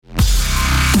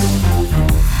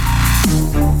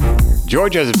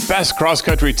Georgia's best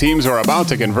cross-country teams are about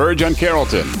to converge on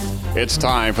Carrollton. It's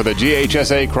time for the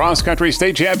GHSA Cross Country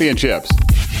State Championships.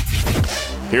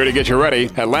 Here to get you ready,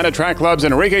 Atlanta Track Club's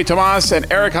Enrique Tomas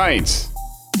and Eric Heintz.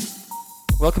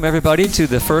 Welcome, everybody, to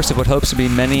the first of what hopes to be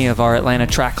many of our Atlanta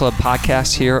Track Club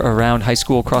podcasts here around high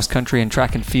school cross country and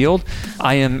track and field.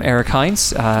 I am Eric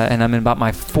Heintz, and I'm in about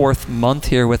my fourth month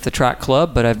here with the track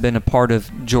club, but I've been a part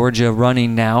of Georgia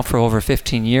running now for over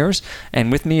 15 years.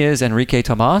 And with me is Enrique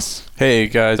Tomas. Hey,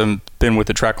 guys. I've been with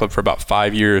the track club for about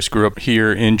 5 years. Grew up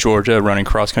here in Georgia running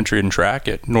cross country and track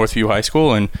at Northview High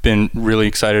School and been really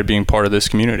excited being part of this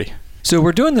community. So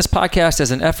we're doing this podcast as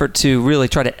an effort to really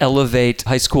try to elevate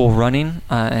high school running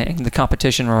and the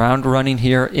competition around running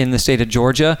here in the state of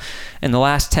Georgia. In the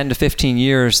last 10 to 15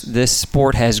 years, this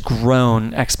sport has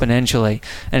grown exponentially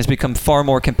and has become far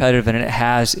more competitive than it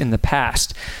has in the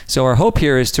past. So our hope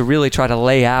here is to really try to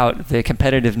lay out the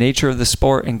competitive nature of the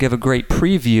sport and give a great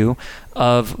preview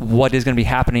of what is going to be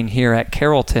happening here at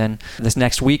Carrollton this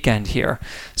next weekend here.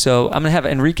 So I'm going to have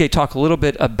Enrique talk a little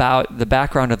bit about the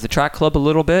background of the track club a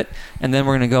little bit, and then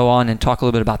we're going to go on and talk a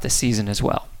little bit about the season as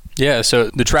well. Yeah, so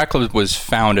the track club was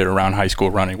founded around high school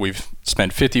running. We've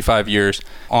spent 55 years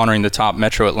honoring the top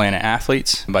Metro Atlanta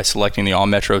athletes by selecting the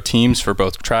all-Metro teams for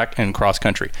both track and cross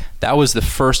country. That was the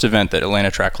first event that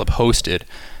Atlanta Track Club hosted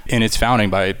in its founding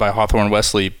by Hawthorne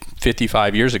Wesley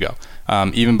 55 years ago,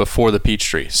 even before the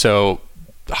Peachtree. So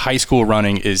high school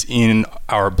running is in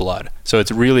our blood. So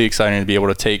it's really exciting to be able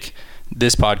to take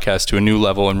this podcast to a new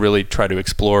level and really try to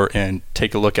explore and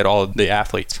take a look at all of the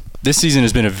athletes. This season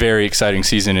has been a very exciting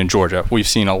season in Georgia. We've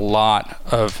seen a lot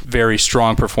of very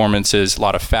strong performances, a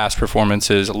lot of fast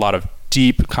performances, a lot of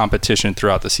deep competition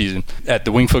throughout the season. At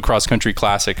the Wingfoot Cross Country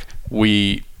Classic,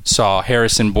 we saw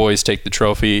Harrison boys take the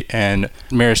trophy and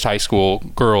Marist High School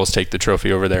girls take the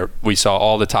trophy over there. We saw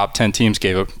all the top 10 teams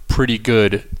gave a pretty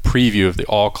good preview of the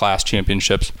all-class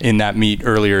championships in that meet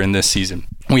earlier in this season.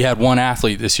 We had one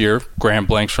athlete this year, Graham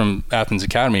Blanks from Athens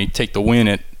Academy, take the win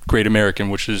at Great American,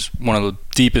 which is one of the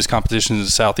deepest competitions in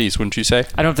the Southeast, wouldn't you say?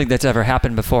 I don't think that's ever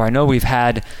happened before. I know we've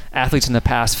had athletes in the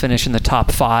past finish in the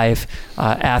top five,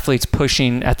 athletes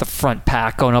pushing at the front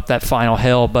pack, going up that final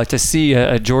hill, but to see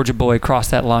a Georgia boy cross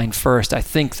that line first, I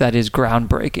think that is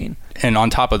groundbreaking. And on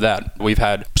top of that, we've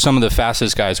had some of the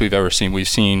fastest guys we've ever seen. We've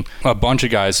seen a bunch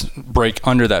of guys break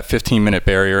under that 15-minute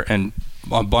barrier and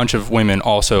a bunch of women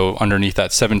also underneath that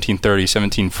 1730,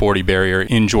 1740 barrier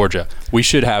in Georgia. We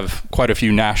should have quite a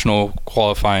few national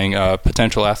qualifying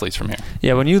potential athletes from here.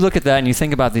 Yeah, when you look at that and you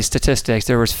think about these statistics,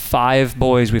 there was 5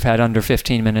 boys we've had under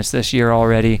 15 minutes this year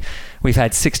already. We've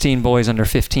had 16 boys under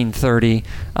 15:30,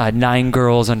 9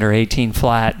 girls under 18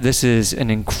 flat. This is an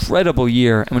incredible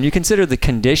year. And when you consider the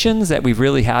conditions that we've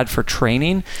really had for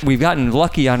training, we've gotten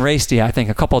lucky on race day, I think,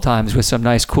 a couple times with some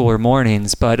nice cooler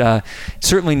mornings. But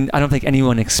certainly, I don't think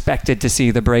anyone expected to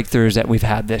see the breakthroughs that we've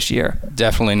had this year.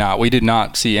 Definitely not. We did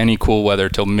not see any cool weather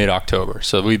till mid-October.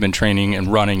 So we've been training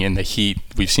and running in the heat.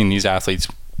 We've seen these athletes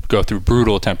go through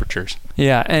brutal temperatures.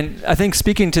 Yeah, and I think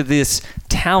speaking to this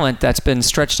talent that's been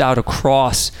stretched out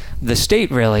across the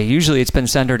state, really. Usually it's been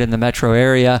centered in the metro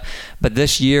area, but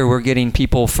this year we're getting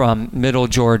people from middle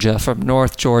Georgia, from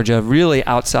North Georgia, really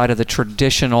outside of the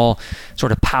traditional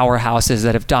sort of powerhouses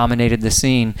that have dominated the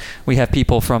scene. We have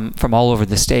people from all over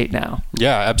the state now.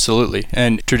 Yeah, absolutely.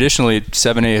 And traditionally,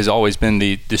 7A has always been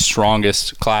the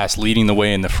strongest class leading the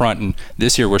way in the front. And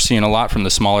this year we're seeing a lot from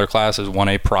the smaller classes,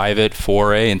 1A private,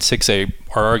 4A, and 6A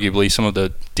are arguably some of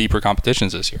the deeper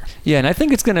competitions this year. Yeah, and I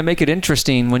think it's going to make it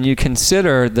interesting when you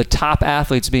consider the top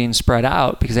athletes being spread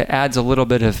out, because it adds a little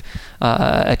bit of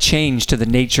a change to the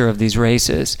nature of these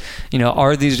races. You know,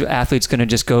 are these athletes going to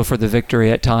just go for the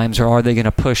victory at times, or are they going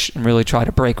to push and really try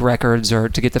to break records or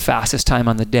to get the fastest time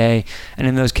on the day? And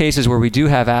in those cases where we do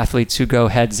have athletes who go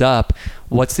heads up,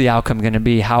 what's the outcome going to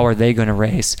be? How are they going to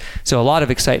race? So a lot of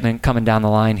excitement coming down the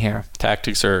line here.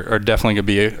 Tactics are definitely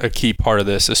going to be a key part of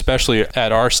this, especially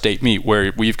at our state meet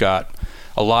where we've got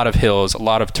a lot of hills, a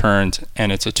lot of turns,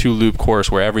 and it's a 2-loop course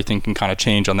where everything can kind of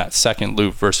change on that second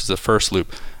loop versus the first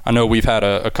loop. I know we've had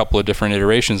a couple of different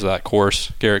iterations of that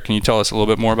course. Garrett, can you tell us a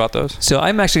little bit more about those? So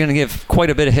I'm actually going to give quite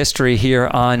a bit of history here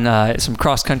on some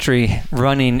cross-country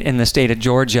running in the state of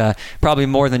Georgia, probably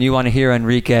more than you want to hear,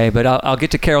 Enrique, but I'll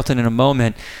get to Carrollton in a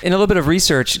moment. In a little bit of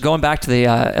research, going back to the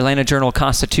Atlanta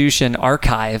Journal-Constitution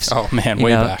archives. Oh, man,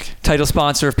 way back. Title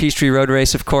sponsor of Peachtree Road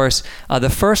Race, of course. The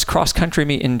first cross-country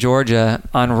meet in Georgia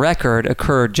on record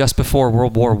occurred just before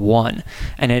World War I,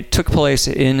 and it took place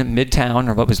in Midtown,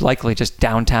 or what was likely just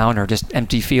downtown or just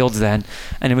empty fields then,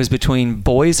 and it was between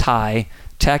Boys High,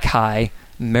 Tech High,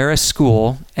 Marist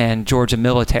School and Georgia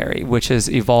Military, which has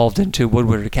evolved into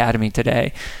Woodward Academy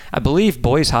today. I believe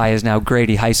Boys High is now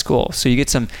Grady High School. So you get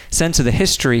some sense of the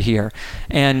history here.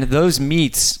 And those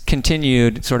meets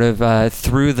continued sort of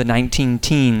through the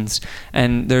 19-teens.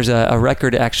 And there's a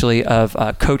record actually of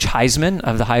Coach Heisman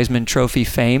of the Heisman Trophy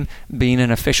fame being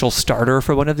an official starter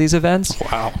for one of these events.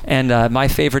 Wow. And my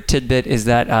favorite tidbit is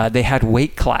that they had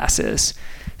weight classes.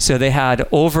 So they had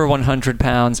over 100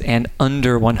 pounds and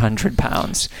under 100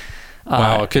 pounds.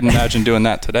 Wow, I couldn't imagine doing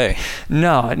that today.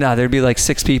 No, there'd be like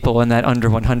 6 people in that under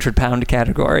 100 pound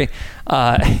category.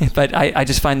 But I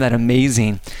just find that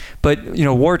amazing. But,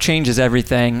 war changes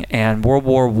everything, and World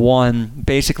War I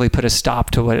basically put a stop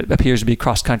to what appears to be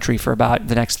cross-country for about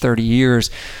the next 30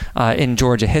 years in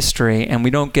Georgia history, and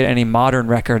we don't get any modern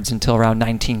records until around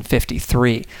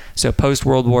 1953. So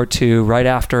post-World War II, right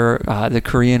after the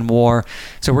Korean War.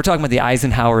 So we're talking about the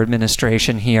Eisenhower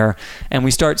administration here, and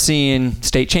we start seeing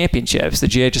state championships. The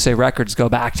GHSA records go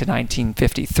back to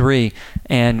 1953,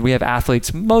 and we have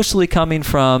athletes mostly coming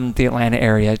from the Atlanta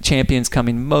area, champions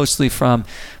coming mostly from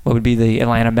what would be the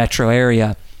Atlanta metro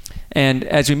area. And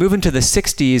as we move into the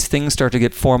 60s, things start to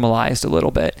get formalized a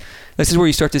little bit. This is where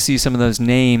you start to see some of those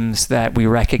names that we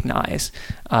recognize.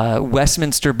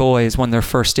 Westminster boys won their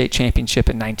first state championship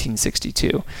in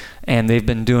 1962, and they've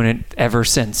been doing it ever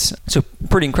since. So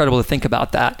pretty incredible to think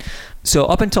about that. So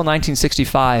up until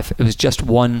 1965, it was just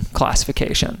one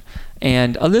classification.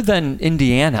 And other than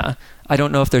Indiana, I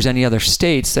don't know if there's any other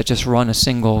states that just run a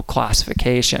single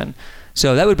classification.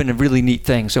 So that would have been a really neat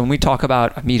thing. So when we talk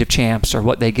about a meet of champs or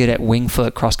what they get at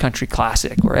Wingfoot Cross Country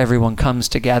Classic, where everyone comes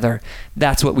together,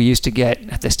 that's what we used to get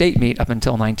at the state meet up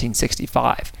until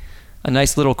 1965. A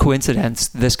nice little coincidence,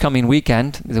 this coming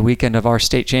weekend, the weekend of our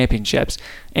state championships,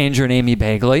 Andrew and Amy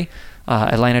Bagley,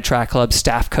 Atlanta Track Club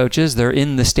staff coaches, they're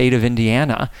in the state of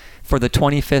Indiana for the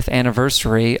 25th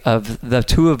anniversary of the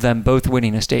two of them both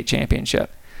winning a state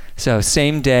championship. So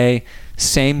same day,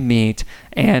 same meet,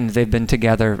 and they've been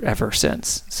together ever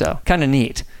since. So kind of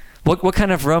neat. What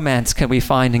kind of romance can we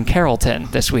find in Carrollton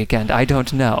this weekend? I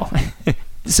don't know.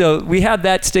 So we had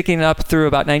that sticking up through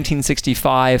about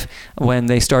 1965 when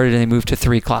they started and they moved to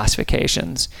 3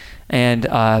 classifications. And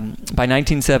by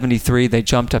 1973, they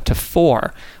jumped up to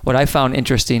 4. What I found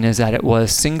interesting is that it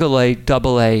was single A,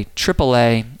 double A, triple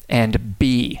A, and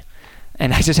B.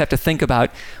 And I just have to think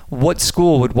about what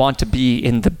school would want to be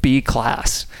in the B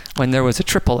class when there was a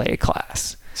AAA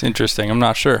class. It's interesting. I'm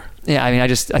not sure. Yeah, I mean, I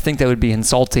think that would be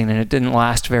insulting, and it didn't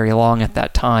last very long at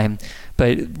that time.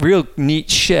 But real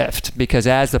neat shift, because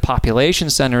as the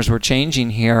population centers were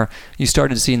changing here, you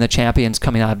started seeing the champions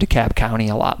coming out of DeKalb County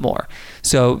a lot more.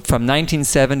 So from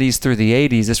 1970s through the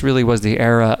 80s, this really was the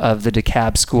era of the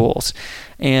DeKalb schools.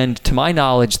 And to my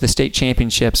knowledge, the state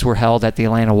championships were held at the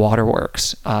Atlanta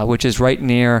Waterworks, which is right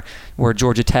near where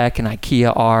Georgia Tech and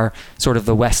IKEA are, sort of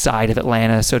the west side of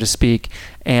Atlanta, so to speak.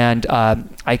 And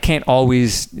I can't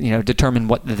always, determine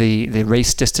what the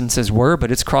race distances were, but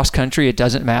it's cross country. It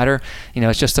doesn't matter.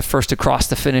 It's just the first to cross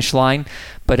the finish line.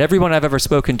 But everyone I've ever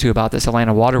spoken to about this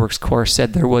Atlanta Waterworks course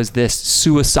said there was this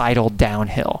suicidal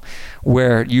downhill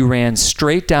where you ran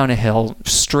straight down a hill,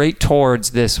 straight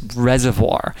towards this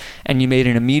reservoir, and you made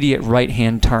an immediate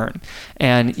right-hand turn.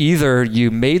 And either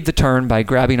you made the turn by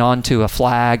grabbing onto a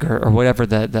flag or whatever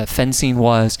the fencing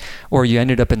was, or you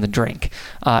ended up in the drink.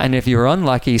 And if you were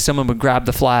unlucky, someone would grab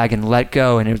the flag and let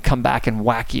go, and it would come back and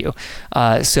whack you.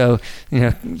 So,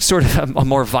 sort of a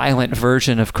more violent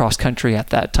version of cross-country at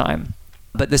that time.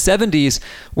 But the 70s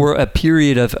were a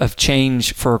period of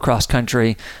change for cross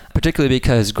country, particularly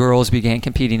because girls began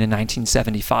competing in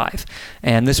 1975.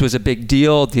 And this was a big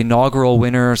deal. The inaugural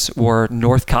winners were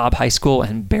North Cobb High School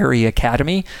and Berry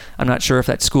Academy. I'm not sure if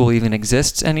that school even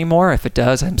exists anymore. If it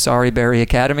does, I'm sorry, Berry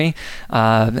Academy.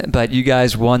 But you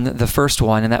guys won the first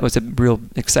one, and that was a real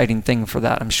exciting thing for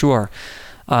that, I'm sure.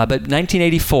 But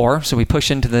 1984, so we push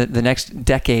into the next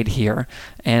decade here,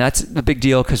 and that's a big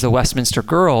deal because the Westminster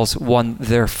girls won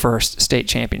their first state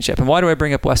championship. And why do I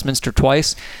bring up Westminster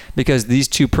twice? Because these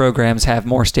two programs have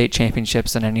more state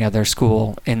championships than any other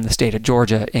school in the state of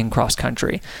Georgia in cross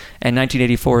country. And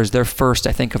 1984 is their first,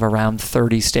 I think, of around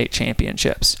 30 state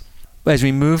championships. As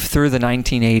we move through the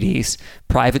 1980s,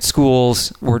 private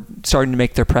schools were starting to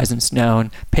make their presence known.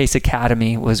 Pace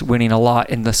Academy was winning a lot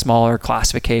in the smaller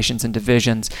classifications and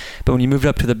divisions. But when you moved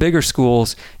up to the bigger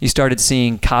schools, you started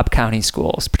seeing Cobb County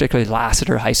schools, particularly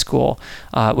Lassiter High School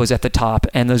was at the top,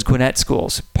 and those Gwinnett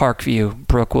schools, Parkview,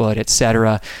 Brookwood,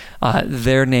 etc.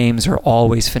 Their names are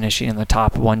always finishing in the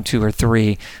top 1, 2, or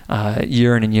 3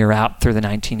 year in and year out through the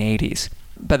 1980s.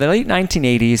 By the late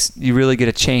 1980s, you really get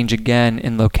a change again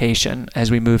in location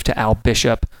as we move to Al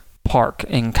Bishop, Park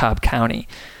in Cobb County.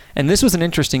 And this was an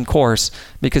interesting course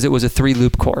because it was a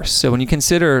 3-loop course. So when you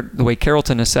consider the way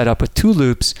Carrollton is set up with 2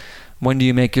 loops, when do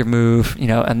you make your move?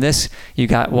 And this, you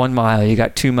got 1 mile, you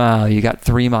got 2 mile, you got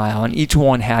 3 mile, and each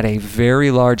one had a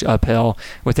very large uphill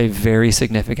with a very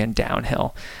significant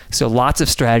downhill. So lots of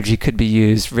strategy could be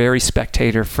used, very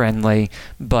spectator friendly,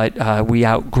 but we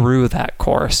outgrew that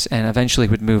course and eventually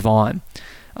would move on.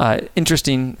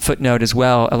 Interesting footnote as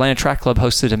well, Atlanta Track Club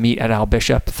hosted a meet at Al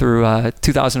Bishop through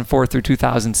 2004 through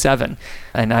 2007,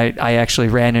 and I actually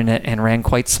ran in it and ran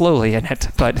quite slowly in it,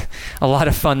 but a lot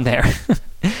of fun there.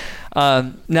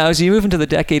 Now, as you move into the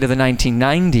decade of the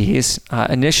 1990s,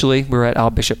 initially we're at Al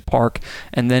Bishop Park,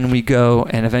 and then we go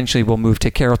and eventually we'll move to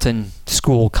Carrollton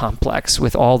School Complex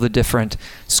with all the different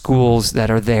schools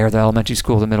that are there, the elementary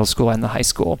school, the middle school, and the high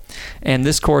school. And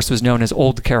this course was known as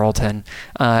Old Carrollton,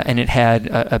 and it had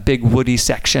a big woody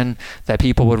section that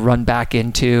people would run back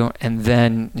into and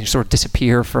then sort of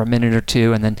disappear for a minute or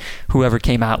two, and then whoever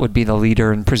came out would be the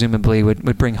leader and presumably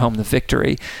would bring home the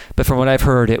victory. But from what I've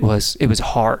heard, it was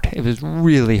hard. It was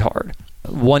really hard.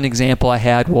 One example I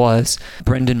had was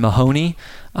Brendan Mahoney.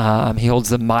 He holds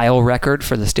the mile record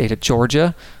for the state of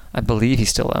Georgia. I believe he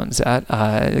still owns that,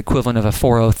 equivalent of a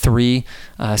 4:03,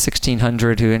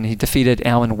 1600, and he defeated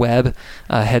Alan Webb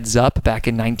heads up back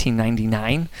in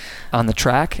 1999 on the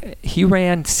track. He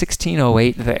ran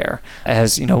 16:08 there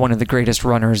as one of the greatest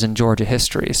runners in Georgia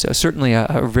history. So certainly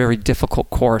a very difficult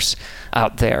course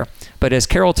out there. But as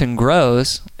Carrollton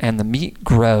grows and the meet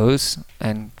grows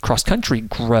and cross country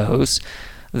grows,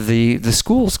 the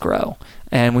schools grow,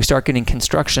 and we start getting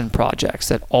construction projects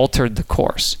that altered the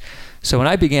course. So when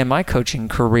I began my coaching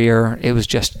career, it was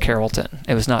just Carrollton.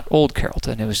 It was not Old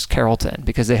Carrollton, it was Carrollton,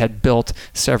 because they had built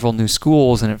several new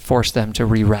schools and it forced them to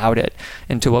reroute it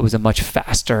into what was a much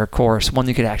faster course, one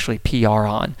you could actually PR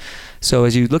on. So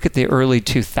as you look at the early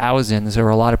 2000s, there were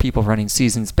a lot of people running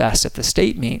season's best at the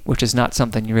state meet, which is not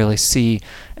something you really see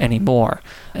anymore.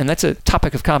 And that's a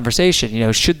topic of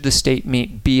conversation. Should the state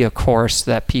meet be a course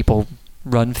that people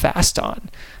run fast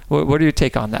on? What do you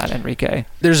take on that, Enrique?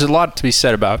 There's a lot to be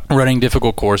said about running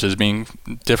difficult courses, being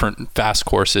different fast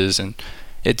courses, and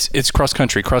it's cross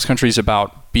country. Cross country is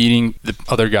about beating the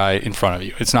other guy in front of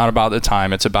you. It's not about the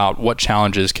time. It's about what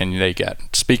challenges can they get.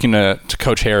 Speaking to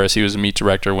Coach Harris, he was a meet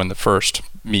director when the first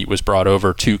meet was brought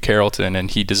over to Carrollton,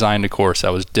 and he designed a course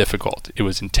that was difficult. It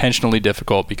was intentionally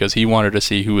difficult because he wanted to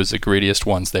see who was the grittiest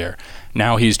ones there.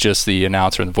 Now he's just the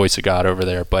announcer and the voice of God over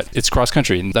there, but it's cross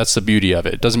country, and that's the beauty of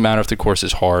it. It doesn't matter if the course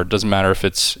is hard. It doesn't matter if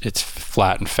it's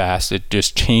flat and fast. It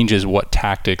just changes what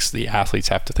tactics the athletes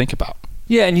have to think about.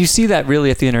 Yeah, and you see that really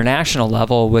at the international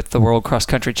level with the World Cross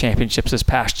Country Championships this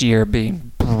past year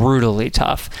being brutally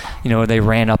tough. They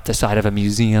ran up the side of a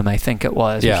museum, I think it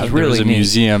was. Yeah, which was really there was a neat.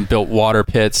 museum, built water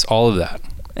pits, all of that.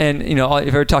 And, if you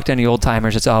ever talk to any old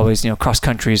timers, it's always, cross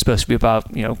country is supposed to be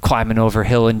about, climbing over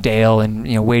hill and dale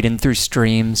and, wading through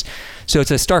streams. So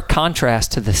it's a stark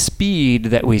contrast to the speed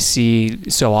that we see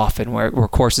so often where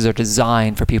courses are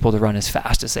designed for people to run as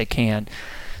fast as they can.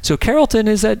 So Carrollton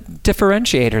is a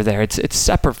differentiator there. It's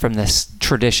separate from this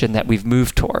tradition that we've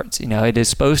moved towards. It is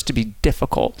supposed to be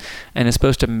difficult and is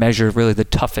supposed to measure really the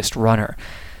toughest runner.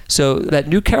 So that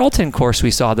new Carrollton course we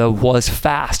saw, though, was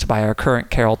fast by our current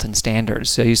Carrollton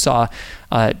standards. So you saw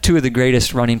two of the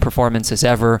greatest running performances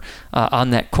ever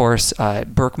on that course.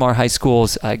 Berkmar High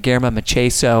School's Guillermo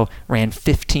Macheso ran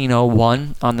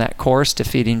 15:01 on that course,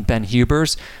 defeating Ben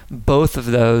Hubers. Both of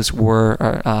those were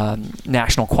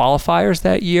national qualifiers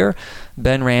that year.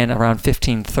 Ben ran around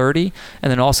 15:30. And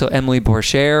then also Emily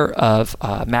Bourchier of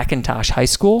McIntosh High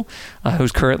School,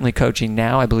 who's currently coaching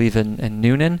now, I believe, in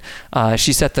Noonan.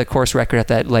 She set the course record at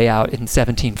that layout in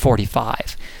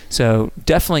 17:45. So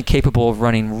definitely capable of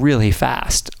running really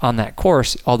fast on that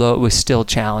course, although it was still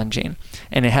challenging.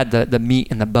 And it had the meat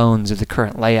and the bones of the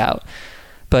current layout.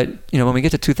 But, when we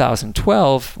get to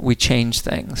 2012, we change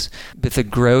things. With the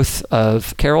growth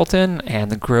of Carrollton and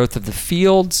the growth of the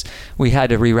fields, we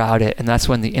had to reroute it, and that's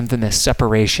when the infamous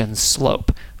separation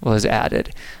slope was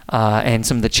added, and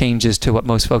some of the changes to what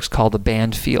most folks call the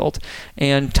band field.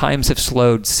 And times have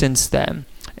slowed since then.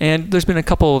 And there's been a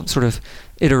couple sort of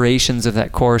iterations of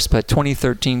that course, but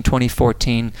 2013,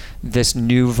 2014, this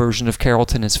new version of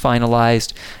Carrollton is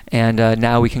finalized, and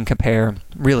now we can compare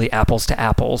really apples to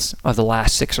apples of the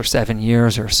last 6 or 7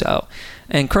 years or so.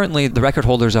 And currently, the record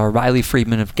holders are Riley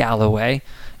Friedman of Galloway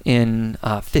in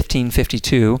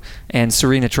 1552 and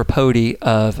Serena Tripodi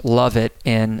of Lovett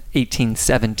in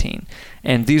 1817.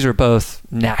 And these are both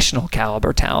national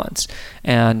caliber talents,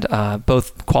 and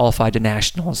both qualified to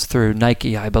nationals through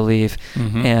Nike, I believe.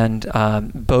 And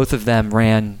both of them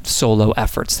ran solo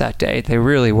efforts that day. They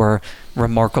really were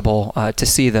remarkable to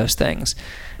see those things.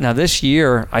 Now this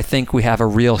year, I think we have a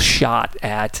real shot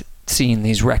at seeing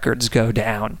these records go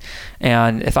down.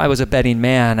 And if I was a betting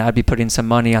man, I'd be putting some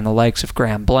money on the likes of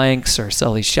Graham Blanks or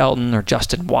Sully Shelton or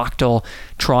Justin Wachtel,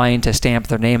 trying to stamp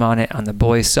their name on it on the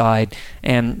boys' side.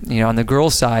 And, on the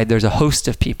girls' side, there's a host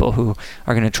of people who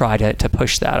are going to try to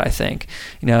push that, I think.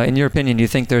 In your opinion, do you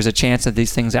think there's a chance that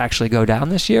these things actually go down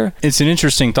this year? It's an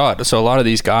interesting thought. So a lot of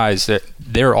these guys,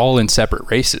 they're all in separate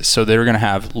races, so they're going to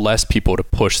have less people to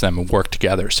push them and work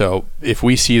together. So if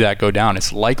we see that go down,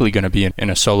 it's likely going to be in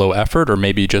a solo effort, or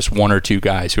maybe just one or two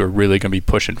guys who are really going to be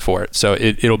pushing for it. So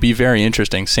it'll be very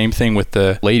interesting. Same thing with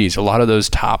the ladies. A lot of those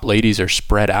top ladies are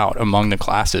spread out among the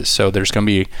classes, so there's going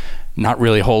to be not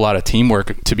really a whole lot of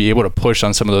teamwork to be able to push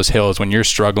on some of those hills when you're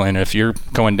struggling. If you're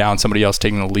going down, somebody else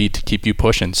taking the lead to keep you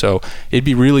pushing. So it'd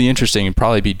be really interesting and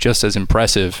probably be just as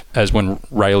impressive as when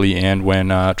Riley and when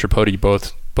Tripodi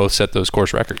both set those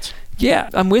course records. Yeah,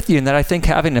 I'm with you in that I think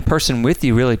having a person with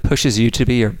you really pushes you to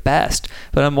be your best.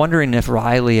 But I'm wondering if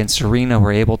Riley and Serena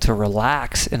were able to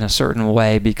relax in a certain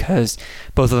way because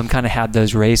both of them kind of had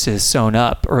those races sewn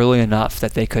up early enough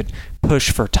that they could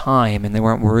push for time and they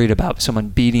weren't worried about someone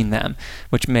beating them,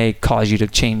 which may cause you to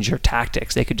change your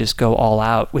tactics. They could just go all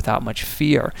out without much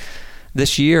fear.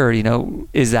 This year,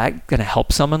 is that going to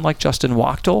help someone like Justin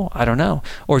Wachtel? I don't know.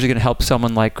 Or is it going to help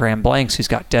someone like Graham Blanks, who's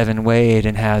got Devin Wade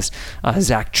and has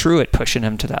Zach Truitt pushing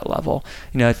him to that level?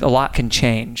 A lot can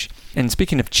change. And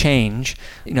speaking of change,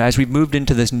 as we've moved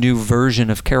into this new version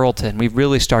of Carrollton, we've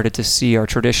really started to see our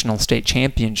traditional state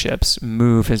championships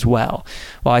move as well.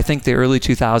 While I think the early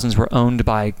 2000s were owned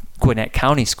by Gwinnett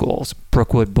County schools,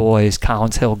 Brookwood boys,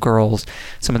 Collins Hill girls,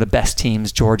 some of the best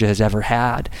teams Georgia has ever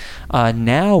had.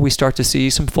 Now we start to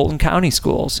see some Fulton County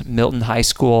schools, Milton High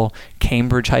School,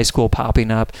 Cambridge High School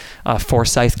popping up,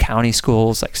 Forsyth County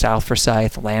schools like South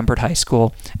Forsyth, Lambert High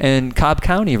School, and Cobb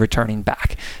County returning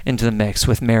back into the mix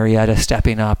with Marietta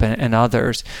stepping up and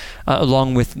others,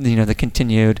 along with the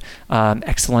continued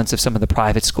excellence of some of the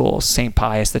private schools, St.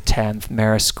 Pius X,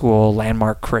 Marist School,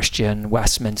 Landmark Christian,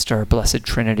 Westminster, Blessed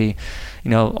Trinity.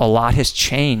 A lot has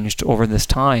changed over this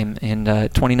time, and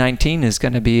 2019 is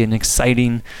going to be an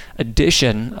exciting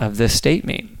edition of this state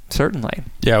meet. Certainly.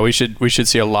 Yeah, we should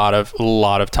see a lot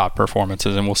of top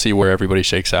performances, and we'll see where everybody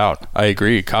shakes out. I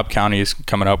agree. Cobb County is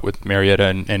coming up with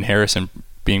Marietta and Harrison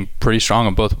being pretty strong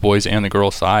on both the boys and the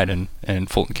girls side, and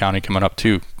Fulton County coming up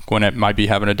too. Gwinnett might be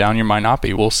having a down year, might not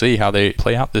be. We'll see how they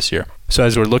play out this year. So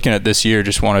as we're looking at this year,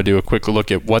 just want to do a quick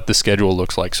look at what the schedule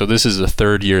looks like. So this is the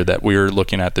third year that we're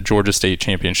looking at the Georgia State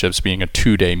Championships being a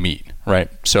 2-day meet, right?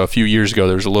 So a few years ago,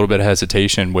 there was a little bit of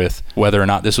hesitation with whether or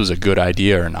not this was a good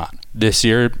idea or not. This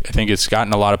year, I think it's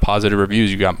gotten a lot of positive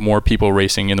reviews. You got more people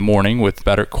racing in the morning with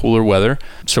better, cooler weather.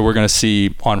 So we're going to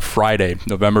see on Friday,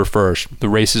 November 1st, the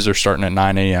races are starting at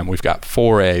 9 a.m. We've got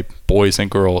 4A, boys and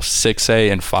girls,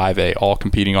 6A and 5A, all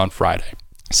competing on Friday.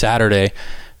 Saturday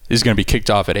is going to be kicked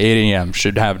off at 8 a.m.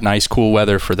 Should have nice, cool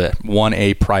weather for the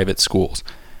 1A private schools.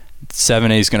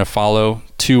 7A is going to follow,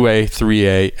 2A,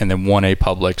 3A, and then 1A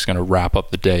public is going to wrap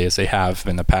up the day as they have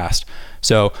in the past.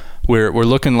 So we're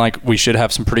looking like we should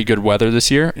have some pretty good weather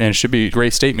this year, and it should be a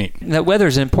great state meet. That weather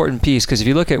is an important piece because if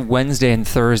you look at Wednesday and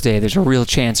Thursday, there's a real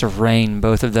chance of rain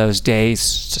both of those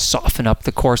days to soften up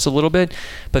the course a little bit.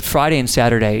 But Friday and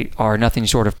Saturday are nothing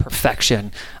short of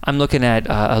perfection. I'm looking at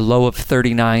a low of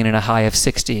 39 and a high of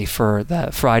 60 for the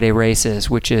Friday races,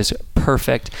 which is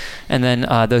perfect. And then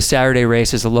those Saturday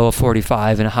races, a low of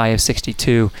 45 and a high of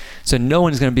 62. So no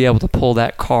one's going to be able to pull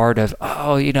that card of,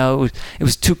 it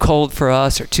was too cold for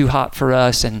us or too hot for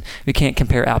us, and we can't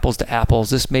compare apples to apples.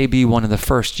 This may be one of the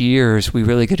first years we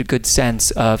really get a good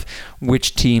sense of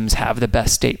which teams have the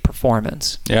best state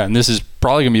performance. Yeah, and this is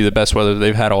probably going to be the best weather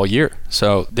they've had all year.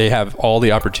 So they have all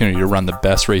the opportunity to run the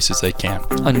best races they can.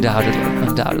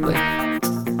 Undoubtedly.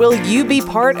 Will you be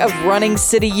part of Running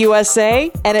City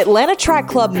USA? An Atlanta Track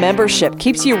Club membership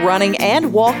keeps you running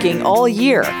and walking all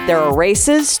year. There are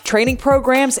races, training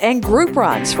programs, and group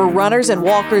runs for runners and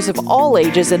walkers of all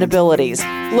ages and abilities.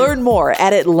 Learn more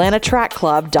at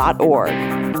atlantatrackclub.org.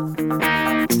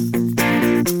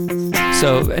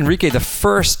 So, Enrique, the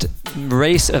first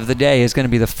race of the day is going to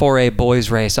be the 4A boys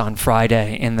race on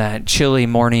Friday in that chilly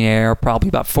morning air, probably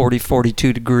about 40,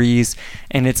 42 degrees,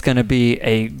 and it's going to be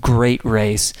a great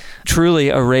race. Truly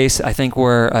a race, I think,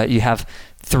 where you have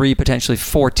 3, potentially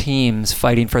 4 teams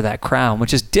fighting for that crown,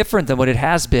 which is different than what it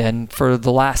has been for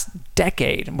the last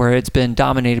decade, where it's been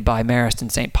dominated by Marist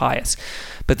and St. Pius.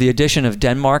 But the addition of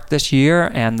Denmark this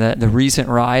year and the recent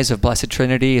rise of Blessed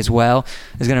Trinity as well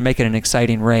is going to make it an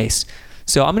exciting race.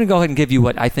 So I'm going to go ahead and give you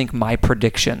what I think my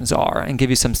predictions are and give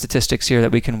you some statistics here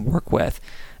that we can work with.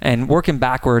 And working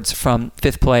backwards from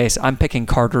 5th place, I'm picking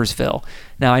Cartersville.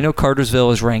 Now, I know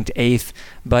Cartersville is ranked 8th,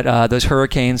 but those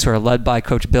Hurricanes, who are led by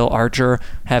Coach Bill Archer,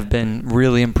 have been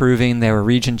really improving. They were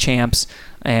region champs,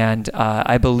 and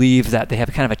I believe that they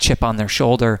have kind of a chip on their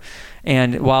shoulder.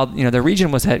 And while the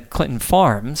region was at Clinton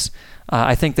Farms,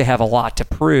 I think they have a lot to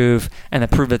prove, and to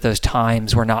prove that those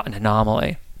times were not an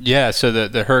anomaly. Yeah, so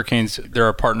the Hurricanes, they're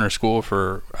a partner school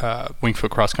for Wingfoot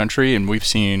Cross Country, and we've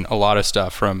seen a lot of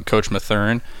stuff from Coach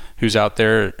Mathurin, who's out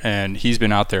there, and he's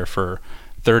been out there for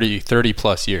 30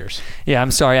 plus years. Yeah, I'm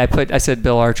sorry. I said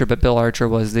Bill Archer, but Bill Archer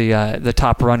was the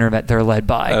top runner that they're led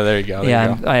by. Oh, there you go.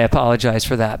 I apologize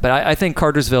for that. But I think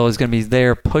Cartersville is going to be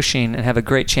there pushing and have a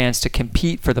great chance to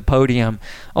compete for the podium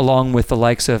along with the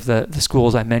likes of the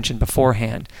schools I mentioned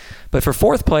beforehand. But for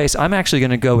 4th place, I'm actually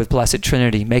going to go with Blessed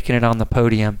Trinity, making it on the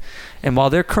podium. And while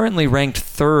they're currently ranked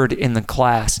 3rd in the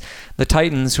class, the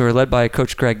Titans, who are led by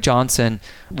Coach Greg Johnson,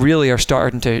 really are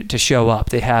starting to show up.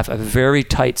 They have a very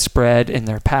tight spread in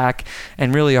their pack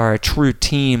and really are a true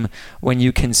team when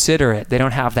you consider it. They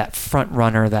don't have that front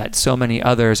runner that so many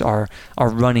others are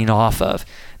running off of.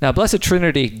 Now, Blessed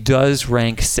Trinity does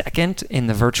rank 2nd in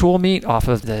the virtual meet off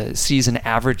of the season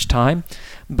average time,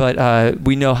 but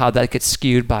we know how that gets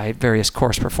skewed by various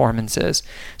course performances.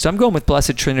 So I'm going with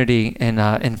Blessed Trinity in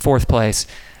 4th place.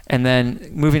 And then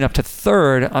moving up to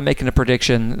 3rd, I'm making a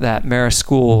prediction that Marist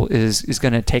School is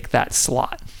going to take that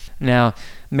slot. Now,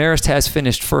 Marist has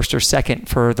finished 1st or 2nd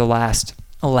for the last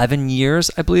 11 years,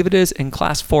 I believe it is, in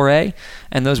Class 4A.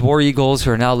 And those War Eagles,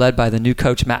 who are now led by the new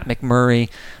coach, Matt McMurray,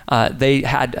 they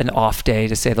had an off day,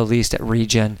 to say the least, at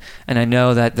Region. And I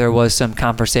know that there was some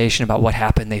conversation about what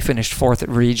happened. They finished 4th at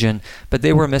Region, but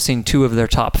they were missing 2 of their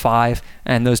top 5,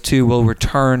 and those 2 will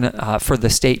return for the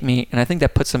state meet. And I think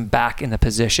that puts them back in the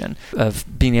position of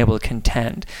being able to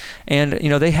contend. And,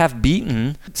 they have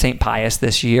beaten St. Pius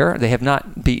this year. They have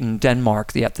not beaten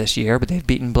Denmark yet this year, but they've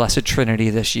beaten Blessed Trinity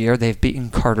this year. They've beaten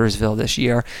Cartersville this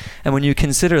year. And when you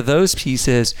consider those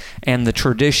pieces and the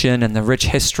tradition and the rich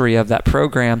history of that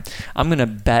program, I'm going to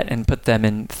bet and put them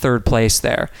in 3rd place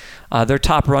there. Their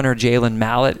top runner, Jalen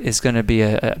Mallett, is going to be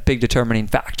a big determining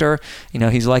factor.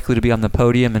 He's likely to be on the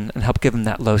podium and help give him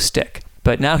that low stick.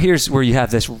 But now here's where you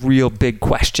have this real big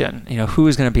question. Who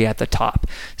is going to be at the top?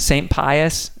 St.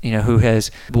 Pius, who has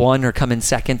won or come in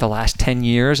 2nd the last 10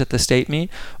 years at the state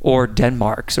meet, or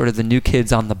Denmark, sort of the new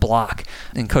kids on the block.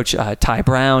 And Coach Ty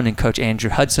Brown and Coach Andrew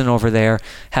Hudson over there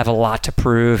have a lot to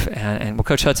prove. And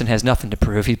Coach Hudson has nothing to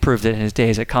prove. He proved it in his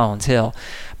days at Collins Hill.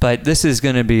 But this is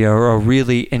going to be a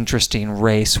really interesting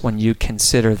race when you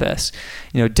consider this.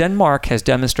 Denmark has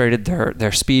demonstrated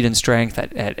their speed and strength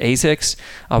at ASICS,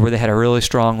 where they had a really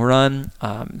strong run.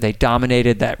 They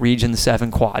dominated that Region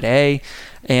 7 Quad A,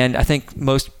 and I think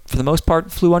for the most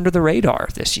part, flew under the radar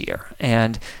this year.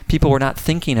 And people were not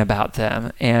thinking about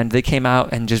them, and they came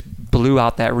out and just blew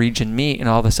out that region meet, and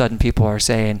all of a sudden people are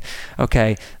saying,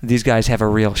 okay, these guys have a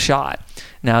real shot.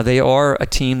 Now, they are a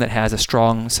team that has a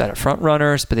strong set of front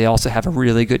runners, but they also have a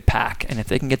really good pack. And if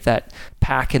they can get that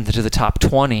pack into the top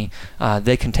 20,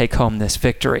 they can take home this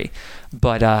victory.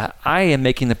 But I am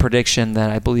making the prediction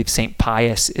that I believe St.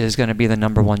 Pius is going to be the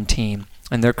number 1 team.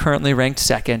 And they're currently ranked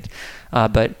 2nd,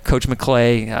 but Coach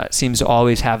McClay seems to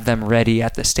always have them ready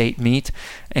at the state meet.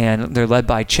 And they're led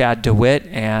by Chad DeWitt,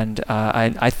 and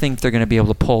I think they're going to be able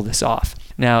to pull this off.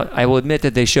 Now, I will admit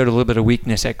that they showed a little bit of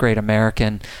weakness at Great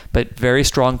American, but very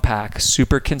strong pack,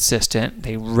 super consistent.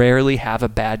 They rarely have a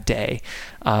bad day.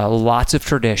 Lots of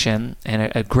tradition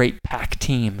and a great pack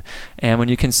team. And when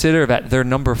you consider that their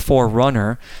number 4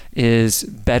 runner is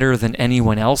better than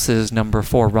anyone else's number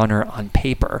 4 runner on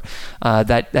paper,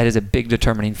 that is a big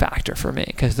determining factor for me,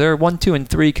 because their 1, 2, and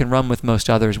 3 can run with most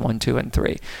others 1, 2, and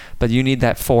 3. But you need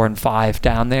that 4 and 5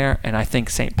 down there, and I think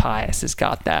St. Pius has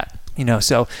got that.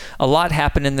 So a lot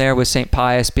happened in there with St.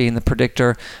 Pius being the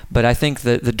predictor, but I think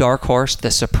the dark horse, the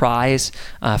surprise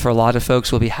for a lot of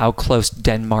folks will be how close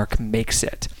Denmark makes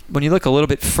it. When you look a little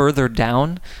bit further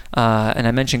down, and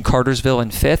I mentioned Cartersville in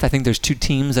 5th, I think there's 2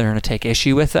 teams that are going to take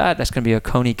issue with that. That's going to be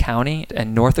Oconee County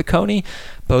and North Oconee,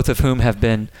 both of whom have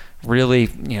been really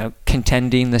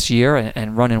contending this year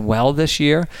and running well this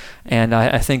year. And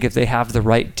I think if they have the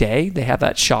right day, they have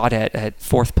that shot at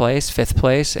 4th place, 5th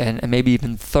place, and maybe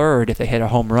even 3rd if they hit a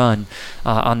home run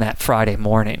on that Friday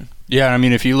morning. Yeah, I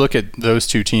mean, if you look at those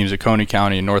two teams, Oconee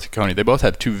County and North Oconee, they both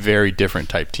have two very different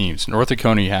type teams. North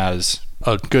Oconee has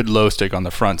a good low stick on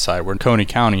the front side, where Oconee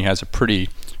County has a pretty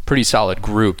solid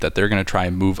group that they're going to try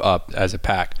and move up as a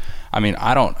pack. I mean,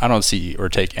 I don't see or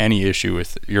take any issue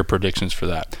with your predictions for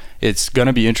that. It's going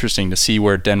to be interesting to see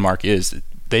where Denmark is.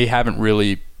 They haven't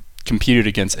really competed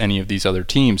against any of these other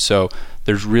teams, so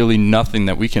there's really nothing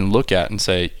that we can look at and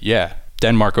say, yeah,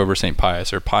 Denmark over St.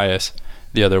 Pius or Pius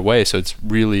the other way. So it's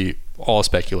really all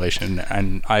speculation,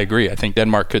 and I agree. I think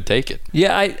Denmark could take it.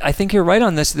 Yeah, I think you're right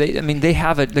on this. They're going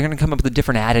to come up with a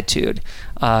different attitude,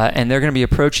 and they're going to be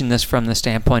approaching this from the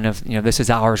standpoint of, this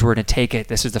is ours, we're going to take it,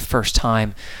 this is the first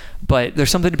time. But there's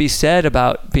something to be said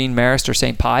about being Marist or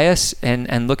St. Pius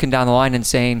and looking down the line and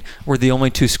saying, we're the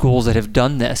only two schools that have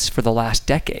done this for the last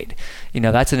decade.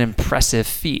 That's an impressive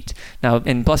feat. Now,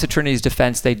 in Blessed Trinity's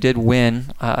defense, they did win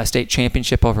a state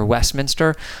championship over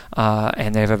Westminster,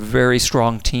 and they have a very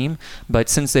strong team. But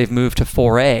since they've moved to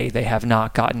 4A, they have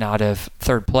not gotten out of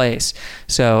third place.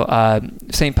 So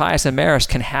St. Pius and Marist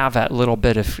can have that little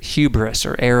bit of hubris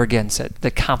or arrogance, the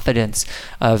confidence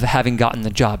of having gotten the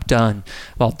job done.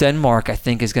 While Denmark, I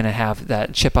think, is going to have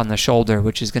that chip on the shoulder,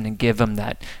 which is going to give them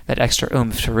that extra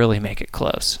oomph to really make it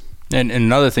close. And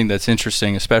another thing that's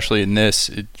interesting, especially in this,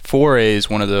 4A is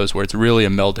one of those where it's really a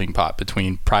melting pot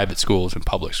between private schools and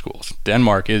public schools.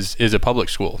 Denmark is a public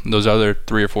school. Those other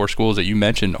 3 or 4 schools that you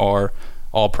mentioned are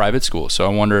all private schools. So I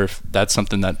wonder if that's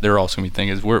something that they're also going to be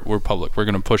thinking is we're public. We're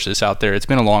going to push this out there. It's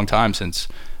been a long time since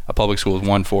a public school has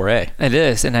won 4A. It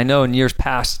is, and I know in years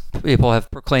past people have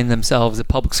proclaimed themselves the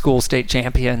public school state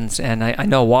champions, and I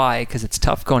know why, because it's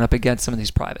tough going up against some of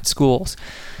these private schools.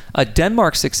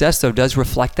 Denmark's success, though, does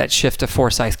reflect that shift to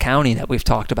Forsyth County that we've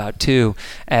talked about, too,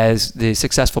 as the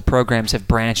successful programs have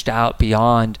branched out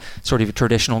beyond sort of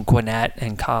traditional Gwinnett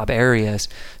and Cobb areas.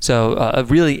 So a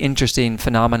really interesting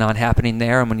phenomenon happening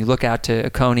there. And when you look out to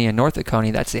Oconee and North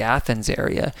Oconee, that's the Athens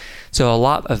area. So a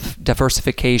lot of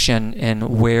diversification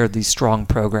in where these strong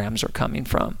programs are coming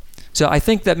from. So I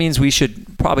think that means we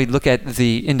should probably look at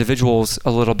the individuals a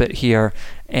little bit here.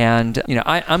 And,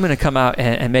 I'm going to come out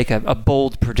and make a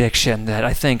bold prediction that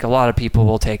I think a lot of people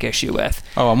will take issue with.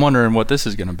 Oh, I'm wondering what this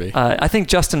is going to be. I think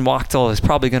Justin Wachtel is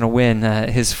probably going to win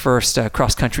his first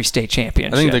cross-country state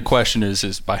championship. I think the question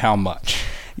is by how much?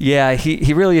 Yeah,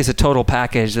 he really is a total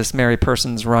package, this Mary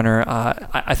Persons runner.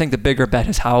 I think the bigger bet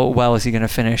is how well is he going to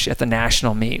finish at the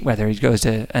national meet, whether he goes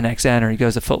to an XN or he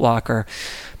goes to Foot Locker.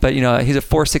 But, he's a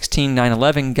 4:16,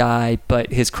 9:11 guy,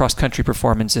 but his cross-country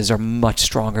performances are much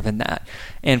stronger than that.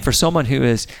 And for someone who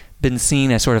has been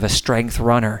seen as sort of a strength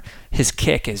runner, his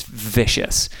kick is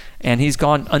vicious. And he's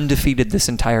gone undefeated this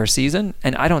entire season,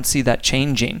 and I don't see that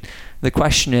changing. The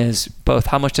question is both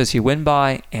how much does he win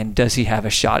by and does he have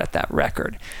a shot at that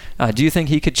record? Do you think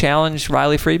he could challenge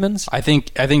Riley Friedman's? I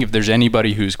think if there's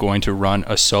anybody who's going to run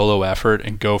a solo effort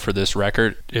and go for this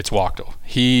record, it's Wachtel.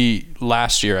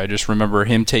 Last year, I just remember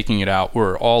him taking it out.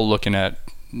 We're all looking at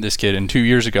this kid, and 2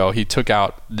 years ago, he took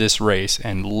out this race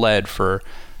and led for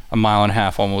a mile and a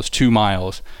half, almost 2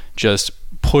 miles, just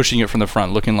pushing it from the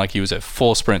front, looking like he was at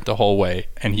full sprint the whole way,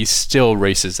 and he still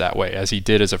races that way, as he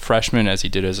did as a freshman, as he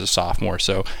did as a sophomore.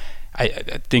 So I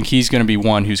think he's going to be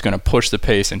one who's going to push the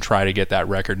pace and try to get that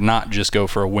record, not just go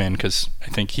for a win, because I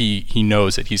think he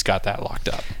knows that he's got that locked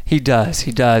up. He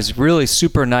does. Really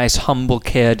super nice, humble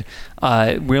kid,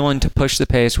 willing to push the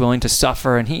pace, willing to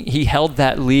suffer, and he held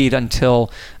that lead until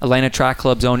Atlanta Track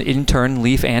Club's own intern,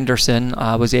 Leif Anderson,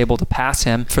 was able to pass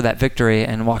him for that victory,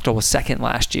 and Wachtel was second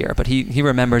last year. But he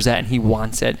remembers that, and he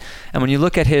wants it. And when you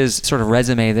look at his sort of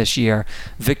resume this year,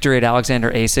 victory at Alexander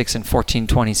Asics in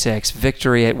 14:26,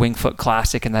 victory at Wingfoot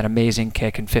Classic in that amazing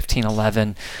kick in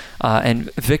 15:11,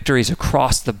 and victories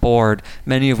across the board,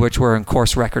 many of which were in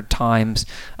course record times,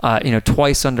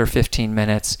 twice under 15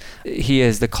 minutes. He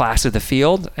is the class of the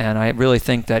field, and I really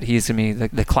think that he's going to be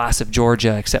the class of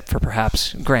Georgia, except for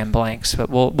perhaps Graham Blanks, but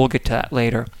we'll get to that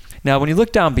later. Now, when you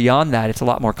look down beyond that, it's a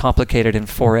lot more complicated in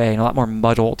 4A and a lot more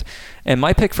muddled. And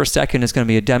my pick for second is going to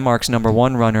be a Denmark's number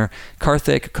 1 runner,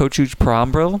 Karthik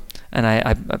Kochuj-Parambril. And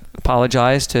I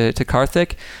apologize to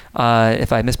Karthik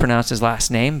if I mispronounced his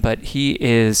last name, but he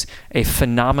is a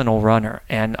phenomenal runner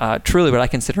and truly what I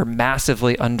consider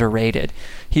massively underrated.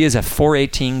 He is a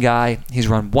 418 guy. He's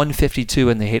run 152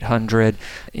 in the 800.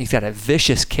 He's got a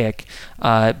vicious kick,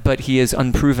 but he is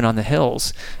unproven on the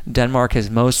hills. Denmark has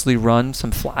mostly run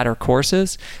some flatter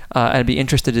courses. I'd be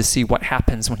interested to see what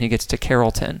happens when he gets to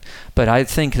Carrollton. But I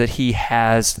think that he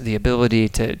has the ability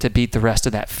to beat the rest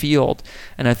of that field.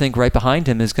 And I think right behind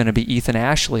him is going to be Ethan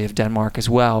Ashley of Denmark as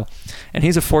well, well. And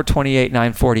he's a 428,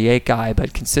 948 guy,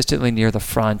 but consistently near the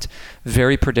front.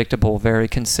 Very predictable, very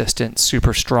consistent,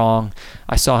 super strong.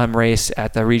 I saw him race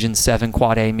at the Region 7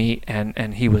 Quad A meet,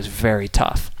 and he was very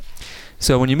tough.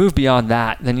 So when you move beyond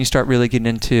that, then you start really getting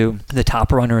into the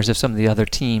top runners of some of the other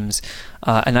teams.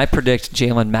 And I predict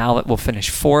Jalen Mallett will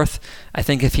finish 4th. I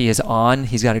think if he is on,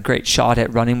 he's got a great shot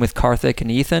at running with Karthik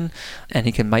and Ethan, and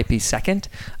he might be 2nd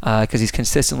because he's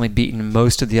consistently beaten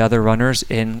most of the other runners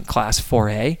in Class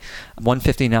 4A.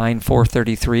 159,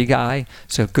 433 guy,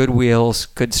 so good wheels,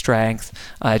 good strength.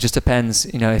 It just depends,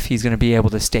 if he's going to be able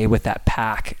to stay with that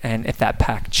pack and if that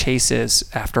pack chases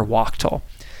after Wachtel.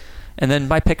 And then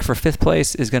my pick for 5th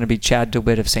place is going to be Chad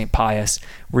DeWitt of St. Pius.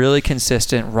 Really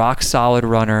consistent, rock solid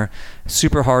runner,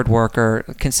 super hard worker.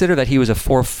 Consider that he was a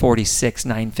 446,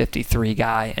 953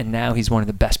 guy, and now he's one of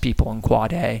the best people in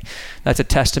Quad A. That's a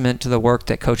testament to the work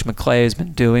that Coach McClay has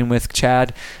been doing with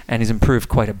Chad, and he's improved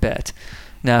quite a bit.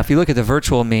 Now, if you look at the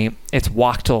virtual meet, it's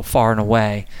Wachtel far and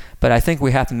away, but I think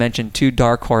we have to mention 2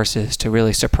 dark horses to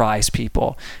really surprise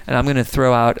people. And I'm going to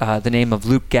throw out the name of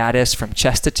Luke Gaddis from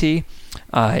Chestatee.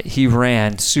 He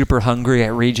ran super hungry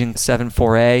at Region 7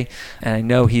 4A, and I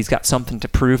know he's got something to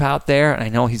prove out there, and I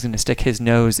know he's going to stick his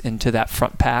nose into that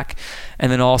front pack.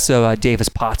 And then also Davis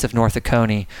Potts of North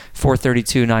Oconee,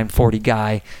 432, 940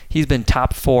 guy. He's been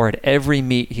top 4 at every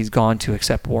meet he's gone to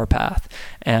except Warpath,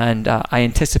 and I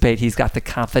anticipate he's got the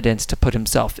confidence to put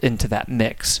himself into that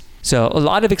mix. So a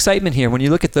lot of excitement here. When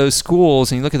you look at those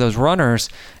schools and you look at those runners,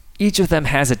 each of them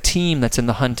has a team that's in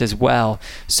the hunt as well.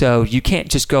 So you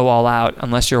can't just go all out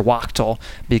unless you're Wachtel,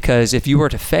 because if you were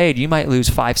to fade, you might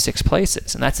lose 5-6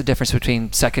 places. And that's the difference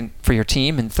between 2nd for your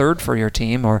team and 3rd for your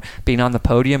team, or being on the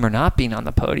podium or not being on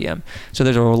the podium. So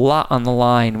there's a lot on the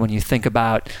line when you think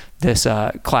about this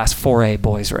Class 4A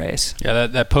boys race. Yeah,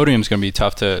 that podium is going to be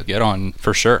tough to get on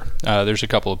for sure. There's a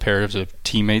couple of pairs of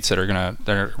teammates that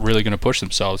are really going to push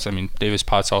themselves. I mean, Davis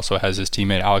Potts also has his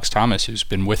teammate Alex Thomas, who's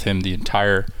been with him the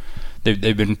entire.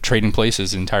 They've been trading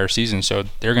places the entire season, so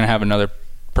they're going to have another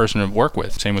person to work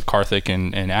with. Same with Karthik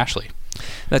and Ashley.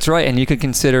 That's right, and you could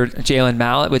consider Jalen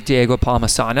Mallett with Diego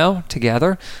Palmasano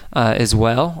together as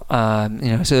well.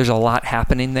 So there's a lot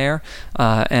happening there.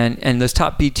 And those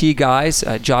top BT guys,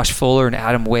 Josh Fuller and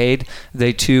Adam Wade,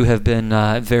 they too have been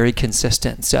very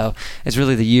consistent. So it's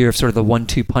really the year of sort of the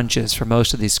 1-2 punches for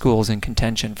most of these schools in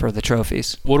contention for the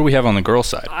trophies. What do we have on the girls'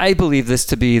 side? I believe this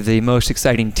to be the most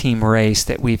exciting team race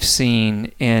that we've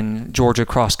seen in Georgia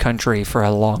cross country for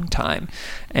a long time.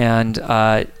 And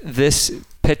this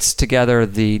pits together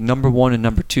the number 1 and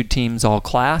number 2 teams all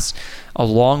class,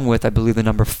 along with, I believe, the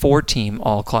number 4 team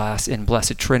all class in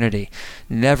Blessed Trinity.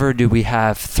 Never do we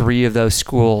have 3 of those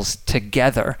schools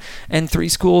together, and 3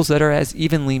 schools that are as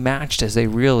evenly matched as they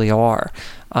really are.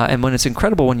 And when it's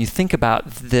incredible when you think about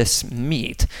this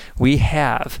meet, we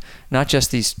have not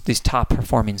just these top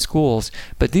performing schools,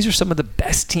 but these are some of the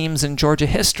best teams in Georgia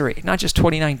history, not just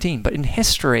 2019, but in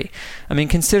history. I mean,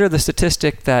 consider the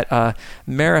statistic that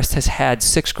Marist has had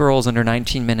 6 girls under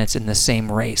 19 minutes in the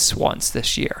same race once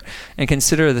this year. And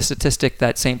consider the statistic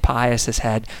that St. Pius has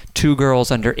had 2 girls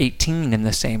under 18 in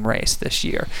the same race this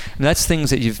year. And that's things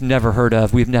that you've never heard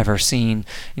of, we've never seen,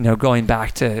 going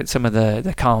back to some of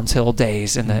the Collins Hill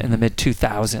days in the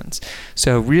mid-2000s.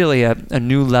 So really a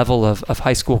new level of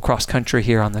high school cross country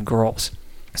here on the girls.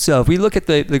 So if we look at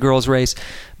the girls race,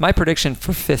 my prediction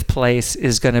for 5th place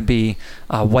is going to be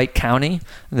White County.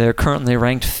 They're currently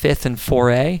ranked 5th in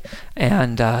 4A,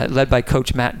 and led by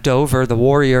Coach Matt Dover. The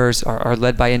Warriors are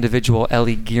led by individual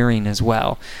Ellie Gearing as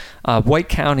well. White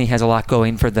County has a lot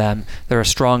going for them. They're a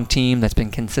strong team that's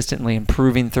been consistently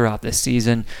improving throughout this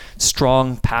season,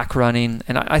 strong pack running,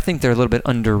 and I think they're a little bit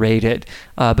underrated.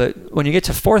 But when you get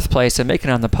to 4th place and making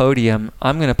it on the podium,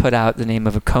 I'm going to put out the name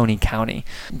of Oconee County.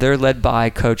 They're led by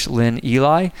Coach Lynn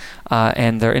Eli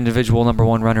and their individual number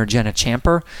 1 runner, Jenna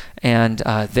Champer, and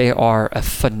they are a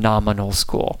phenomenal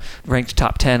school. Ranked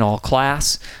top 10 all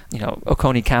class.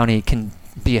 Oconee County can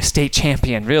be a state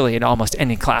champion really in almost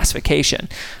any classification.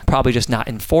 Probably just not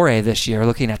in 4A this year,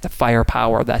 looking at the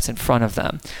firepower that's in front of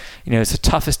them. It's the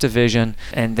toughest division,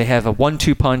 and they have a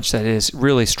 1-2 punch that is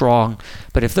really strong.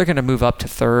 But if they're going to move up to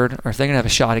 3rd, or if they're going to have a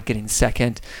shot at getting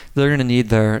 2nd, they're going to need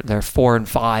their 4 and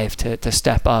 5 to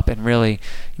step up and really,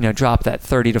 drop that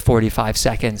 30 to 45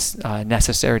 seconds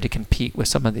necessary to compete with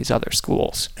some of these other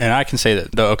schools. And I can say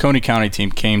that the Oconee County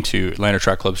team came to Atlanta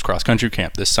Track Club's cross country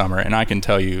camp this summer, and I can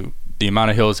tell you the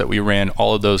amount of hills that we ran,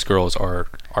 all of those girls are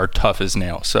tough as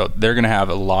nails. So they're going to have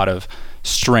a lot of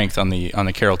strength on the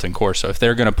Carrollton course. So if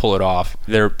they're going to pull it off,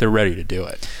 they're ready to do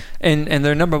it. And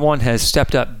their number 1 has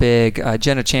stepped up big.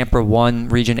 Jenna Champer won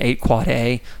Region 8 Quad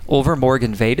A over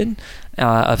Morgan Vaden.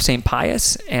 of St.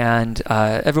 Pius, and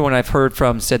everyone I've heard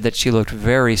from said that she looked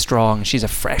very strong. She's a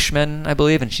freshman, I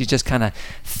believe, and she's just kind of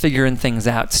figuring things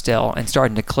out still and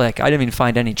starting to click. I didn't even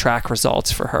find any track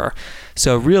results for her.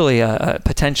 So really a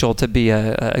potential to be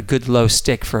a good low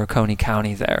stick for Oconee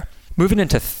County there. Moving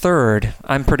into third,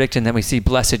 I'm predicting that we see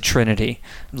Blessed Trinity.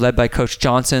 Led by Coach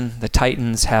Johnson, the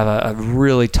Titans have a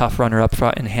really tough runner up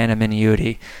front in Hannah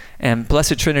Miniuti. And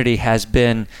Blessed Trinity has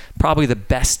been probably the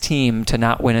best team to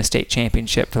not win a state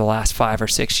championship for the last 5 or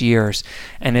 6 years.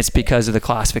 And it's because of the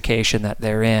classification that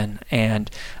they're in.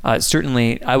 And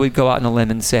certainly I would go out on a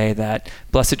limb and say that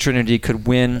Blessed Trinity could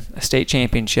win a state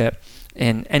championship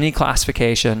in any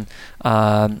classification,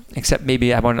 except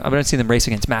maybe I want to see them race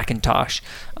against McIntosh.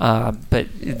 But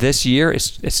this year,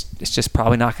 it's just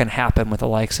probably not going to happen with the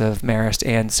likes of Marist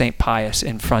and St. Pius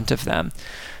in front of them.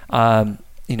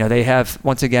 They have,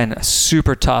 once again, a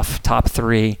super tough top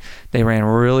 3. They ran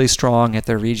really strong at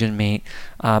their region meet,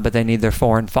 but they need their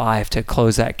 4 and 5 to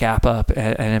close that gap up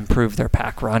and improve their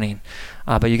pack running.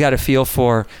 But you got to feel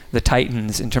for the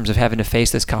Titans in terms of having to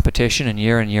face this competition in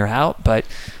year out, but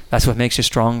that's what makes you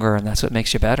stronger and that's what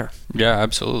makes you better. Yeah,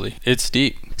 absolutely. It's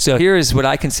deep. So here is what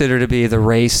I consider to be the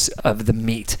race of the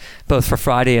meet, both for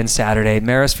Friday and Saturday,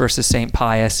 Marist versus St.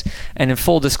 Pius. And in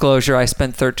full disclosure, I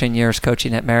spent 13 years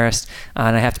coaching at Marist,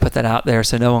 and I have to put that out there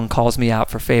so no one calls me out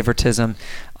for favoritism.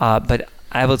 But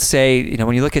I would say,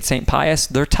 when you look at St. Pius,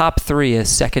 their top 3 is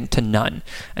second to none.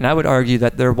 And I would argue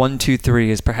that their 1, 2,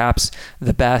 3 is perhaps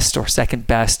the best or second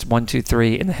best 1, 2,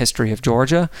 3 in the history of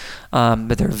Georgia.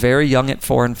 But they're very young at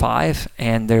 4 and 5,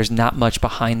 and there's not much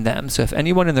behind them. So if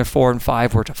anyone in their 4 and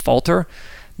 5 were to falter,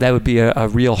 that would be a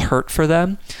real hurt for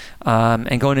them.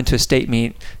 And going into a state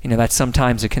meet, that's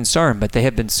sometimes a concern, but they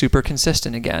have been super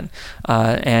consistent again.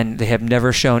 And they have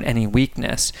never shown any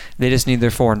weakness. They just need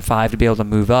their 4 and 5 to be able to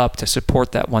move up to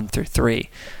support that 1 through 3.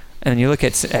 And then you look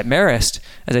at Marist,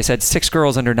 as I said, 6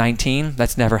 girls under 19,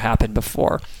 that's never happened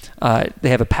before. They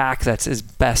have a pack that's as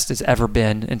best as ever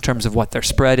been in terms of what their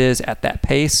spread is at that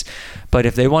pace. But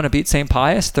if they want to beat St.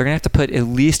 Pius, they're going to have to put at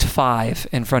least 5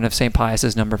 in front of St.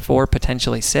 Pius's number 4,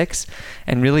 potentially 6,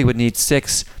 and really would need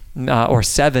 6 or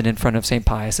 7 in front of St.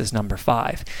 Pius's number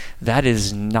 5. That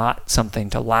is not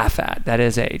something to laugh at. That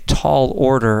is a tall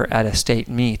order at a state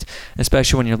meet,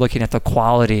 especially when you're looking at the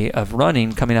quality of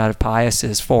running coming out of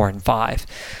Pius's 4 and 5.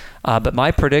 But my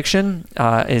prediction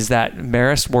is that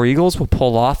Marist War Eagles will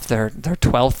pull off their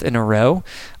 12th in a row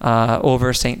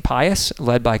over St. Pius,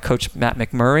 led by Coach Matt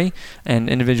McMurray and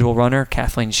individual runner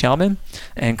Kathleen Shellman.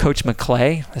 And Coach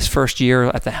McClay, his first year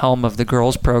at the helm of the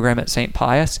girls program at St.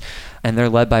 Pius, and they're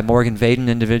led by Morgan Vaden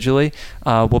individually,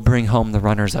 will bring home the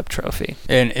runners-up trophy.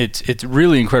 And it's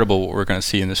really incredible what we're going to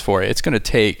see in this 4A. It's going to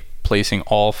take placing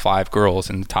all 5 girls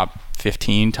in the top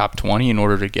 15, top 20 in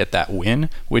order to get that win,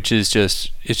 which is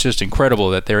just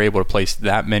incredible that they're able to place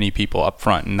that many people up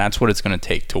front, and that's what it's going to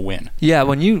take to win. Yeah,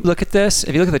 when you look at this,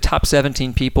 if you look at the top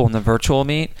 17 people in the virtual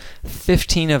meet,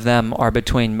 15 of them are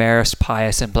between Marist,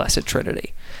 Pius, and Blessed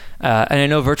Trinity. And I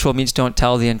know virtual meets don't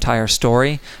tell the entire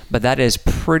story, but that is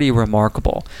pretty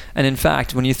remarkable. And in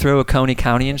fact, when you throw Oconee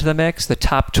County into the mix, the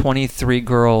top 23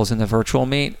 girls in the virtual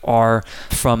meet are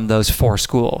from those 4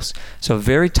 schools. So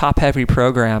very top-heavy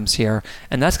programs here,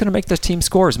 and that's going to make the team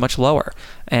scores much lower.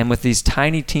 And with these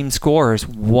tiny team scores,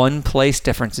 1 place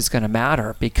difference is going to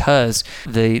matter because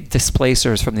the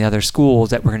displacers from the other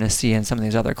schools that we're going to see in some of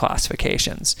these other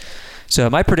classifications. So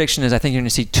my prediction is I think you're going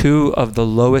to see 2 of the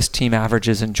lowest team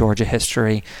averages in Georgia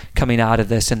history coming out of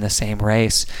this in the same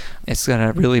race. It's going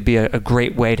to really be a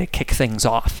great way to kick things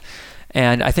off.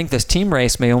 And I think this team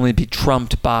race may only be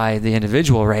trumped by the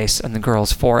individual race in the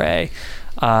girls 4A.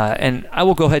 And I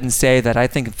will go ahead and say that I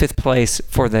think 5th place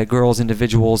for the girls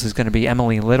individuals is going to be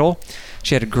Emily Little.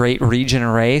 She had a great region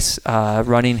race,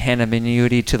 running Hannah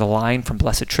Miniuti to the line from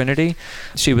Blessed Trinity.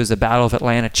 She was the Battle of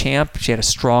Atlanta champ. She had a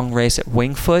strong race at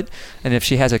Wingfoot, and if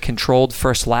she has a controlled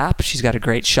first lap, she's got a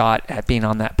great shot at being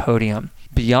on that podium.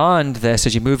 Beyond this,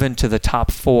 as you move into the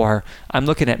top 4, I'm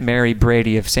looking at Mary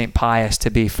Brady of St. Pius to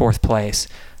be 4th place.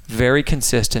 Very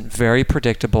consistent, very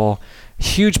predictable.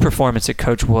 Huge performance at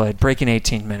Coach Wood, breaking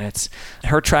 18 minutes.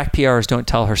 Her track PRs don't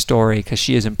tell her story because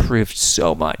she has improved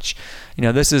so much.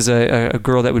 This is a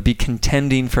girl that would be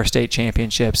contending for state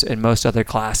championships in most other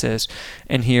classes,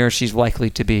 and here she's likely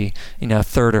to be,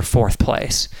 3rd or 4th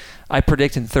place. I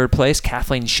predict in 3rd place,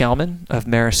 Kathleen Shellman of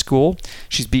Marist School.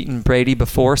 She's beaten Brady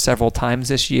before several times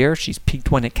this year. She's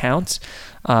peaked when it counts.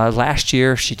 Last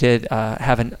year, she did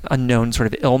have an unknown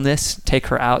sort of illness take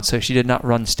her out, so she did not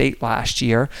run state last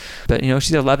year. But,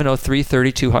 she's 11:03,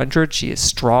 3,200. She is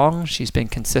strong. She's been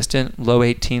consistent, low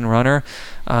 18 runner.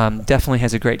 Definitely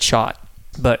has a great shot.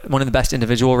 But one of the best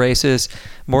individual races,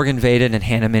 Morgan Vaden and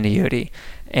Hannah Miniuti.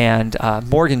 And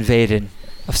Morgan Vaden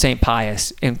of St.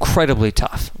 Pius, incredibly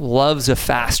tough, loves a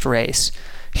fast race.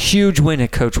 Huge win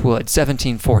at Coach Wood,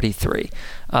 17:43.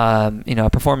 A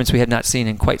performance we had not seen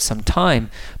in quite some time,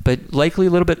 but likely a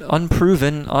little bit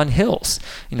unproven on hills.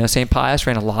 St. Pius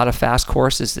ran a lot of fast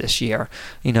courses this year.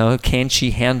 Can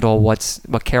she handle what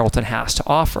Carrollton has to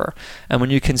offer? And when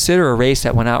you consider a race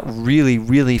that went out really,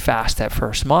 really fast that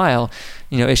first mile,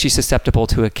 is she susceptible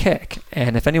to a kick?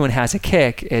 And if anyone has a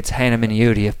kick, it's Hannah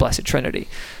Miniuti of Blessed Trinity.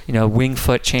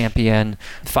 Wingfoot champion,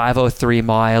 5:03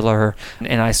 miler,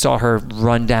 and I saw her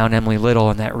run down Emily Little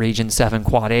in that Region 7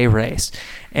 Quad A race.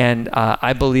 And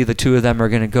I believe the two of them are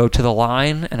going to go to the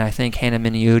line, and I think Hannah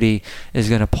Miniuti is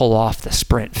going to pull off the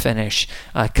sprint finish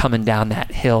coming down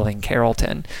that hill in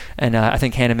Carrollton. And I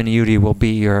think Hannah Miniuti will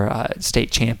be your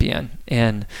state champion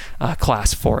in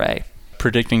Class 4A.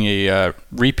 Predicting a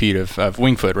repeat of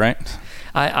Wingfoot, right?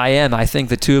 I am. I think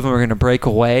the two of them are going to break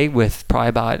away with probably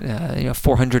about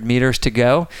 400 meters to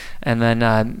go, and then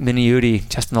Miniuti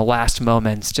just in the last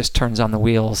moments just turns on the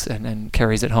wheels and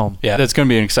carries it home. Yeah, that's going to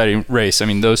be an exciting race. I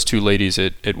mean, those two ladies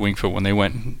at Wingfoot, when they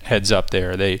went heads up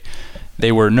there,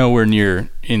 they were nowhere near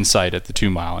in sight at the 2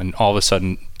 mile, and all of a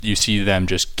sudden you see them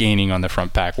just gaining on the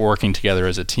front pack, working together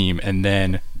as a team, and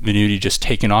then Miniuti just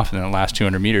taking off in the last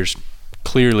 200 meters,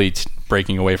 clearly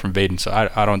breaking away from Vaden. So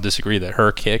I don't disagree that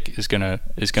her kick is gonna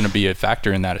be a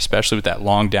factor in that, especially with that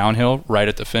long downhill right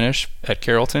at the finish at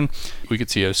Carrollton. We could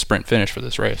see a sprint finish for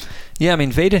this race. Yeah, I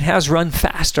mean, Vaden has run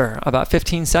faster, about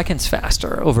 15 seconds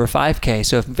faster over a 5K.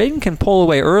 So if Vaden can pull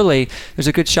away early, there's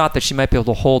a good shot that she might be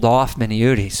able to hold off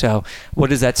Miniuti. So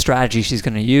what is that strategy she's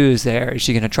going to use there? Is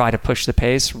she going to try to push the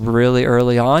pace really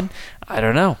early on? I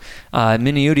don't know.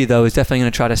 Miniuti, though, is definitely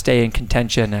going to try to stay in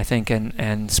contention, I think,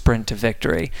 and sprint to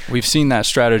victory. We've seen that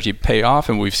strategy pay off,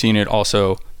 and we've seen it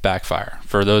also backfire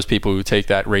for those people who take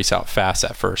that race out fast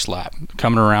that first lap.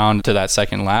 Coming around to that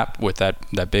second lap with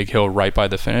that big hill right by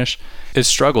the finish, it's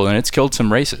struggled, and it's killed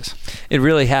some races. It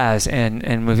really has, and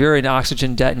if you're in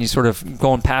oxygen debt and you sort of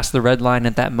going past the red line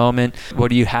at that moment, what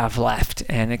do you have left?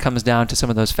 And it comes down to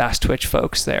some of those fast twitch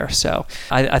folks there. So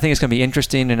I think it's going to be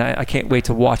interesting, and I can't wait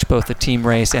to watch both the team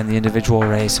race and the individual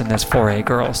race in this 4A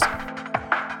girls.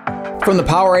 From the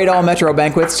Powerade All-Metro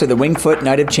Banquets to the Wingfoot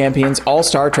Night of Champions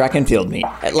All-Star Track and Field Meet,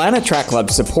 Atlanta Track Club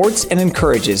supports and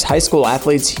encourages high school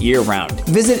athletes year-round.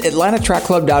 Visit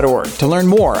atlantatrackclub.org to learn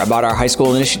more about our high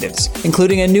school initiatives,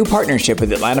 including a new partnership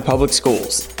with Atlanta Public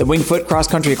Schools, the Wingfoot Cross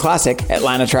Country Classic,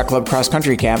 Atlanta Track Club Cross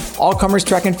Country Camp, All-Comers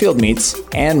Track and Field Meets,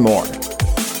 and more.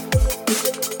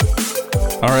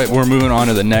 All right, we're moving on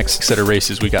to the next set of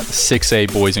races. We got the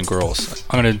 6A boys and girls.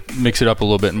 I'm going to mix it up a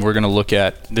little bit, and we're going to look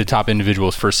at the top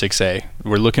individuals for 6A.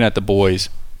 We're looking at the boys,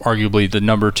 arguably the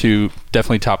number 2,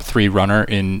 definitely top 3 runner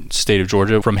in state of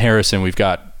Georgia. From Harrison, we've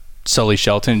got Sully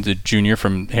Shelton, the junior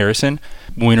from Harrison,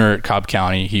 winner at Cobb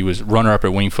County. He was runner-up at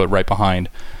Wingfoot right behind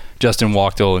Justin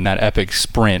Wachtel in that epic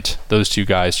sprint. Those two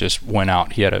guys just went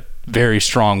out. He had a very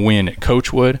strong win at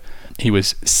Coachwood. He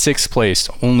was 6th place,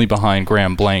 only behind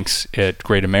Graham Blanks at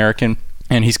Great American.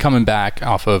 And he's coming back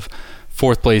off of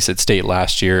 4th place at state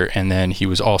last year. And then he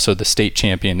was also the state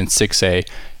champion in 6A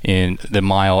in the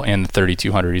mile and the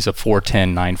 3,200. He's a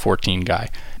 4:10, 9:14 guy.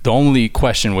 The only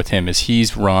question with him is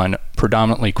he's run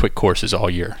predominantly quick courses all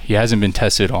year. He hasn't been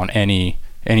tested on any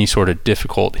sort of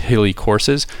difficult hilly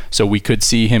courses. So we could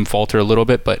see him falter a little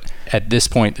bit. But at this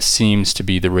point, it seems to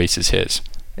be the race is his.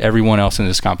 Everyone else in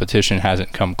this competition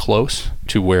hasn't come close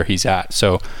to where he's at.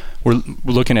 So we're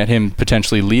looking at him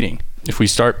potentially leading. If we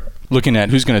start looking at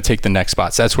who's going to take the next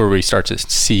spots, that's where we start to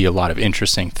see a lot of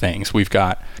interesting things. We've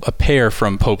got a pair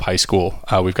from Pope High School.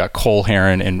 We've got Cole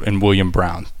Heron and William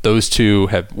Brown. Those two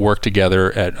have worked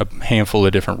together at a handful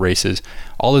of different races.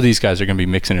 All of these guys are going to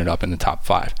be mixing it up in the top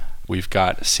 5. We've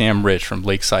got Sam Rich from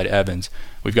Lakeside Evans.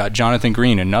 We've got Jonathan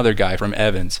Green, another guy from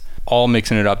Evans, all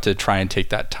mixing it up to try and take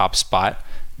that top spot.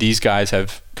 These guys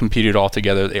have competed all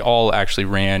together. They all actually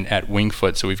ran at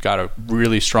Wingfoot, so we've got a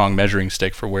really strong measuring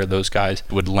stick for where those guys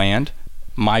would land.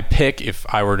 My pick, if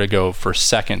I were to go for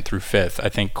 2nd through 5th, I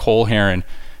think Cole Heron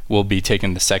will be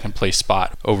taking the 2nd place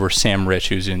spot over Sam Rich,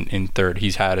 who's in 3rd.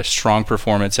 He's had a strong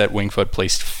performance at Wingfoot,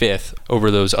 placed 5th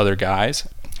over those other guys.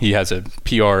 He has a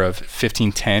PR of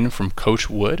 15:10 from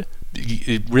Coach Wood.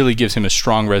 It really gives him a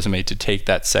strong resume to take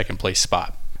that 2nd place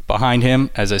spot. Behind him,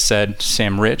 as I said,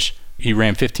 Sam Rich. He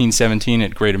ran 15:17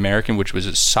 at Great American, which was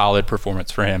a solid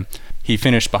performance for him. He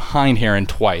finished behind Heron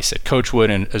twice at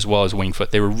Coachwood and as well as Wingfoot.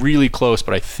 They were really close,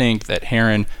 but I think that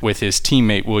Heron, with his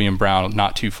teammate William Brown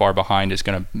not too far behind, is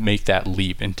going to make that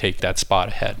leap and take that spot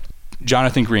ahead.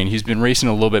 Jonathan Green, he's been racing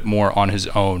a little bit more on his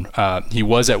own. He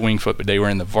was at Wingfoot, but they were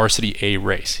in the Varsity A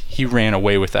race. He ran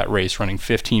away with that race, running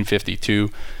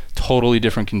 15:52. Totally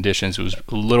different conditions. It was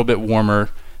a little bit warmer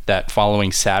that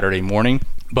following Saturday morning,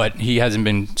 but he hasn't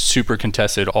been super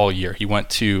contested all year. He went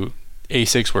to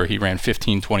A6 where he ran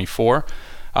 15:24.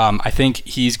 I think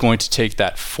he's going to take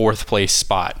that 4th place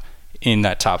spot in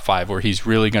that top 5 where he's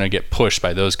really going to get pushed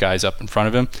by those guys up in front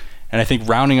of him. And I think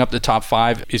rounding up the top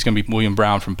 5 is going to be William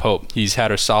Brown from Pope. He's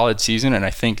had a solid season, and I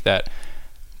think that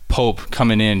Pope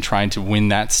coming in trying to win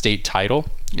that state title,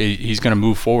 he's going to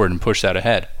move forward and push that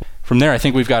ahead. From there, I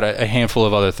think we've got a handful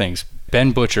of other things.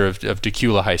 Ben Butcher of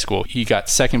Decula High School, he got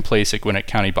 2nd place at Gwinnett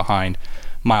County behind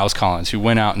Miles Collins, who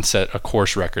went out and set a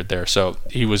course record there. So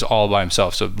he was all by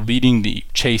himself. So leading the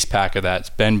chase pack of that is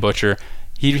Ben Butcher.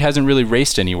 He hasn't really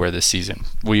raced anywhere this season.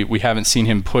 We haven't seen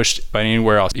him pushed by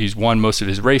anywhere else. He's won most of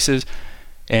his races,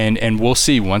 and we'll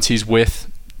see once he's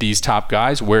with these top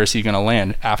guys, where is he going to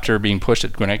land after being pushed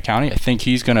at Gwinnett County? I think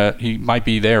he might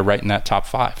be there right in that top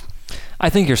 5. I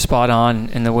think you're spot on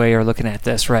in the way you're looking at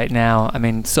this right now. I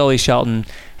mean, Sully Shelton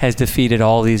has defeated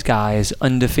all these guys,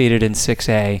 undefeated in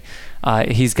 6A.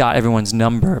 He's got everyone's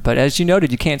number. But as you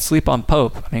noted, you can't sleep on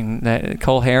Pope. I mean,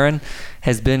 Cole Herron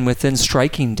has been within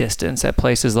striking distance at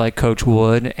places like Coach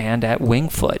Wood and at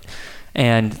Wingfoot.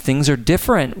 And things are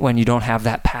different when you don't have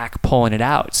that pack pulling it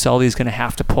out. Sully's going to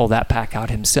have to pull that pack out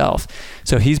himself.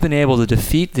 So he's been able to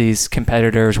defeat these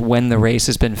competitors when the race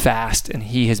has been fast, and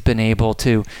he has been able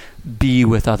to be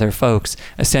with other folks,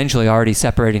 essentially already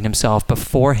separating himself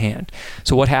beforehand.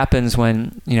 So what happens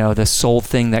when, the sole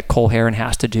thing that Cole Herron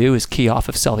has to do is key off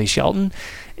of Sully Shelton?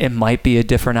 It might be a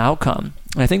different outcome.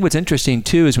 And I think what's interesting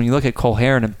too is when you look at Cole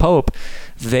Herron and Pope,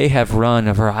 they have run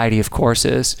a variety of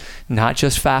courses, not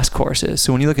just fast courses.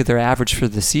 So when you look at their average for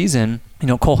the season,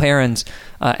 Cole Herron's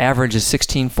average is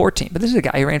 16:14, but this is a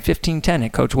guy who ran 15:10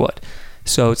 at Coach Wood.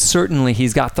 So certainly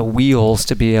he's got the wheels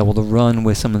to be able to run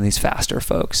with some of these faster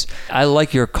folks. I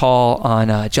like your call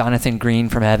on Jonathan Green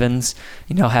from Evans,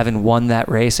 having won that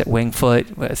race at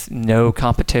Wingfoot with no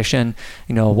competition.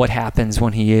 What happens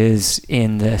when he is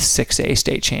in the 6A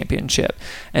state championship?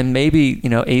 And maybe,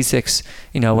 ASICS,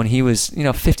 when he was,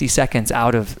 50 seconds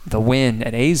out of the win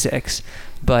at ASICS,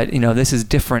 but, this is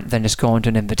different than just going to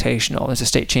an invitational. There's a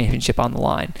state championship on the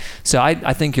line. So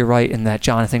I think you're right in that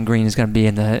Jonathan Green is going to be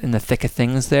in the thick of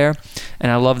things there.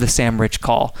 And I love the Sam Rich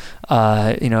call.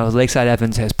 Lakeside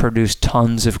Evans has produced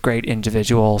tons of great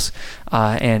individuals,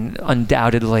 and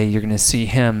undoubtedly you're going to see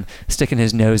him sticking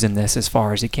his nose in this as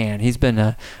far as he can. He's been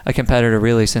a competitor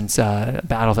really since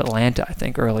Battle of Atlanta, I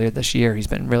think, earlier this year. He's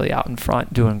been really out in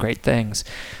front doing great things.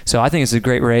 So I think it's a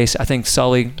great race. I think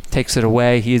Sully takes it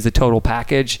away. He is the total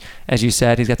package. As you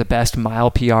said, he's got the best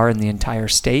mile PR in the entire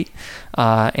state,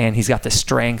 and he's got the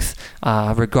strength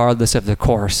regardless of the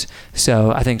course.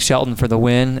 So I think Shelton for the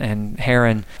win and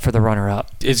Herron for the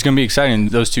runner-up. It's going to be exciting.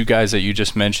 Those two guys that you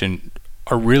just mentioned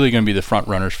are really going to be the front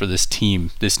runners for this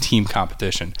team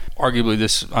competition. Arguably,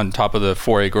 this on top of the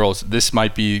 4A girls, this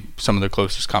might be some of the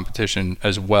closest competition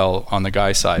as well on the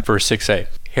guys' side for 6A.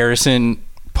 Harrison,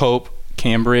 Pope,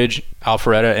 Cambridge,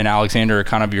 Alpharetta, and Alexander are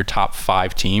kind of your top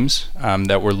 5 teams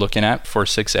that we're looking at for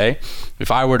 6A.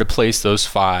 If I were to place those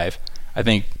 5, I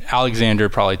think Alexander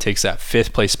probably takes that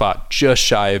 5th place spot, just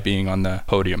shy of being on the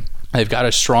podium. They've got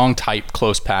a strong, tight,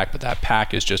 close pack, but that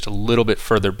pack is just a little bit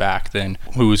further back than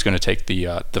who is going to take the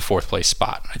 4th place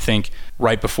spot. I think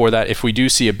right before that, if we do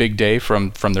see a big day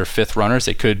from their 5th runners,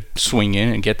 they could swing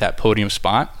in and get that podium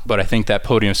spot. But I think that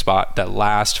podium spot, that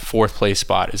last 4th place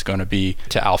spot, is going to be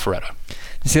to Alpharetta.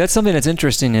 See, that's something that's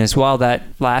interesting is while that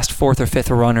last 4th or 5th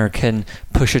runner can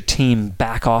push a team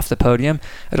back off the podium,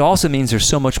 it also means there's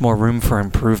so much more room for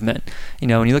improvement.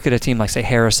 When you look at a team like, say,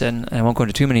 Harrison, and I won't go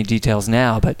into too many details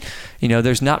now, but,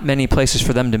 there's not many places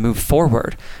for them to move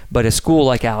forward. But a school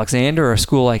like Alexander or a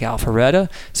school like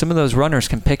Alpharetta, some of those runners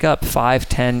can pick up 5,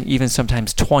 10, even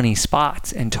sometimes 20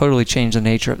 spots and totally change the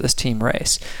nature of this team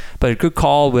race. But a good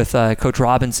call with Coach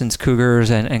Robinson's Cougars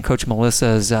and Coach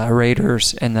Melissa's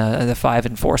Raiders in the 5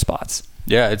 and 4 spots.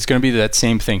 Yeah, it's going to be that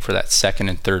same thing for that 2nd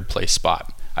and 3rd place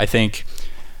spot. I think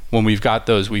when we've got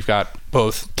those, we've got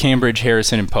both Cambridge,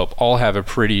 Harrison, and Pope all have a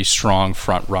pretty strong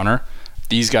front runner.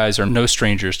 These guys are no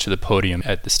strangers to the podium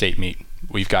at the state meet.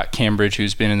 We've got Cambridge,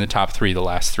 who's been in the top 3 the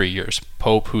last 3 years.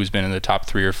 Pope, who's been in the top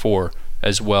 3 or 4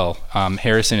 as well.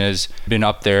 Harrison has been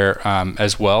up there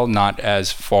as well, not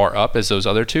as far up as those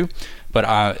other two.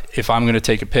 But if I'm going to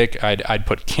take a pick, I'd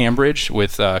put Cambridge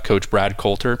with Coach Brad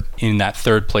Coulter in that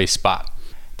 3rd place spot.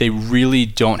 They really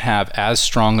don't have as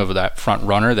strong of that front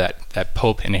runner that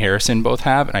Pope and Harrison both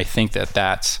have, and I think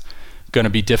that's going to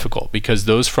be difficult because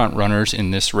those front runners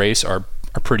in this race are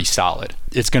pretty solid.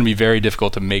 It's going to be very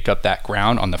difficult to make up that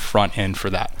ground on the front end for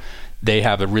that. They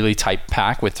have a really tight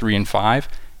pack with 3 and 5,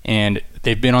 and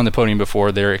they've been on the podium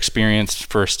before. They're experienced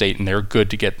for a state, and they're good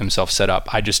to get themselves set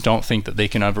up. I just don't think that they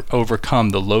can overcome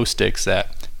the low sticks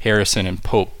that Harrison and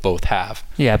Pope both have.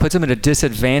 Yeah, it puts them at a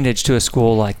disadvantage to a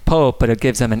school like Pope, but it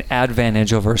gives them an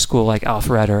advantage over a school like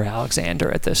Alpharetta or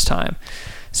Alexander at this time.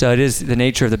 So it is the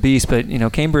nature of the beast, but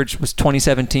Cambridge was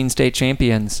 2017 state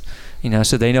champions,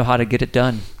 so they know how to get it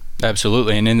done.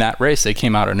 Absolutely, and in that race, they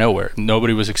came out of nowhere.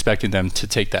 Nobody was expecting them to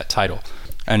take that title.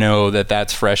 I know that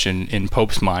that's fresh in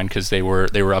Pope's mind because they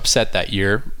were upset that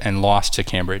year and lost to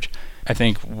Cambridge. I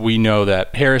think we know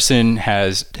that Harrison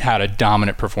has had a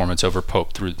dominant performance over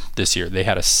Pope through this year. They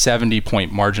had a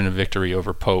 70-point margin of victory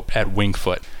over Pope at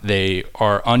Wingfoot. They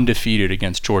are undefeated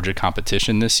against Georgia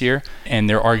competition this year, and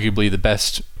they're arguably the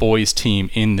best boys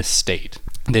team in the state.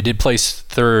 They did place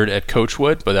 3rd at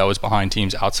Coachwood, but that was behind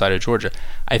teams outside of Georgia.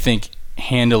 I think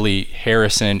handily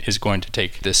Harrison is going to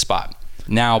take this spot.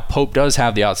 Now, Pope does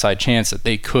have the outside chance that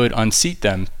they could unseat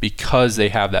them because they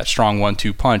have that strong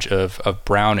 1-2 punch of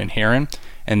Brown and Heron.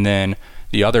 And then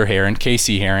the other Heron,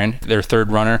 Casey Heron, their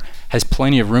 3rd runner, has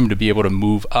plenty of room to be able to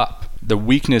move up. The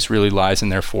weakness really lies in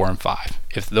their 4 and 5.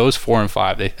 If those 4 and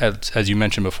 5, they, as you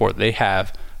mentioned before, they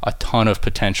have a ton of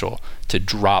potential to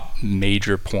drop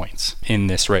major points in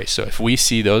this race. So if we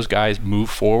see those guys move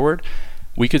forward,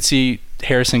 we could see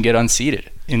Harrison get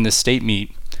unseated in the state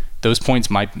meet. Those points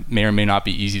may or may not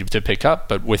be easy to pick up,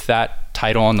 but with that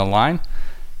title on the line,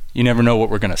 you never know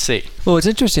what we're going to see. Well, what's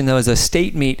interesting, though, is a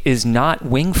state meet is not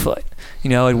Wingfoot.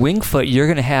 At Wingfoot, you're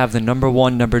going to have the number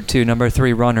 1, number 2, number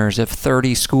 3 runners of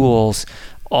 30 schools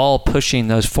all pushing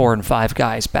those 4 and 5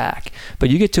 guys back. But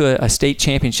you get to a state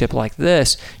championship like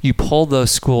this, you pull those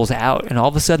schools out, and all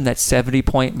of a sudden that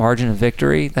 70-point margin of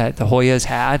victory that the Hoyas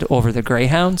had over the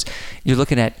Greyhounds, you're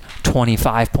looking at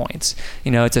 25 points.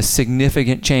 It's a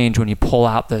significant change when you pull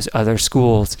out those other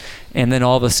schools. And then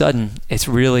all of a sudden, it's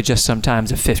really just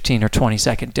sometimes a 15 or 20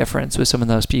 second difference with some of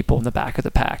those people in the back of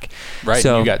the pack. Right.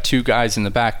 So you got 2 guys in the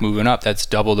back moving up. That's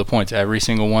double the points, every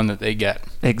single one that they get.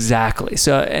 Exactly.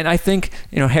 So, and I think,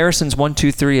 Harrison's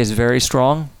 1-2-3 is very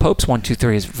strong. Pope's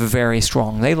 1-2-3 is very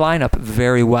strong. They line up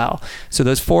very well. So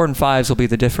those 4 and 5s will be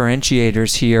the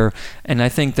differentiators here. And I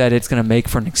think that it's going to make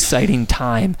for an exciting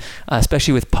time,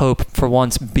 especially with Pope for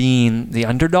once being the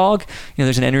underdog.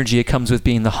 There's an energy that comes with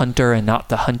being the hunter and not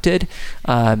the hunted.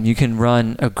 You can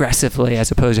run aggressively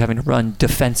as opposed to having to run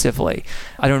defensively.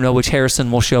 I don't know which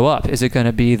Harrison will show up. Is it going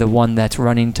to be the one that's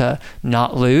running to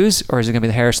not lose, or is it going to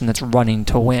be the Harrison that's running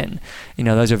to win?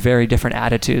 Those are very different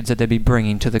attitudes that they'd be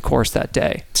bringing to the course that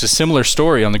day. It's a similar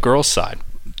story on the girls' side.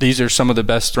 These are some of the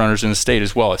best runners in the state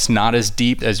as well. It's not as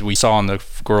deep as we saw on the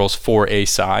girls' 4A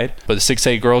side, but the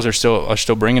 6A girls are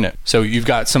still bringing it. So you've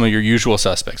got some of your usual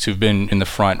suspects who've been in the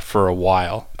front for a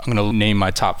while. I'm going to name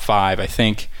my top 5. I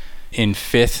think in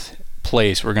 5th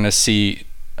place, we're going to see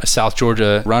a South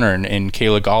Georgia runner in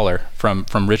Kayla Galler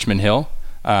from Richmond Hill.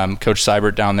 Coach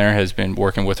Seibert down there has been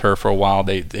working with her for a while.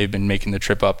 They've been making the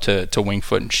trip up to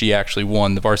Wingfoot, and she actually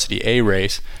won the varsity A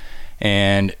race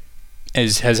and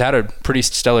has had a pretty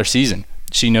stellar season.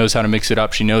 She knows how to mix it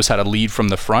up. She knows how to lead from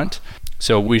the front.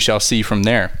 So we shall see from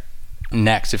there.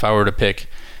 Next, if I were to pick,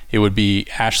 it would be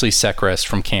Ashley Sechrest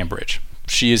from Cambridge.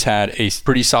 She has had a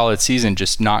pretty solid season,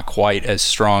 just not quite as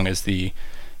strong as the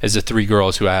 3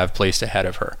 girls who I have placed ahead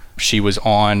of her. She was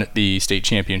on the state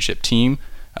championship team,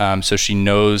 so she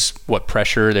knows what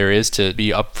pressure there is to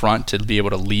be up front to be able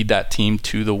to lead that team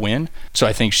to the win. So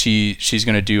I think she's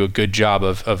going to do a good job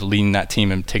of leading that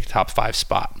team and take the top 5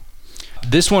 spot.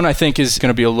 This one I think is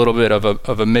going to be a little bit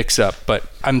of a mix-up, but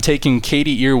I'm taking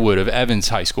Katie Earwood of Evans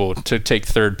High School to take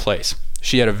 3rd place.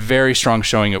 She had a very strong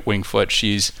showing at Wingfoot.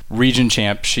 She's region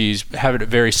champ. She's had a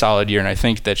very solid year, and I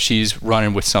think that she's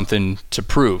running with something to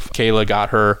prove. Kayla got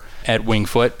her at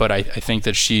Wingfoot, but I think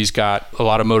that she's got a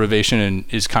lot of motivation and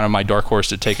is kind of my dark horse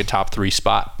to take a top 3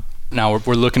 spot. Now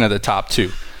we're looking at the top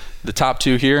 2. The top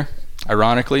 2 here,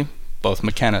 ironically, both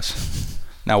McKenna's.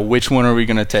 Now, which one are we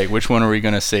going to take? Which one are we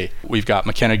going to see? We've got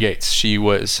McKenna Gates. She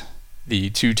was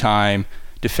the 2-time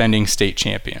defending state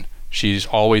champion. She's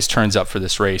always turns up for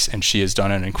this race, and she has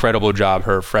done an incredible job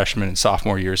her freshman and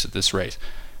sophomore years at this race.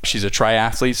 She's a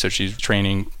triathlete, so she's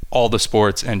training all the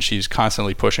sports, and she's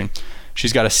constantly pushing.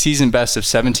 She's got a season best of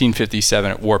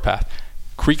 17:57 at Warpath.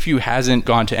 Creekview hasn't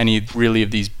gone to any really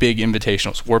of these big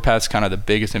invitationals. Warpath's kind of the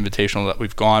biggest invitational that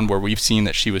we've gone where we've seen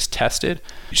that she was tested.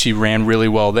 She ran really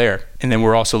well there. And then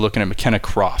we're also looking at McKenna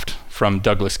Croft from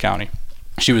Douglas County.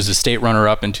 She was the state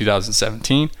runner-up in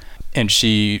 2017, and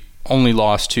she only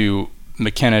lost to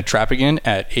McKenna Trappigan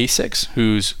at A6,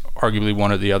 who's arguably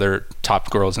one of the other top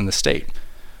girls in the state.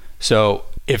 So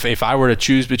if I were to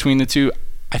choose between the two,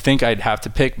 I think I'd have to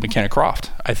pick McKenna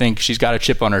Croft. I think she's got a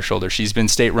chip on her shoulder. She's been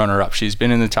state runner-up. She's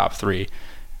been in the top 3.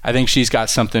 I think she's got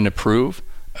something to prove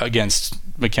against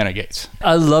McKenna Gates.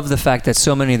 I love the fact that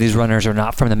so many of these runners are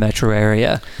not from the metro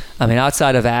area. I mean,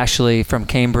 outside of Ashley from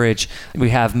Cambridge,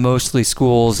 we have mostly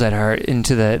schools that are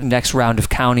into the next round of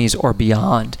counties or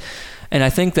beyond. And I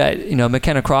think that,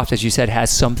 McKenna Croft, as you said, has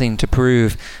something to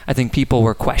prove. I think people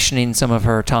were questioning some of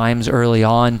her times early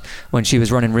on when she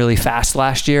was running really fast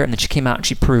last year, and then she came out and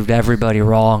she proved everybody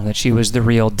wrong that she was the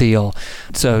real deal.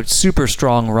 So super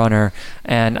strong runner,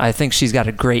 and I think she's got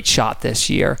a great shot this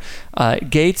year.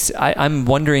 Gates, I'm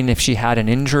wondering if she had an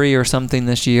injury or something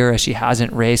this year, as she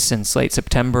hasn't raced since late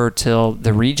September till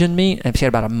the region meet. And she had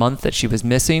about a month that she was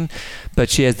missing, but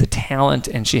she has the talent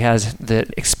and she has the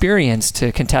experience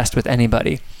to contest with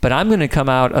anybody. But I'm going to come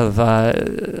out on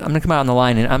the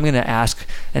line, and I'm going to ask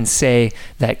and say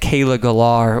that Kayla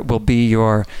Galar will be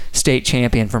your state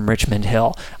champion from Richmond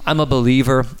Hill. I'm a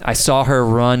believer. I saw her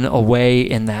run away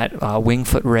in that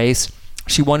Wingfoot race.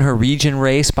 She won her region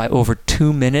race by over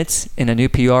 2 minutes in a new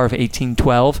PR of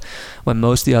 18:12, when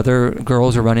most of the other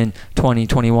girls are running 20,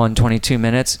 21, 22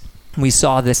 minutes. We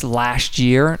saw this last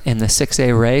year in the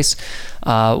 6A race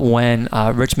when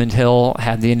Richmond Hill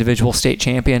had the individual state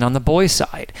champion on the boys'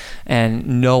 side,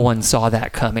 and no one saw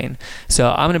that coming.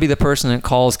 So I'm going to be the person that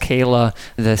calls Kayla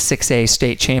the 6A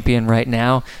state champion right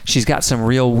now. She's got some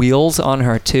real wheels on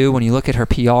her too. When you look at her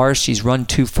PRs, she's run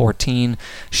 2:14.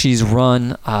 She's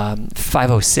run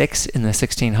 5:06 in the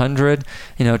 1600.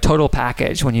 Total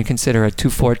package when you consider a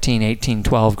 2:14,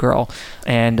 18:12 girl.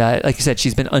 And like you said,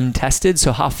 she's been untested.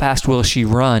 So how fast will she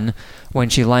run when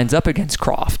she lines up against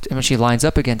Croft and when she lines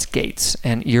up against Gates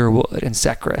and Earwood and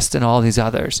Sechrist and all these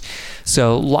others?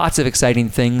 So lots of exciting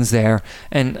things there.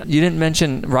 And you didn't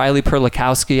mention Riley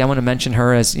Perlikowski. I want to mention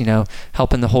her as,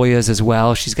 helping the Hoyas as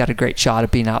well. She's got a great shot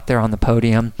at being out there on the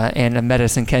podium, and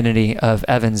Madison Kennedy of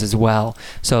Evans as well.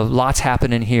 So lots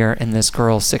happening here in this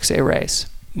girls 6A race.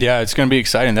 Yeah, it's going to be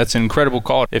exciting. That's an incredible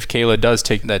call if Kayla does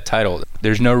take that title.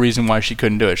 There's no reason why she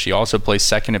couldn't do it. She also placed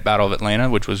second at Battle of Atlanta,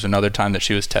 which was another time that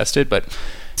she was tested. But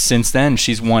since then,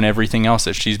 she's won everything else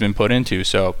that she's been put into.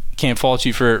 So can't fault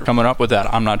you for coming up with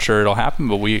that. I'm not sure it'll happen,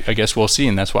 but I guess we'll see.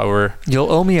 And that's why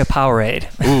You'll owe me a Powerade.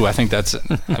 Ooh, I think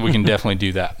we can definitely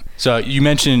do that. So you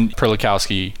mentioned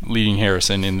Perlikowski leading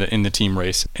Harrison in the team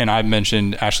race, and I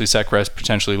mentioned Ashley Sechrist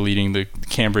potentially leading the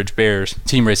Cambridge Bears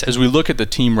team race. As we look at the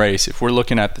team race, if we're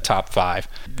looking at the top 5,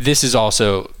 this is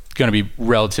also going to be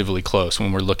relatively close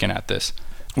when we're looking at this.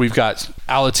 We've got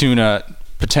Allatoona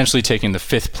potentially taking the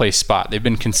 5th place spot. They've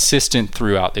been consistent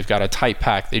throughout. They've got a tight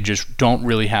pack. They just don't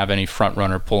really have any front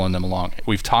runner pulling them along.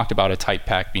 We've talked about a tight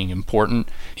pack being important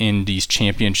in these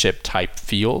championship type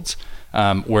fields.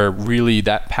 Where really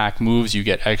that pack moves, you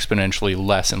get exponentially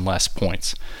less and less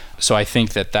points. So I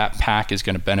think that pack is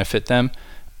going to benefit them,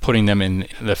 putting them in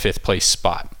the 5th place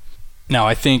spot. Now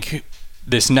I think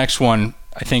this next one,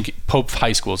 I think Pope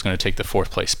High School is going to take the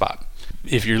 4th place spot.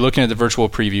 If you're looking at the virtual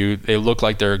preview, they look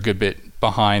like they're a good bit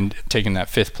behind taking that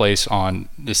 5th place on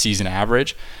the season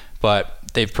average, but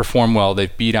they've performed well.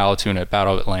 They've beat Allatoona at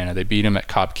Battle of Atlanta. They beat them at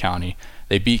Cobb County.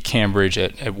 They beat Cambridge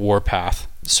at Warpath.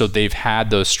 So they've had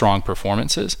those strong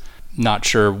performances. Not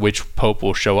sure which Pope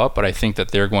will show up, but I think that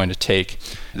they're going to take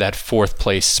that 4th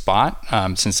place spot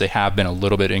since they have been a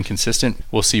little bit inconsistent.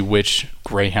 We'll see which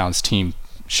Greyhounds team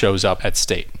shows up at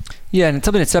state. Yeah, and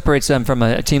something that separates them from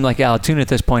a team like Allatoona at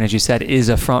this point, as you said, is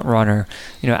a front runner.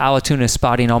 Allatoona is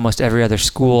spotting almost every other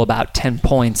school about 10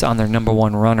 points on their number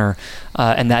 1 runner,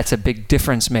 and that's a big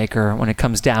difference maker when it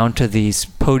comes down to these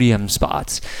podium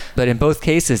spots. But in both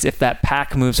cases, if that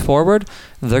pack moves forward,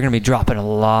 they're going to be dropping a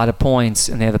lot of points,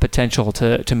 and they have the potential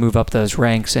to move up those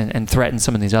ranks and threaten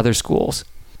some of these other schools.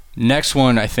 Next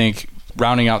one, I think,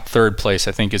 rounding out 3rd place,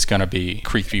 I think is going to be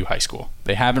Creekview High School.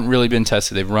 They haven't really been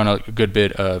tested. They've run a good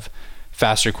bit of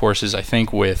faster courses. I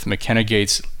think with McKenna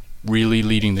Gates really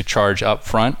leading the charge up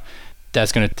front,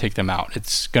 that's going to take them out.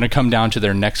 It's going to come down to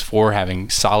their next 4 having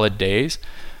solid days,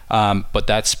 but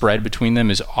that spread between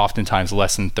them is oftentimes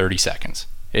less than 30 seconds.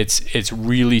 It's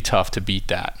really tough to beat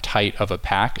that tight of a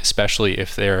pack, especially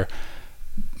if they're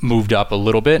moved up a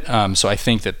little bit. So I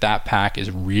think that pack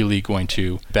is really going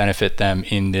to benefit them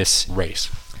in this race.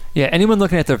 Yeah, anyone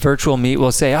looking at the virtual meet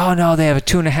will say, oh no, they have a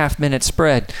 2.5 minute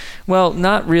spread. Well,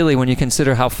 not really when you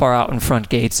consider how far out in front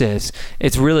Gates is.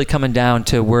 It's really coming down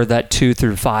to where that 2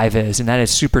 through 5 is, and that is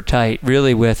super tight,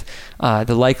 really, with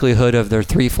the likelihood of their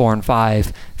 3, 4, and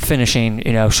 5 finishing,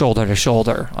 shoulder to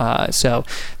shoulder. So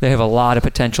they have a lot of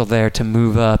potential there to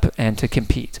move up and to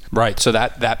compete. Right, so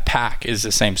that pack is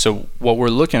the same. So what we're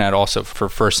looking at also for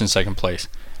first and second place,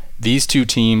 these two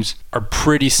teams are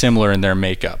pretty similar in their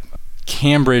makeup.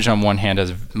 Cambridge, on one hand, has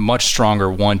a much stronger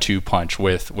 1-2 punch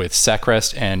with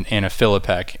Sechrest and Anna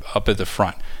Filipek up at the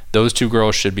front. Those two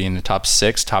girls should be in the top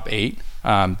 6, top 8,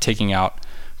 taking out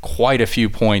quite a few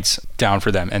points down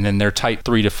for them. And then their tight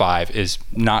 3 to 5 is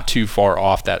not too far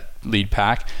off that lead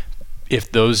pack.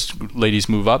 If those ladies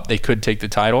move up, they could take the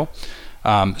title.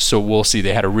 So we'll see.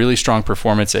 They had a really strong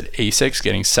performance at A6,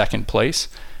 getting second place.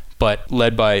 But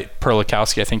led by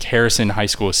Perlikowski, I think Harrison High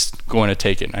School is going to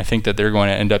take it. And I think that they're going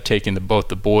to end up taking both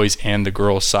the boys and the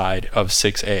girls side of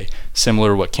 6A, similar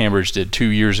to what Cambridge did 2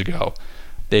 years ago.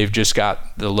 They've just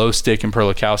got the low stick in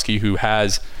Perlikowski, who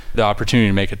has the opportunity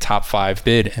to make a top 5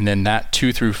 bid. And then that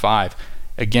 2 through 5,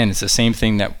 again, it's the same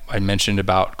thing that I mentioned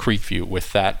about Creekview,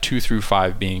 with that 2 through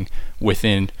 5 being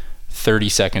within 30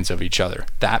 seconds of each other.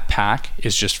 That pack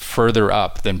is just further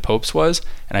up than Pope's was,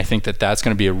 and I think that that's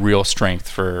going to be a real strength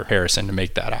for Harrison to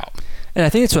make that out. And I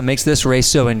think it's what makes this race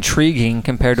so intriguing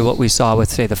compared to what we saw with,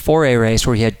 say, the 4A race,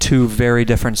 where you had two very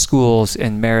different schools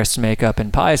in Marist's makeup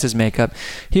and Pius's makeup.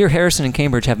 Here, Harrison and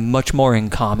Cambridge have much more in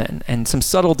common and some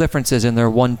subtle differences in their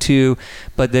 1-2,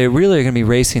 but they really are going to be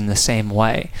racing the same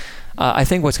way. I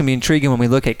think what's going to be intriguing when we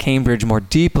look at Cambridge more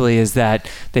deeply is that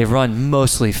they've run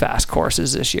mostly fast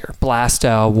courses this year.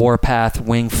 Blastow, Warpath,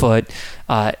 Wingfoot,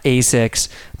 A6,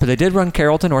 but they did run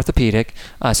Carrollton Orthopedic,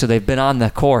 so they've been on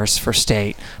the course for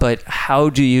state. But how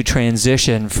do you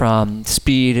transition from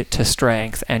speed to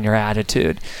strength and your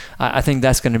attitude? I think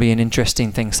that's going to be an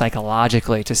interesting thing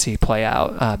psychologically to see play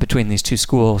out between these two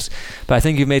schools. But I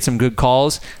think you've made some good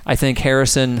calls. I think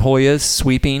Harrison Hoya's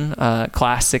sweeping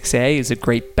Class 6A is a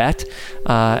great bet,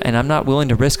 and I'm not willing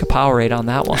to risk a Powerade on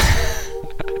that one.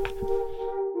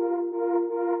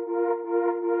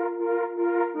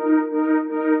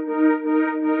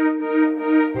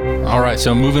 All right,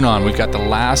 so moving on, we've got the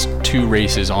last two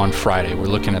races on Friday. We're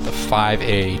looking at the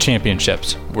 5A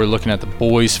championships. We're looking at the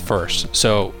boys first.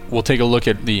 So we'll take a look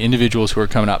at the individuals who are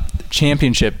coming up. The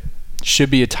championship should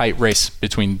be a tight race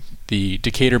between the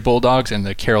Decatur Bulldogs and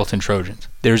the Carrollton Trojans.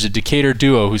 There's a Decatur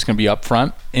duo who's going to be up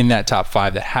front in that top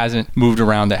 5 that hasn't moved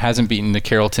around, that hasn't beaten the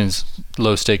Carrollton's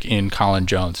low stick in Colin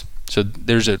Jones. So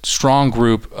there's a strong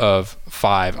group of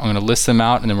 5. I'm going to list them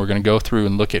out, and then we're going to go through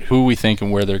and look at who we think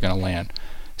and where they're going to land.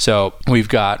 So we've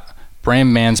got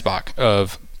Bram Mansbach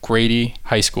of Grady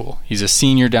High School. He's a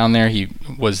senior down there. He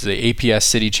was the APS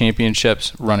City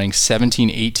Championships running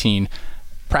 17-18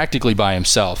 practically by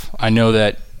himself. I know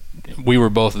that we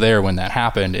were both there when that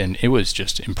happened, and it was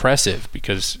just impressive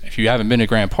because if you haven't been to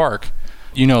Grant Park,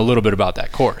 you know a little bit about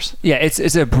that course. Yeah,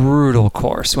 it's a brutal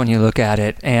course when you look at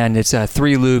it, and it's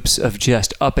 3 loops of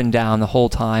just up and down the whole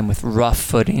time with rough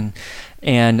footing.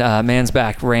 And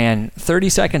Mansbach ran 30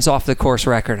 seconds off the course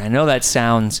record. I know that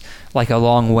sounds like a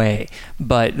long way,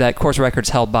 but that course record's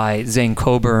held by Zane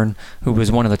Coburn, who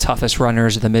was one of the toughest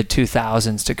runners of the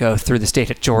mid-2000s to go through the state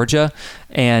of Georgia.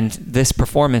 And this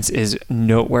performance is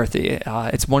noteworthy.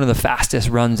 It's one of the fastest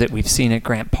runs that we've seen at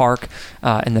Grant Park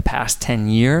in the past 10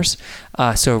 years.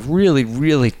 So really,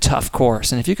 really tough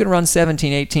course. And if you can run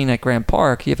 17-18 at Grant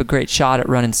Park, you have a great shot at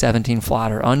running 17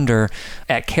 flat or under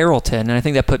at Carrollton. And I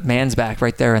think that put Mansbach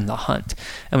right there in the hunt.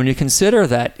 And when you consider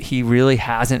that he really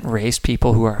hasn't raced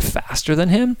people who are faster than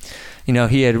him, you know,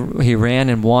 he ran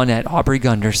and won at Aubrey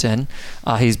Gunderson.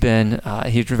 He's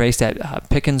raced at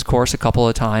Pickens course a couple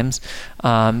of times,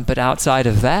 but outside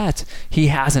of that, he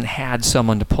hasn't had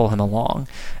someone to pull him along.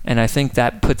 And I think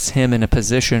that puts him in a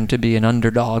position to be an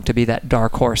underdog, to be that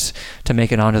dark horse, to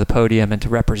make it onto the podium and to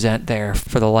represent there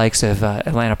for the likes of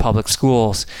Atlanta Public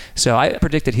Schools. So I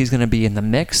predict that he's going to be in the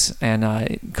mix, and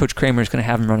Coach Kramer is going to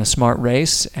have him run a smart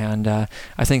race. And I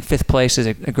think 5th place is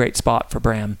a great spot for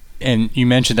Bram. And you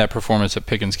mentioned that performance at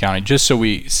Pickens County. Just so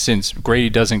since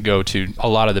Grady doesn't go to a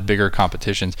lot of the bigger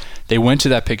competitions, they went to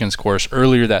that Pickens course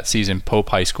earlier that season. Pope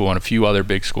High School and a few other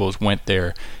big schools went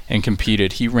there and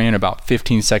competed. He ran about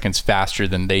 15 seconds faster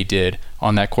than they did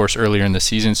on that course earlier in the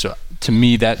season. So to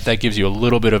me, that gives you a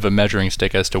little bit of a measuring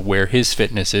stick as to where his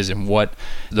fitness is and what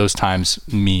those times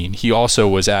mean. He also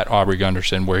was at Aubrey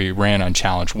Gunderson, where he ran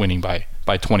unchallenged, winning by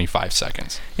 25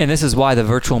 seconds. And this is why the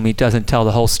virtual meet doesn't tell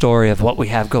the whole story of what we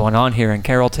have going on here in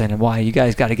Carrollton, and why you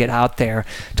guys got to get out there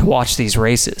to watch these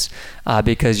races,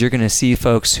 because you're going to see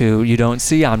folks who you don't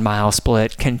see on Mile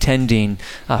Split contending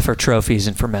for trophies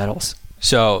and for medals.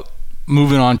 So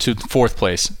moving on to fourth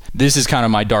place. This is kind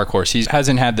of my dark horse. He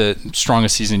hasn't had the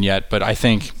strongest season yet, but I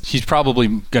think he's probably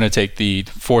going to take the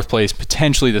fourth place,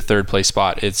 potentially the third place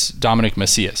spot. It's Dominic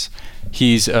Macias.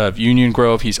 He's of Union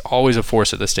Grove. He's always a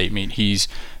force at the state meet. He's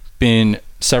been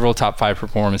several top 5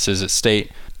 performances at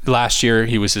state. Last year,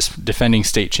 he was this defending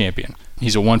state champion.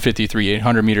 He's a 153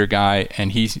 800-meter guy,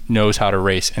 and he knows how to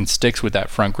race and sticks with that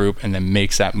front group and then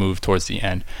makes that move towards the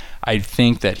end. I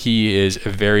think that he is a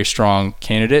very strong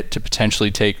candidate to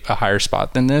potentially take a higher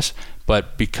spot than this,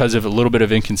 but because of a little bit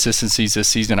of inconsistencies this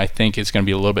season, I think it's going to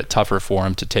be a little bit tougher for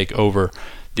him to take over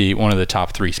one of the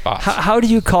top 3 spots. How do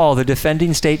you call the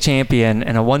defending state champion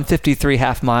and a 153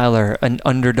 half-miler an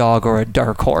underdog or a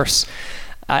dark horse?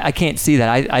 I can't see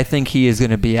that. I think he is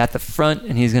going to be at the front,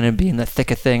 and he's going to be in the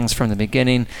thick of things from the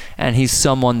beginning, and he's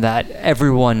someone that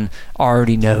everyone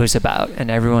already knows about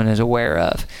and everyone is aware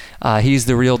of. He's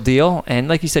the real deal, and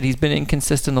like you said, he's been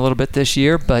inconsistent a little bit this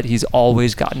year, but he's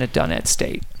always gotten it done at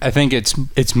state. I think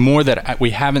it's more that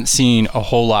we haven't seen a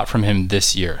whole lot from him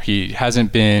this year. He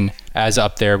hasn't been as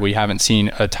up there. We haven't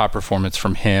seen a top performance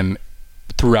from him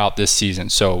throughout this season.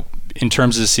 So in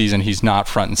terms of the season, he's not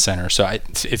front and center. So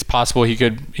it's possible he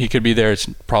could be there. It's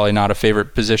probably not a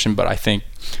favorite position, but I think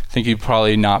he'd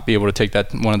probably not be able to take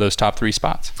that one of those top 3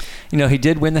 spots. You know, he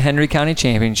did win the Henry County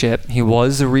Championship. He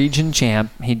was the region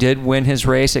champ. He did win his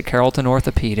race at Carrollton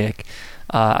Orthopedic.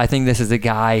 I think this is a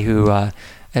guy who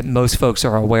that most folks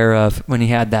are aware of when he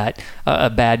had that a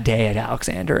bad day at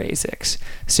Alexander ASICS.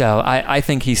 So I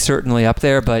think he's certainly up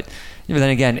there, but then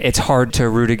again, it's hard to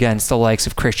root against the likes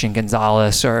of Christian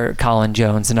Gonzalez or Colin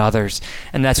Jones and others,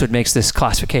 and that's what makes this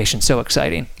classification so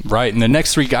exciting. Right, and the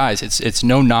next 3 guys, it's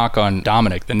no knock on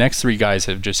Dominic. The next 3 guys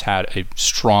have just had a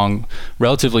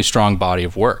relatively strong body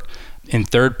of work. In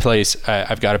third place,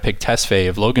 I've got to pick Tesfaye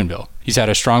of Loganville. He's had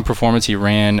a strong performance. He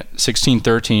ran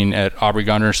 16:13 at Aubrey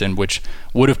Gunderson, which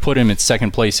would have put him in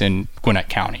second place in Gwinnett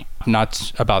County.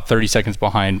 Not about 30 seconds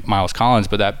behind Miles Collins,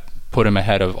 but that put him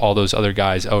ahead of all those other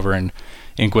guys over in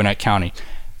Gwinnett County.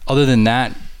 Other than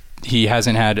that, he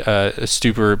hasn't had a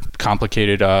super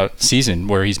complicated season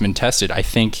where he's been tested. I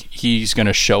think he's going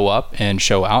to show up and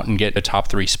show out and get a top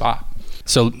 3 spot.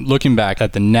 So looking back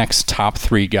at the next top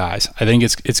 3 guys, I think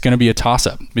it's going to be a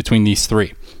toss-up between these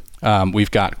 3. We've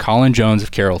got Colin Jones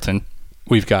of Carrollton.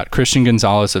 We've got Christian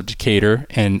Gonzalez of Decatur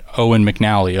and Owen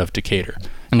McNally of Decatur.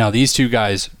 Now, these 2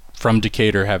 guys from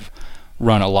Decatur have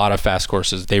run a lot of fast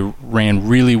courses. They ran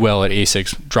really well at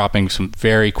ASICS, dropping some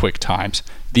very quick times.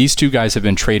 These 2 guys have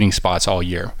been trading spots all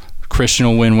year. Christian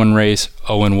will win one race,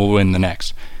 Owen will win the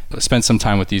next. I spent some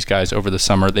time with these guys over the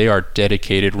summer. They are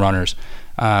dedicated runners.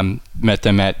 Met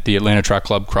them at the Atlanta Track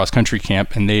Club cross country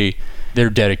camp, and they're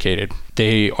dedicated.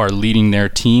 They are leading their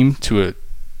team to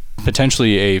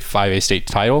potentially a 5A state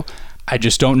title. I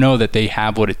just don't know that they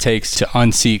have what it takes to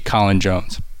unseat Colin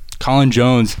Jones. Colin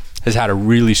Jones has had a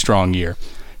really strong year.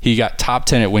 He got top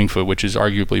 10 at Wingfoot, which is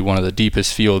arguably one of the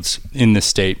deepest fields in the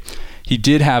state. He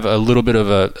did have a little bit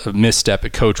of a misstep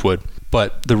at Coachwood,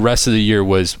 but the rest of the year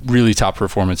was really top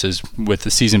performances, with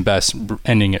the season best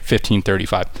ending at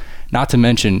 15:35. Not to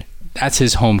mention, that's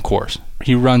his home course.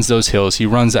 He runs those hills. He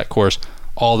runs that course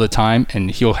all the time, and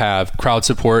he'll have crowd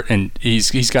support, and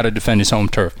he's got to defend his home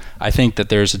turf. I think that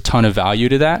there's a ton of value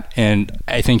to that, and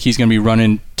I think he's going to be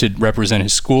running to represent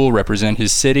his school, represent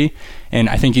his city, and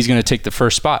I think he's going to take the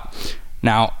first spot.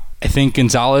 Now, I think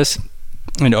Gonzalez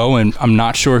and Owen, I'm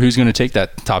not sure who's going to take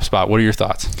that top spot. What are your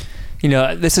thoughts? You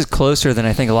know, this is closer than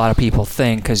I think a lot of people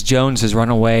think, because Jones has run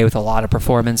away with a lot of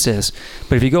performances.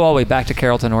 But if you go all the way back to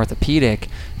Carrollton Orthopedic,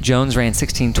 Jones ran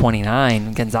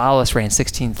 16:29, Gonzalez ran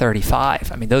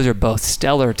 16:35. I mean, those are both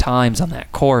stellar times on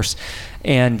that course,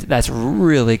 and that's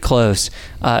really close.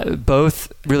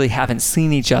 Both really haven't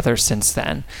seen each other since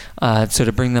then. So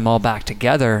to bring them all back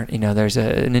together, you know, there's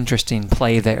an interesting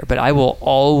play there. But I will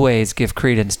always give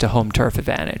credence to home turf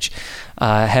advantage.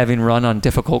 Having run on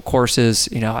difficult courses,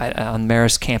 you know, on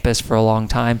Marist campus for a long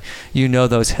time, you know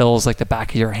those hills like the back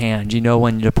of your hand. You know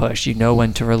when to push, you know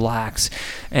when to relax,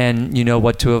 and you know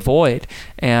what to avoid.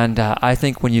 And I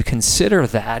think when you consider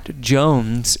that,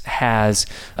 Jones has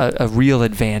a real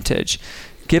advantage.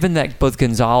 given that both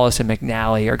Gonzalez and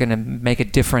McNally are going to make a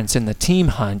difference in the team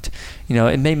hunt,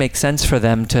 it may make sense for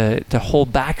them to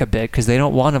hold back a bit because they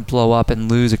don't want to blow up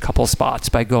and lose a couple spots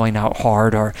by going out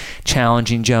hard or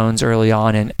challenging Jones early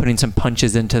on and putting some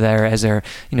punches into there as they're,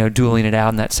 dueling it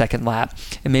out in that second lap.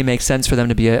 It may make sense for them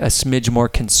to be a smidge more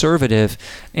conservative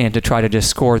and to try to just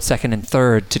score second and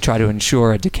third to try to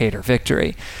ensure a Decatur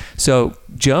victory. So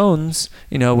Jones,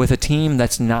 with a team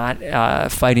that's not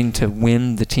fighting to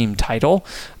win the team title,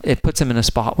 it puts him in a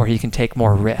spot where he can take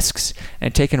more risks.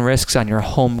 And taking risks on your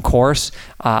home course,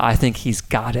 I think he's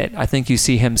got it. I think you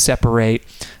see him separate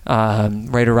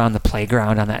right around the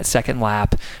playground on that second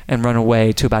lap and run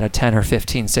away to about a 10 or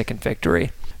 15 second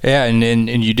victory. Yeah,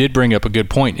 and you did bring up a good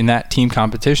point. In that team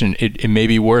competition, it may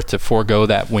be worth to forego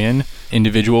that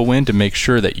individual win, to make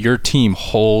sure that your team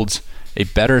holds a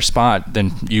better spot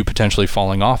than you potentially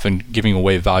falling off and giving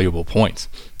away valuable points.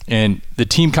 And the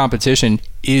team competition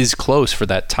is close for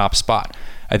that top spot.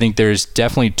 I think there's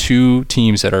definitely two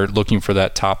teams that are looking for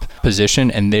that top position,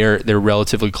 and they're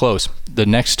relatively close. The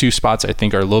next two spots, I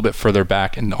think, are a little bit further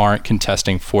back and aren't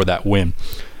contesting for that win.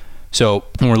 So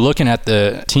when we're looking at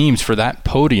the teams for that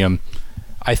podium,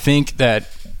 I think that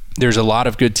there's a lot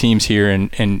of good teams here,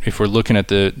 and if we're looking at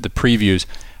the previews,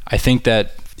 I think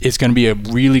that it's going to be a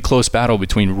really close battle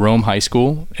between Rome High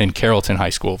School and Carrollton High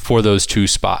School for those two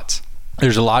spots.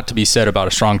 There's a lot to be said about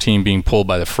a strong team being pulled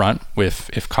by the front.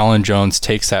 If Colin Jones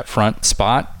takes that front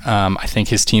spot, I think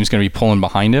his team's going to be pulling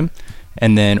behind him.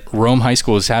 And then Rome High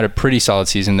School has had a pretty solid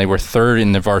season. They were third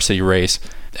in the varsity race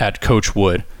at Coach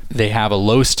Wood. They have a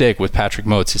low stick with Patrick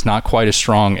Motes. It's not quite as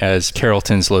strong as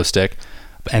Carrollton's low stick.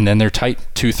 And then they're tight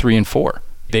 2, 3, and 4.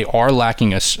 They are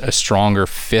lacking a stronger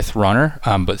fifth runner,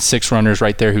 but 6 runners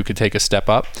right there who could take a step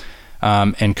up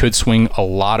and could swing a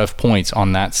lot of points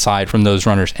on that side from those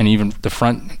runners. And even the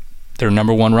front, their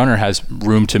number 1 runner has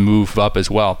room to move up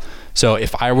as well. So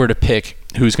if I were to pick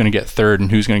who's going to get third and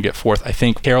who's going to get fourth, I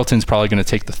think Carrollton's probably going to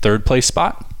take the third place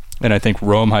spot. And I think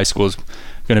Rome High School is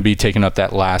going to be taking up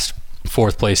that last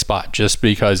fourth place spot, just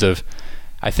because of,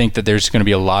 I think that there's going to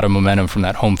be a lot of momentum from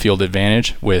that home field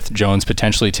advantage, with Jones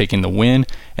potentially taking the win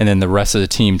and then the rest of the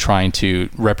team trying to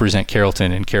represent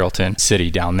Carrollton and Carrollton City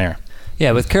down there.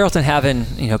 Yeah, with Carrollton having,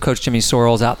 Coach Jimmy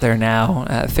Sorrells out there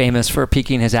now, famous for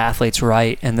peaking his athletes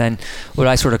right, and then what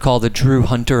I sort of call the Drew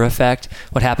Hunter effect,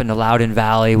 what happened to Loudoun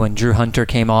Valley when Drew Hunter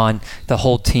came on, the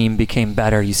whole team became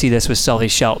better. You see this with Sully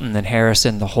Shelton and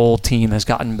Harrison, the whole team has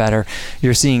gotten better.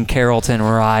 You're seeing Carrollton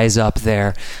rise up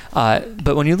there.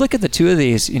 But when you look at the two of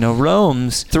these,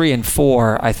 Rome's 3 and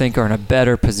 4, I think, are in a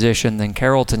better position than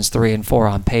Carrollton's 3 and 4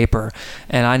 on paper.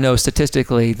 And I know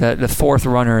statistically that the fourth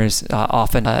runner is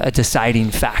often a deciding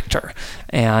factor.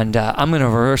 And I'm going to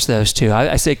reverse those two.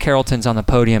 I say Carrollton's on the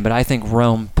podium, but I think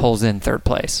Rome pulls in third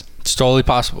place. It's totally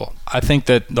possible. I think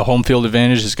that the home field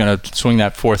advantage is going to swing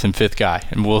that fourth and fifth guy,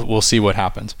 and we'll see what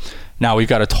happens. Now, we've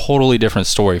got a totally different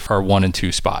story for our 1 and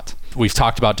 2 spots. We've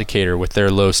talked about Decatur with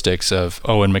their low sticks of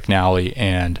Owen McNally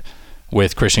and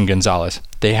with Christian Gonzalez.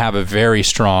 They have a very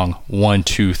strong 1,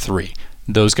 2, 3.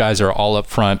 Those guys are all up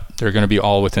front. They're going to be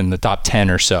all within the top 10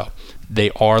 or so. They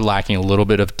are lacking a little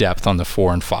bit of depth on the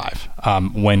 4 and 5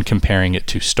 when comparing it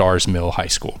to Stars Mill High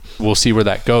School. We'll see where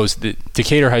that goes. The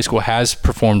Decatur High School has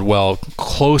performed well,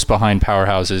 close behind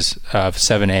powerhouses of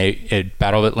 7A at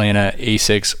Battle of Atlanta,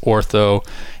 A6, Ortho,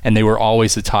 and they were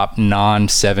always the top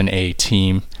non-7A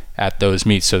team at those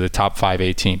meets, so the top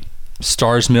 5A team.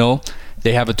 Stars Mill,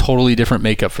 they have a totally different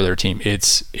makeup for their team.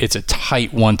 It's a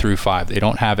tight 1 through 5. They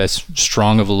don't have as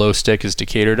strong of a low stick as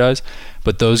Decatur does,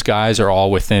 but those guys are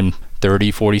all within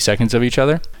 30, 40 seconds of each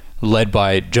other, led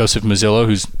by Joseph Mazzillo,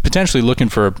 who's potentially looking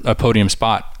for a podium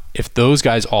spot. If those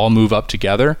guys all move up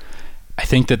together, I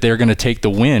think that they're going to take the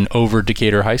win over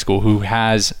Decatur High School, who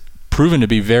has proven to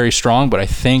be very strong, but I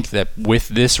think that with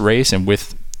this race and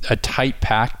with a tight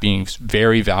pack being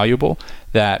very valuable,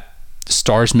 that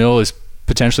Stars Mill is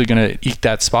potentially going to eke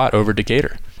that spot over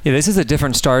Decatur. Yeah, this is a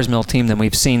different Stars Mill team than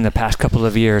we've seen the past couple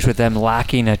of years, with them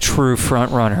lacking a true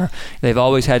front runner. They've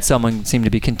always had someone seem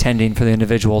to be contending for the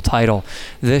individual title.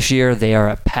 This year, they are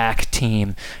a pack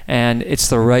team, and it's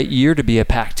the right year to be a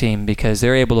pack team because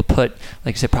they're able to put,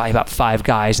 like I said, probably about 5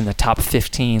 guys in the top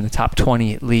 15, the top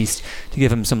 20 at least, to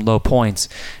give them some low points.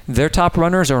 Their top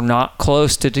runners are not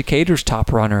close to Decatur's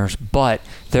top runners, but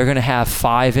they're going to have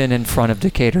 5 in front of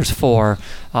Decatur's 4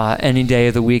 any day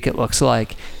of the week, it looks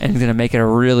like, and going to make it a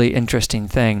really interesting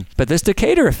thing. But this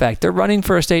Decatur effect, they're running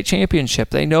for a state championship.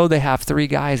 They know they have 3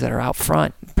 guys that are out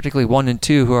front, particularly 1 and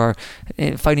 2, who are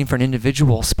fighting for an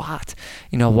individual spot.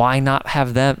 Why not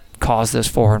have them cause those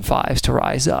 4 and 5s to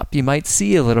rise up. You might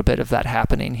see a little bit of that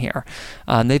happening here.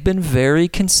 They've been very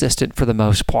consistent for the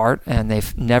most part, and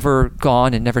they've never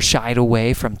gone and never shied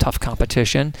away from tough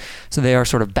competition. So they are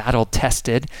sort of battle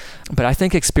tested. But I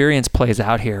think experience plays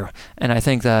out here, and I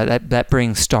think that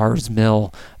brings Stars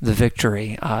Mill the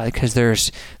victory because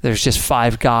there's just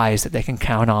 5 guys that they can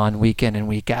count on week in and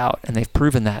week out, and they've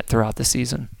proven that throughout the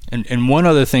season. And one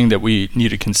other thing that we need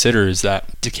to consider is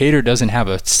that Decatur doesn't have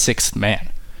a 6th man.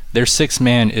 Their 6th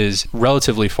man is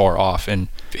relatively far off, and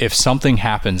if something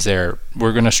happens there,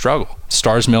 we're going to struggle.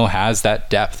 Stars Mill has that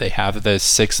depth. They have the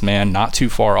 6th man not too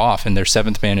far off, and their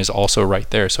 7th man is also right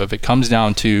there. So if it comes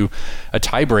down to a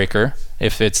tiebreaker,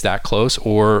 if it's that close,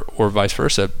 or vice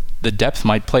versa, the depth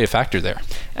might play a factor there.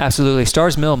 Absolutely.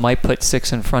 Stars Mill might put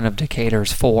 6 in front of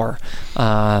Decatur's 4,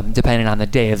 depending on the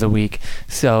day of the week.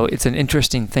 So it's an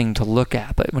interesting thing to look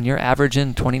at. But when you're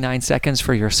averaging 29 seconds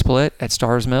for your split at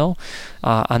Stars Mill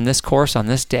on this course, on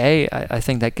this day, I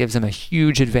think that gives them a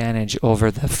huge advantage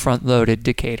over the front-loaded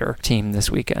Decatur team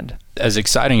this weekend. As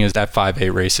exciting as that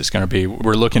 5A race is going to be,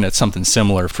 we're looking at something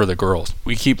similar for the girls.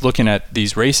 We keep looking at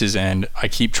these races, and I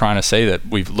keep trying to say that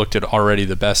we've looked at already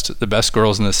the best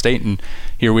girls in the state, and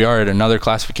here we are at another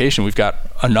classification. We've got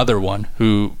another one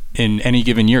who in any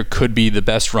given year could be the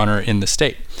best runner in the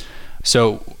state.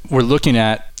 So we're looking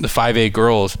at the 5A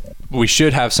girls. We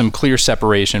should have some clear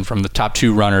separation from the top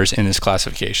 2 runners in this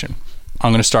classification.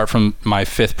 I'm going to start from my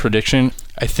 5th prediction.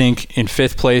 I think in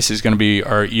 5th place is going to be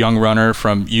our young runner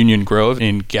from Union Grove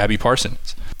in Gabby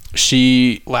Parsons.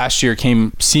 She last year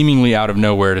came seemingly out of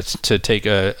nowhere to take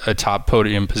a top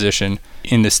podium position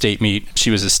in the state meet.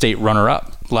 She was a state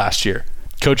runner-up last year.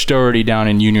 Coach Doherty down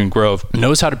in Union Grove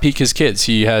knows how to peak his kids.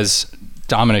 He has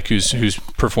Dominic, who's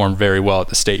performed very well at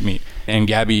the state meet, and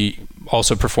Gabby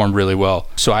also performed really well.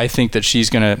 So I think that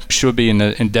should be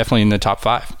definitely in the top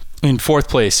 5. In 4th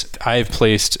place, I've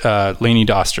placed Lainey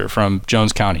Doster from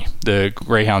Jones County, the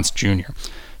Greyhounds junior.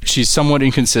 She's somewhat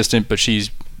inconsistent, but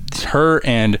her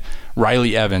and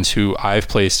Riley Evans, who I've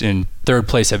placed in 3rd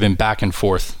place, have been back and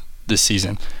forth this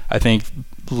season. I think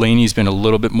Lainey's been a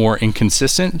little bit more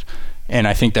inconsistent, and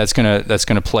I think that's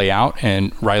gonna play out,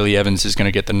 and Riley Evans is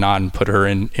gonna get the nod and put her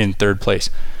in 3rd place.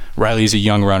 Riley's a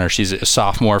young runner. She's a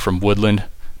sophomore from Woodland,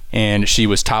 and she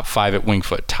was top 5 at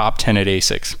Wingfoot, top 10 at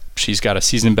ASICS. She's got a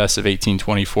season best of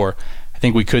 18:24. I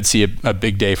think we could see a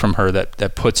big day from her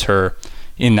that puts her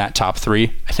in that top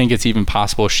 3. I think it's even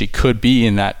possible she could be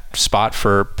in that spot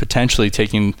for potentially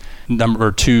taking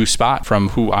number 2 spot from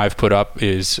who I've put up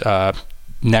is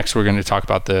next. We're going to talk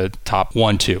about the top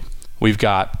 1-2. We've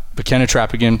got McKenna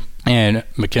Trappigan and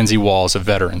Mackenzie Walls of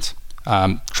veterans.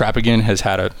 Trappigan has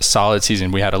had a solid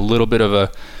season. We had a little bit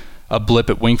of a blip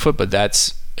at Wingfoot, but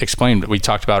that's explained. We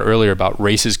talked about earlier about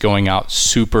races going out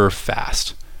super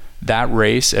fast. That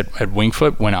race at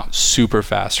Wingfoot went out super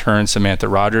fast. Her and Samantha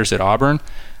Rogers at Auburn.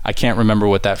 I can't remember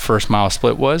what that first mile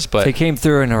split was, but they came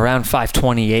through in around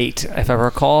 5:28, if I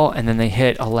recall, and then they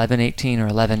hit 11:18 or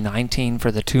 11:19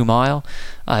 for the 2 mile.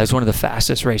 It was one of the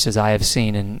fastest races I have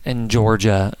seen in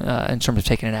Georgia in terms of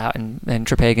taking it out. And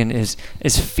Trappigan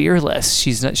is fearless.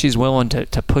 She's willing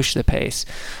to push the pace,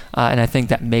 and I think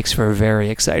that makes for very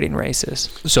exciting races.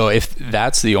 So if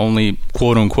that's the only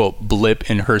quote unquote blip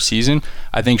in her season,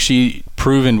 I think she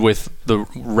proven with the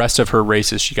rest of her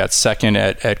races. She got 2nd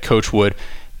at Coachwood.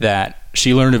 That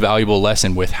she learned a valuable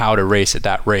lesson with how to race at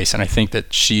that race. And I think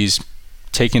that she's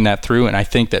taken that through. And I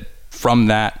think that from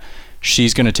that,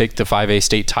 she's going to take the 5A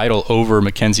state title over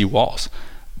Mackenzie Walls.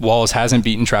 Walls hasn't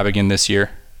beaten Trappigan this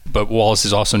year, but Walls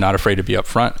is also not afraid to be up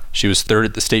front. She was 3rd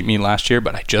at the state meet last year,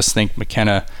 but I just think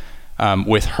McKenna,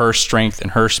 with her strength and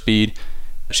her speed,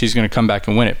 she's going to come back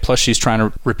and win it. Plus, she's trying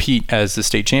to repeat as the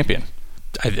state champion.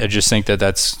 I just think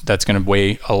that's going to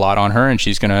weigh a lot on her, and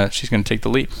she's going to take the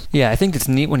lead. Yeah, I think it's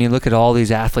neat when you look at all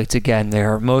these athletes. Again,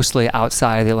 they're mostly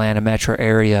outside of the Atlanta metro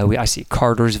area. I see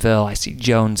Cartersville, I see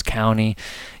Jones County,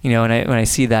 and when I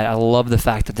see that, I love the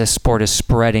fact that this sport is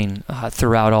spreading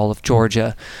throughout all of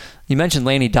Georgia. You mentioned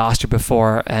Lainey Doster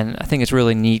before, and I think it's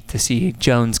really neat to see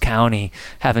Jones County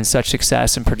having such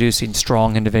success and producing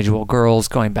strong individual girls,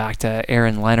 going back to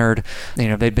Aaron Leonard.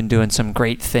 They've been doing some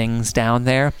great things down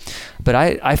there. But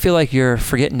I feel like you're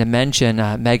forgetting to mention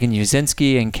Megan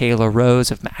Uzinski and Kayla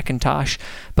Rose of McIntosh,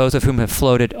 both of whom have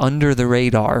floated under the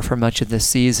radar for much of this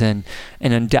season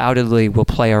and undoubtedly will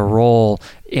play a role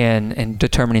in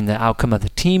determining the outcome of the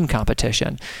team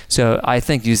competition. So I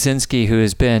think Uzinski, who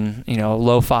has been,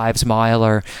 low fives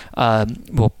miler,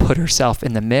 will put herself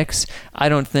in the mix. I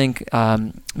don't think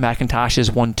McIntosh's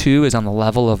 1-2 is on the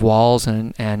level of Walls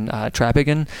and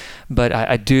Trapegan, but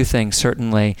I do think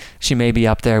certainly she may be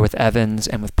up there with Evans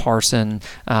and with Parson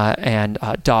and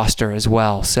Doster as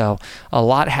well. So a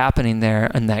lot happening there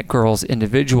in that girls'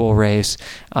 individual race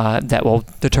that will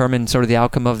determine sort of the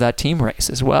outcome of that team race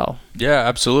as well. Yeah,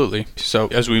 absolutely. So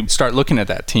as we start looking at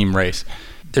that team race,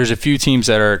 there's a few teams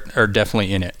that are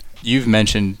definitely in it. You've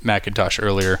mentioned McIntosh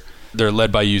earlier. They're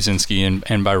led by Uzinski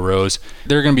and by Rose.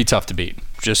 They're going to be tough to beat.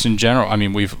 Just in general, I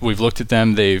mean, we've looked at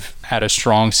them. They've had a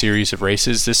strong series of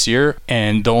races this year,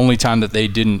 and the only time that they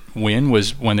didn't win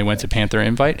was when they went to Panther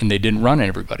Invite, and they didn't run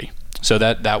everybody. So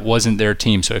that wasn't their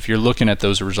team. So if you're looking at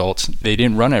those results, they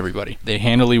didn't run everybody. They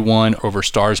handily won over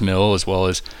Stars Mill as well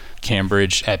as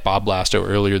Cambridge at Bob Blasto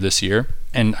earlier this year,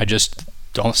 and I just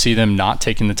don't see them not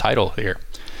taking the title here.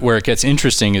 Where it gets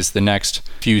interesting is the next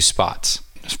few spots.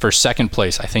 For second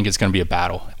place, I think it's going to be a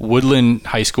battle. Woodland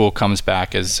High School comes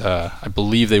back as, I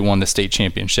believe they won the state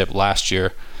championship last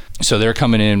year. So they're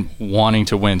coming in wanting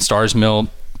to win. Stars Mill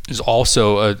is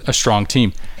also a strong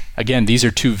team. Again, these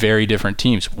are two very different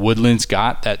teams. Woodland's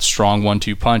got that strong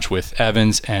 1-2 punch with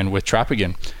Evans and with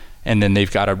Trapegan. And then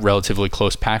they've got a relatively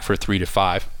close pack for 3 to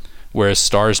 5. Whereas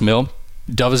Stars Mill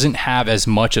doesn't have as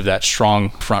much of that strong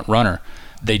front runner.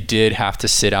 They did have to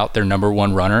sit out their number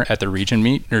one runner at the region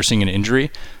meet, nursing an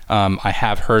injury. I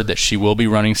have heard that she will be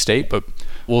running state, but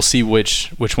we'll see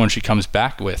which one she comes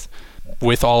back with.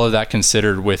 With all of that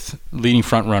considered, with leading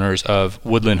front runners of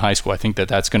Woodland High School, I think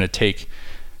that's going to take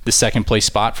the second place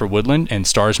spot for Woodland, and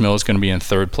Stars Mill is going to be in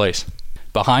third place.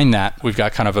 Behind that, we've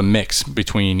got kind of a mix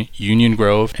between Union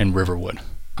Grove and Riverwood.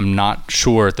 I'm not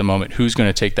sure at the moment who's going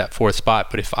to take that fourth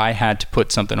spot, but if I had to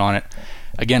put something on it,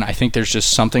 again, I think there's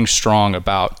just something strong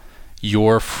about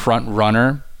your front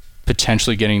runner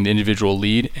potentially getting the individual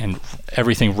lead and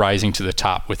everything rising to the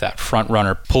top with that front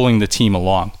runner pulling the team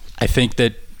along. I think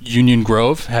that Union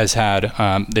Grove has had,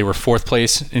 they were fourth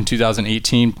place in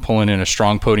 2018, pulling in a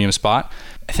strong podium spot.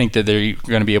 I think that they're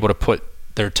going to be able to put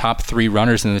their top 3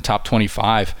 runners in the top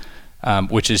 25,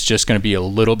 which is just going to be a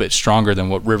little bit stronger than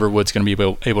what Riverwood's going to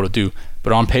be able to do.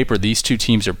 But on paper, these two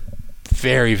teams are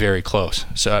very, very close.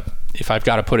 So if I've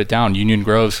got to put it down, Union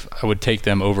Grove, I would take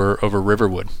them over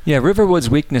Riverwood. Yeah, Riverwood's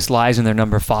weakness lies in their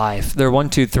number 5. Their 1,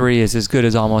 2, 3 is as good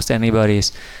as almost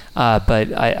anybody's,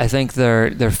 but I think their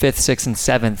 5th, 6th, and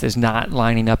 7th is not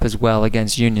lining up as well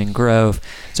against Union Grove.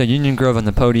 So Union Grove on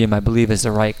the podium, I believe, is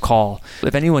the right call.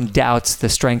 If anyone doubts the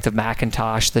strength of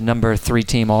McIntosh, the number 3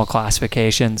 team all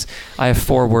classifications, I have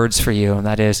 4 words for you, and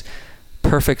that is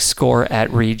perfect score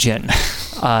at region.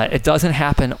 It doesn't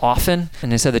happen often,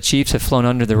 and they said the Chiefs have flown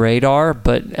under the radar,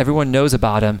 but everyone knows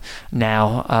about them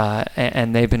now,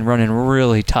 and they've been running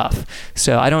really tough.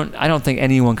 So I don't think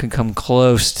anyone can come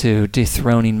close to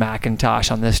dethroning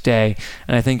McIntosh on this day,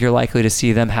 and I think you're likely to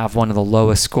see them have one of the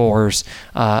lowest scores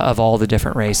of all the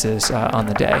different races on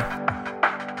the day.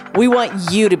 We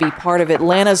want you to be part of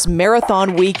Atlanta's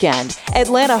Marathon Weekend.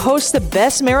 Atlanta hosts the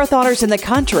best marathoners in the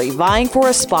country, vying for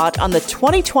a spot on the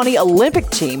 2020 Olympic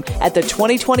team at the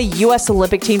 2020 U.S.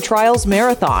 Olympic Team Trials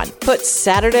Marathon. Put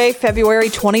Saturday, February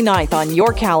 29th on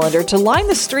your calendar to line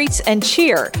the streets and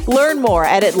cheer. Learn more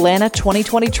at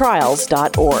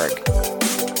atlanta2020trials.org.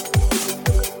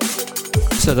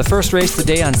 So the first race of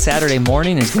the day on Saturday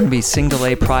morning is going to be Single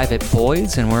A Private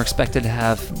Boys, and we're expected to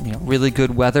have really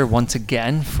good weather once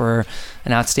again for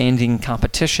an outstanding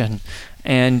competition.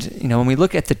 And when we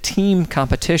look at the team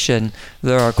competition,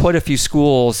 there are quite a few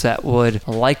schools that would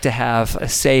like to have a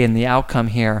say in the outcome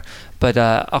here. But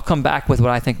I'll come back with what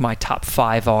I think my top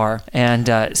 5 are.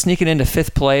 And sneaking into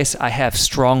 5th place, I have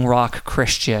Strong Rock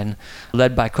Christian,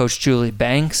 led by Coach Julie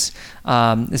Banks.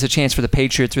 It's a chance for the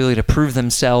Patriots really to prove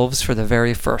themselves for the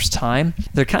very first time.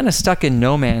 They're kind of stuck in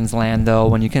no man's land, though,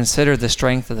 when you consider the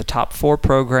strength of the top 4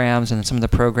 programs and some of the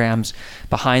programs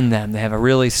behind them. They have a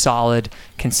really solid,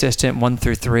 consistent 1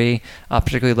 through 3,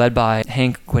 particularly led by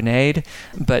Hank Gwinnade,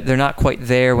 but they're not quite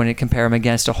there when you compare them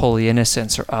against a Holy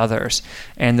Innocents or others.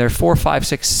 And their 4, 5,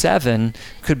 6, 7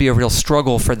 could be a real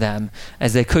struggle for them,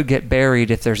 as they could get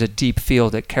buried if there's a deep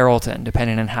field at Carrollton,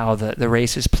 depending on how the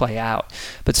races play out.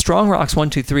 But Strong Rock's 1,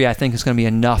 2, 3, I think is going to be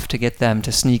enough to get them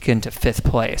to sneak into 5th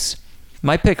place.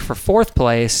 My pick for fourth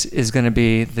place is going to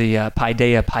be the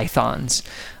Paideia Pythons,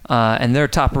 and their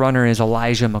top runner is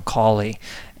Elijah McCauley.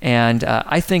 And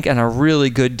I think on a really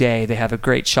good day, they have a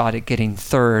great shot at getting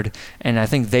third, and I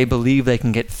think they believe they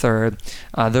can get third.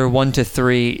 Their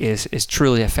 1-3 is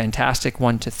truly a fantastic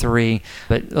 1-3,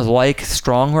 but like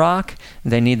Strong Rock,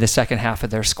 they need the second half of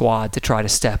their squad to try to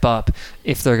step up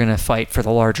if they're going to fight for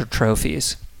the larger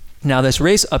trophies. Now, this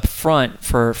race up front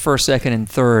for first, second, and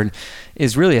third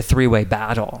is really a three-way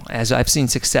battle, as I've seen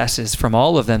successes from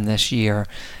all of them this year,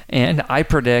 and I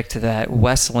predict that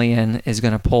Wesleyan is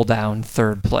going to pull down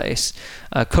third place.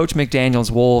 Coach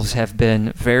McDaniel's Wolves have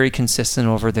been very consistent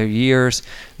over their years.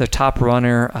 Their top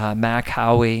runner, Mac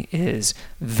Howie, is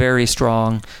very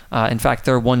strong. In fact,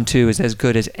 their 1-2 is as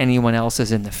good as anyone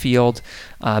else's in the field,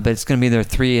 but it's going to be their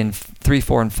 3,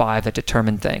 4, and 5 that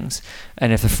determine things.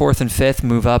 And if the 4th and 5th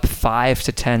move up 5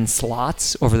 to 10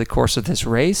 slots over the course of this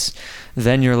race,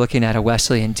 then you're looking at a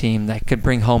Wesleyan team that could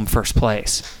bring home first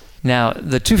place. Now,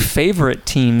 the two favorite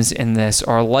teams in this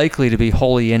are likely to be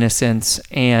Holy Innocents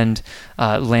and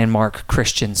Landmark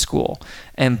Christian School.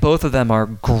 And both of them are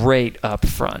great up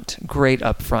front.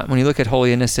 When you look at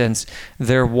Holy Innocents,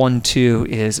 their 1-2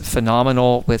 is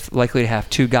phenomenal, with likely to have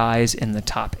 2 guys in the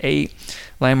top 8.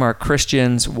 Landmark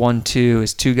Christian's 1-2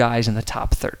 is 2 guys in the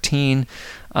top 13.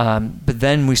 But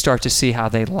then we start to see how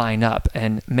they line up.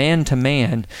 And man to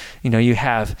man, you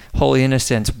have Holy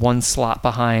Innocents 1 slot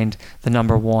behind the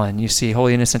number 1. You see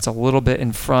Holy Innocents a little bit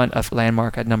in front of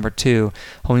Landmark at number 2.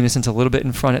 Holy Innocents a little bit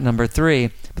in front at number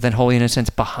 3, but then Holy Innocents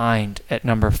behind at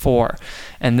number 4.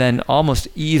 And then almost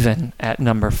even at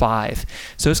number 5.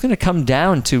 So it's going to come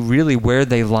down to really where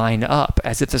they line up,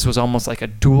 as if this was almost like a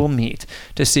dual meet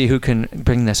to see who can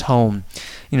bring this home.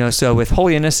 So with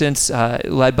Holy Innocents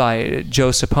led by Joe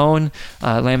Sapone,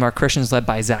 Landmark Christians led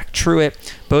by Zach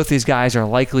Truitt, both these guys are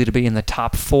likely to be in the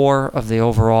top 4 of the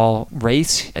overall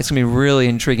race. It's going to be really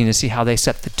intriguing to see how they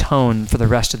set the tone for the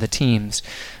rest of the teams.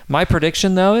 My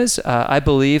prediction, though, is I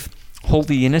believe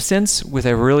Holy Innocents, with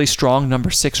a really strong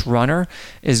number 6 runner,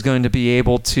 is going to be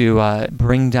able to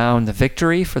bring down the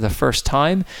victory for the first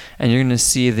time, and you're going to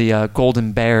see the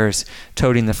Golden Bears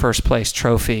toting the first place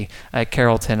trophy at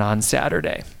Carrollton on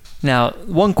Saturday. Now,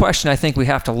 one question I think we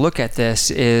have to look at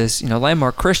this is,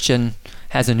 Landmark Christian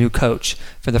has a new coach.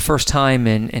 For the first time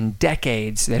in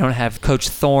decades, they don't have Coach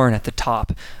Thorne at the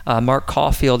top. Mark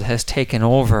Caulfield has taken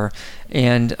over,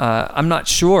 and I'm not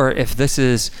sure if this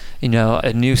is,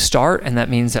 a new start, and that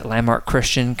means that Landmark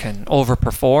Christian can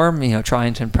overperform,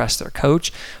 trying to impress their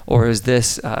coach, or is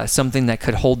this something that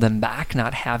could hold them back,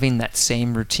 not having that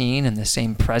same routine and the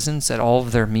same presence at all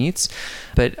of their meets?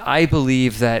 But I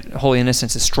believe that Holy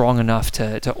Innocents is strong enough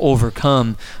to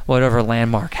overcome whatever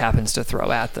Landmark happens to throw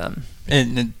at them.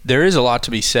 And there is a lot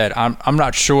to be said. I'm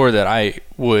not sure that I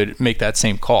would make that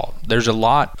same call. There's a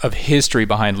lot of history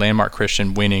behind Landmark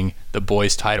Christian winning the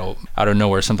boys title out of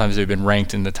nowhere. Sometimes they've been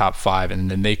ranked in the top 5,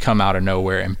 and then they come out of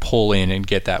nowhere and pull in and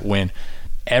get that win.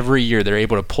 Every year they're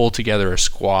able to pull together a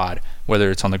squad,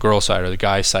 whether it's on the girls' side or the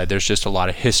guys' side. There's just a lot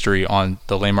of history on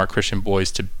the Landmark Christian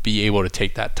boys to be able to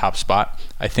take that top spot.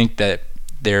 I think that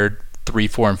their 3,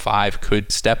 4, and 5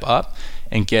 could step up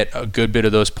and get a good bit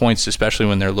of those points, especially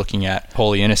when they're looking at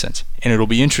Holy Innocents. And it'll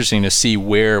be interesting to see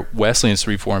where Wesleyan's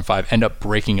 3, 4, and 5 end up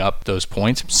breaking up those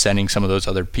points, sending some of those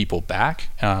other people back.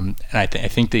 And I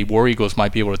think the War Eagles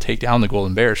might be able to take down the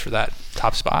Golden Bears for that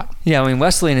top spot. Yeah,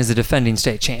 Wesleyan is a defending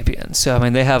state champion, so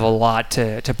they have a lot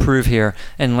to prove here.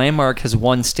 And Landmark has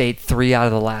won state 3 out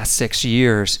of the last 6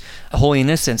 years. Holy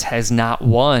Innocents has not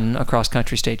won a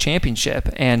cross-country state championship,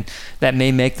 and that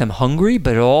may make them hungry,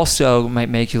 but it also might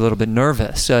make you a little bit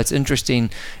nervous. So it's interesting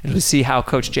to see how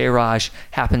Coach J. Raj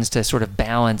happens to sort of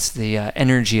balance the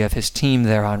energy of his team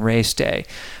there on race day.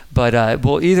 But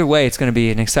either way, it's going to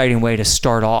be an exciting way to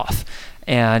start off.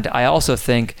 And I also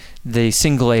think the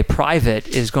single A private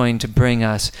is going to bring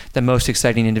us the most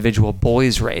exciting individual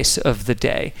boys race of the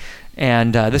day.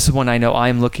 And this is one I know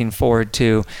I'm looking forward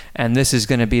to. And this is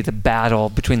going to be the battle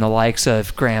between the likes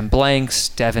of Graham Blanks,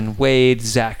 Devin Wade,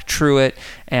 Zach Truitt,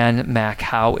 and Mac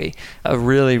Howie. A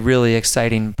really, really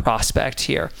exciting prospect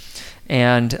here.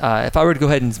 And if I were to go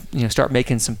ahead and start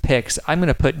making some picks, I'm going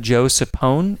to put Joe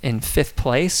Sapone in 5th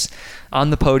place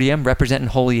on the podium, representing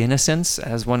Holy Innocents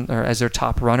as their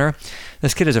top runner.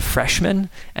 This kid is a freshman,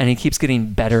 and he keeps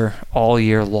getting better all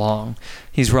year long.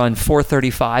 He's run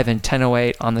 4:35 and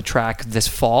 10:08 on the track this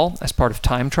fall as part of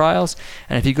time trials.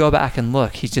 And if you go back and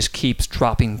look, he just keeps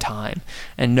dropping time.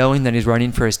 And knowing that he's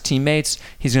running for his teammates,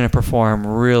 he's going to perform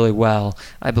really well,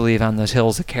 I believe, on those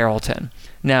hills at Carrollton.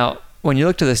 Now, when you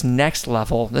look to this next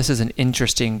level, this is an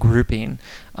interesting grouping.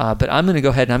 But I'm going to go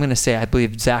ahead and I'm going to say I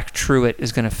believe Zach Truitt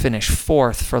is going to finish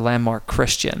 4th for Landmark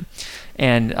Christian.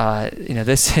 And,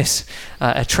 this is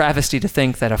a travesty to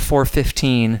think that a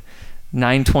 4:15,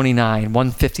 9:29,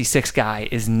 1:56 guy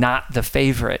is not the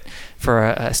favorite for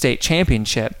a state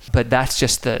championship, but that's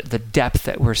just the depth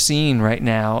that we're seeing right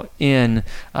now in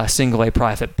single A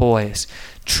private boys.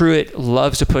 Truitt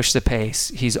loves to push the pace.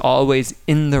 He's always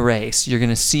in the race. You're going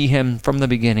to see him from the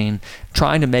beginning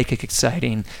trying to make it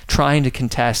exciting, trying to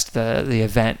contest the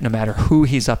event no matter who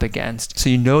he's up against. So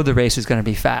you know the race is going to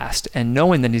be fast. And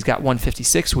knowing that he's got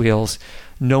 156 wheels,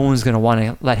 no one's going to want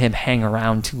to let him hang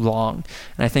around too long.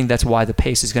 And I think that's why the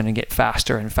pace is going to get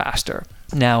faster and faster.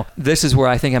 Now, this is where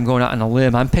I think I'm going out on a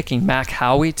limb. I'm picking Mac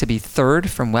Howie to be 3rd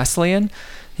from Wesleyan.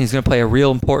 He's going to play a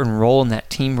real important role in that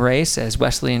team race as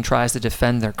Wesleyan tries to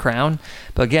defend their crown.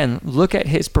 But again, look at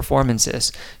his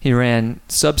performances. He ran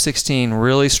sub-16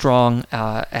 really strong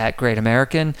at Great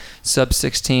American,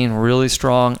 sub-16 really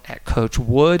strong at Coach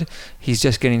Wood. He's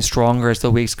just getting stronger as the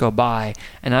weeks go by.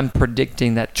 And I'm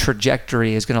predicting that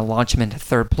trajectory is going to launch him into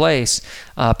 3rd place,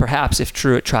 perhaps if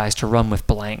Truitt tries to run with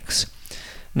blanks.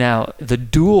 Now, the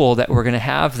duel that we're going to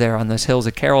have there on those hills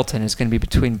of Carrollton is going to be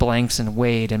between Blanks and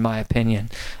Wade, in my opinion,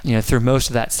 through most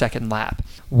of that second lap.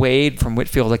 Wade from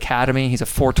Whitfield Academy, he's a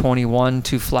 4:21,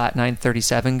 2 flat,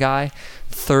 9:37 guy.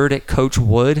 3rd at Coach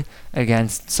Wood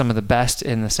against some of the best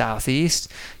in the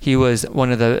Southeast. He was one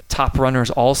of the top runners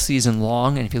all season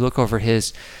long, and if you look over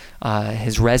his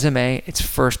resume, it's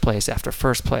first place after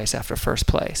first place after first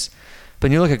place. But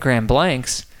when you look at Graham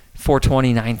Blanks,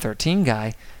 4:20, 9:13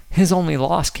 guy, his only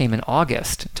loss came in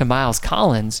August to Miles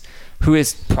Collins, who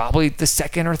is probably the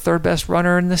 2nd or 3rd best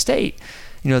runner in the state.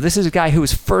 This is a guy who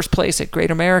was first place at Great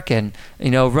American,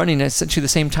 running at essentially the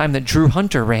same time that Drew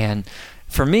Hunter ran.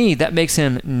 For me, that makes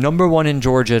him number 1 in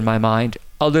Georgia in my mind,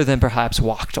 other than perhaps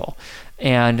Wachtel.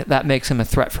 And that makes him a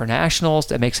threat for nationals.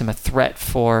 That makes him a threat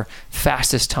for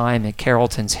fastest time in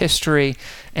Carrollton's history.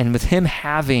 And with him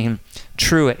having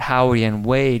Truitt, Howie, and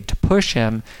Wade to push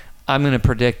him, I'm going to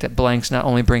predict that Blanks not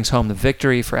only brings home the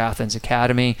victory for Athens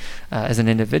Academy as an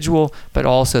individual, but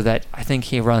also that I think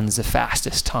he runs the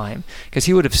fastest time, because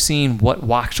he would have seen what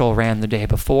Wachtel ran the day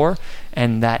before,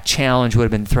 and that challenge would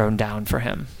have been thrown down for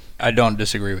him. I don't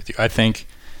disagree with you. I think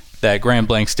that Graham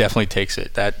Blanks definitely takes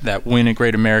it. That win at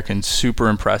Great American, super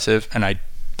impressive, and I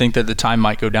think that the time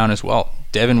might go down as well.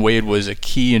 Devin Wade was a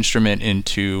key instrument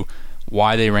into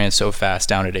why they ran so fast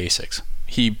down at ASICS.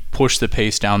 He pushed the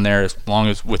pace down there as long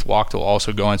as with Wachtel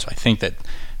also going. So I think that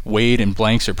Wade and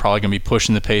Blanks are probably going to be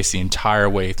pushing the pace the entire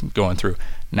way going through.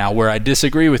 Now, where I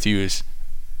disagree with you is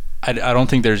I don't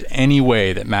think there's any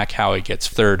way that Mac Howie gets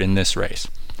 3rd in this race.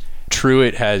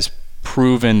 Truitt has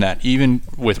proven that even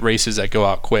with races that go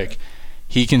out quick,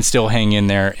 he can still hang in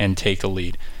there and take the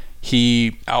lead.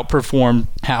 He outperformed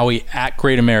Howie at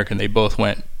Great American. They both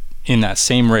went in that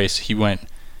same race. He went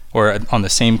on the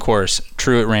same course.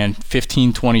 Truitt ran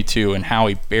 15:22 and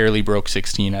Howie barely broke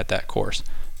 16 at that course.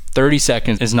 30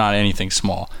 seconds is not anything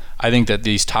small. I think that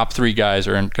these top 3 guys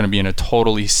are going to be in a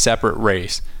totally separate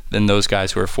race than those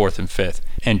guys who are 4th and 5th.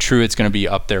 And Truitt's going to be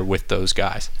up there with those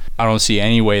guys. I don't see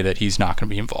any way that he's not going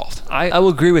to be involved. I will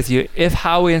agree with you. If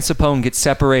Howie and Sapone get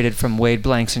separated from Wade,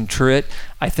 Blanks, and Truitt,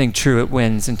 I think Truitt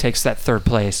wins and takes that 3rd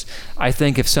place. I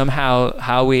think if somehow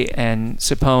Howie and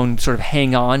Sapone sort of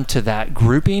hang on to that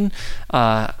grouping,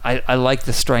 I like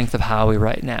the strength of Howie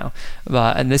right now.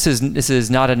 And this is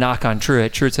not a knock on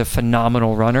Truitt. Truitt's a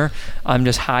phenomenal runner. I'm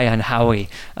just high on Howie.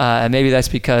 And maybe that's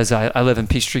because I live in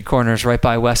Peachtree Corners right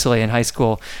by Wesleyan High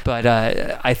School. But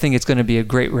I think it's going to be a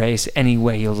great race any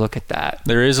way you look at that.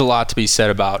 There is a lot to be said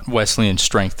about Wesleyan's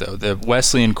strength, though. The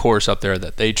Wesleyan course up there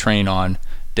that they train on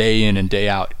day in and day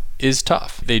out is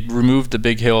tough. They removed the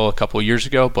big hill a couple of years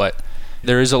ago, but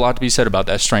there is a lot to be said about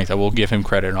that strength. I will give him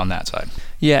credit on that side.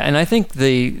 Yeah, and I think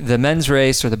the men's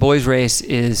race or the boys' race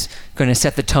is going to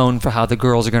set the tone for how the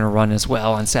girls are going to run as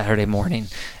well on Saturday morning.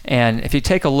 And if you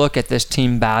take a look at this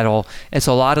team battle, it's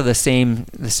a lot of the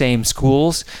same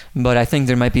schools, but I think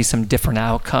there might be some different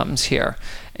outcomes here.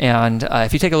 And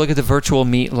if you take a look at the virtual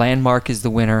meet, Landmark is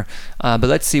the winner. But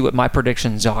let's see what my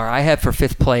predictions are. I have for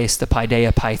 5th place the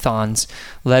Paideia Pythons,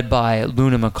 led by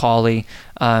Luna McCauley.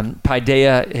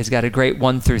 Paideia has got a great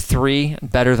 1 through 3,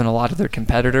 better than a lot of their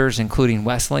competitors, including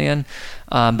Wesleyan.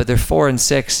 But their 4 and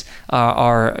 6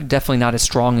 are definitely not as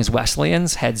strong as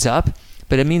Wesleyan's, heads up.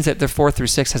 But it means that their 4 through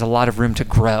 6 has a lot of room to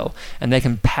grow, and they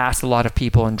can pass a lot of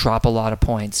people and drop a lot of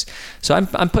points. So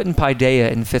I'm putting Paideia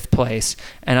in 5th place,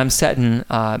 and I'm setting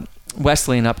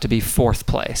Wesleyan up to be 4th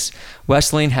place.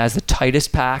 Wesleyan has the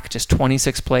tightest pack, just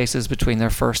 26 places between their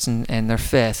 1st and their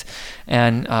 5th.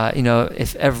 And,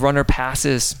 if a runner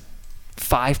passes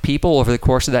 5 people over the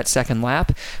course of that second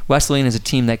lap, Wesleyan is a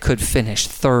team that could finish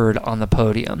 3rd on the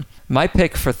podium. My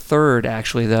pick for 3rd,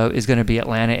 actually, though, is going to be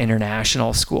Atlanta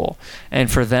International School.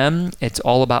 And for them, it's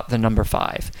all about the number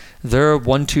 5. Their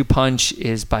 1-2 punch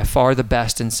is by far the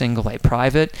best in single A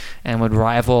private and would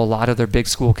rival a lot of their big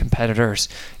school competitors.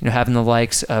 Having the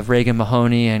likes of Reagan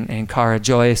Mahoney and Cara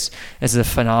Joyce is a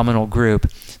phenomenal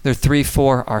group. Their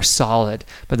 3-4 are solid,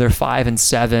 but their 5 and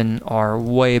 7 are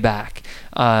way back.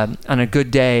 On a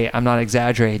good day, I'm not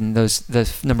exaggerating,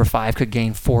 the number 5 could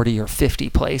gain 40 or 50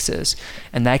 places,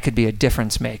 and that could be a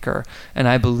difference maker. And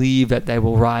I believe that they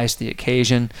will rise to the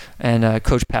occasion, and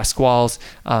Coach Pasquale's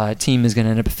team is going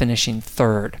to end up finishing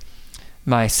 3rd.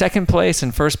 My 2nd place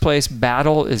and 1st place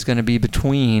battle is going to be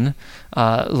between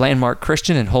Landmark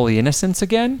Christian and Holy Innocents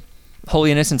again.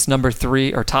 Holy Innocents number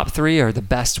 3 or top 3 are the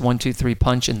best 1-2-3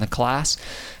 punch in the class,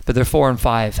 but their 4 and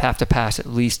 5 have to pass at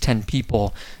least 10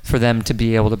 people for them to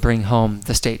be able to bring home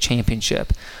the state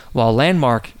championship. While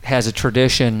Landmark has a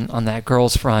tradition on that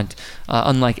girls front,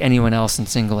 unlike anyone else in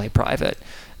single A private.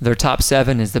 Their top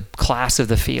 7 is the class of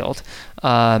the field,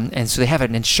 and so they have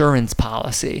an insurance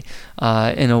policy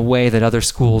in a way that other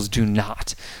schools do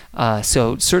not.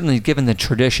 So certainly given the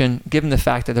tradition, given the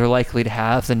fact that they're likely to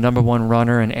have the number 1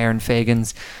 runner in Aaron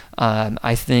Fagans,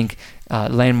 I think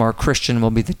Landmark Christian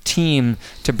will be the team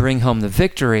to bring home the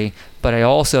victory, but I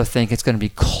also think it's going to be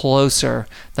closer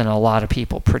than a lot of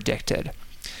people predicted.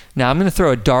 Now, I'm going to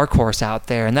throw a dark horse out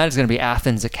there, and that is going to be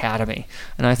Athens Academy.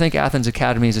 And I think Athens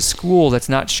Academy is a school that's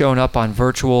not shown up on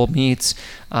virtual meets,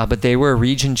 but they were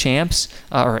region champs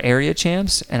or area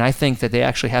champs, and I think that they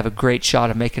actually have a great shot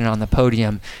of making it on the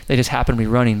podium. They just happen to be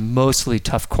running mostly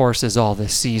tough courses all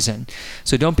this season.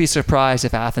 So don't be surprised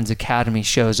if Athens Academy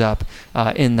shows up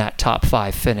in that top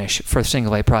 5 finish for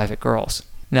single A private girls.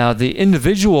 Now, the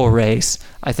individual race,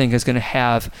 I think, is going to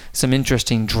have some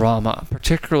interesting drama,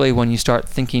 particularly when you start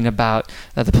thinking about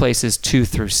the places 2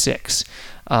 through 6.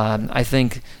 I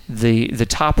think the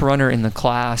top runner in the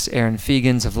class, Erin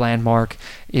Fegans of Landmark,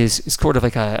 is sort of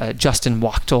like a Justin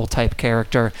Wachtel type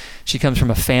character. She comes from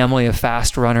a family of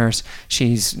fast runners.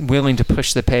 She's willing to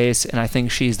push the pace, and I think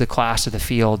she's the class of the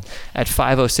field. At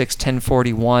 5:06,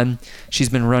 10:41, she's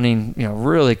been running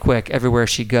really quick everywhere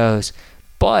she goes.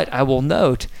 But I will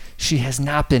note, she has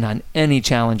not been on any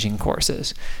challenging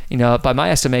courses. By my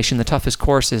estimation, the toughest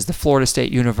course is the Florida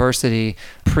State University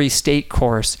pre-state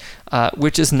course,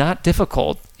 which is not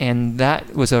difficult. And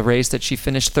that was a race that she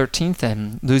finished 13th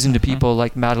in, losing to people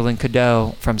like Madeline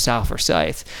Cadeau from South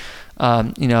Forsyth.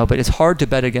 But it's hard to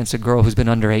bet against a girl who's been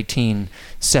under 18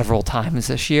 several times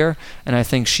this year, and I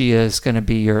think she is going to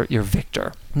be your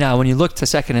victor. Now, when you look to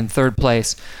 2nd and 3rd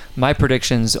place, my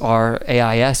predictions are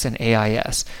AIS and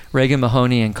AIS, Reagan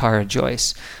Mahoney and Cara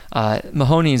Joyce.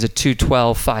 Mahoney is a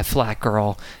 2:12 5 flat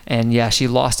girl, and yeah, she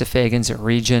lost to Fagans at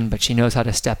region, but she knows how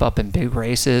to step up in big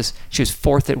races. She was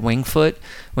 4th at Wingfoot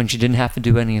when she didn't have to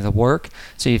do any of the work,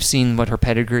 so you've seen what her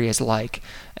pedigree is like.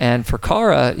 And for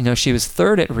Cara, she was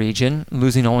 3rd at region,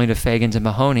 losing only to Fagans and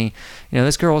Mahoney.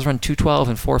 This girl has run 2:12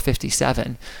 and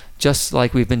 4:57. Just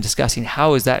like we've been discussing,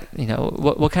 how is that,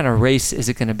 what kind of race is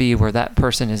it going to be where that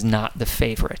person is not the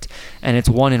favorite? And it's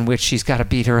one in which she's got to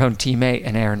beat her own teammate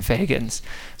and Aaron Fagans.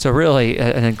 So really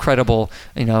an incredible,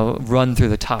 run through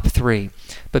the top 3.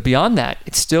 But beyond that,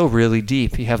 it's still really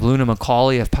deep. You have Luna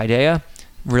McCauley of Paideia,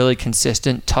 really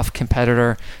consistent, tough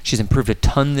competitor. She's improved a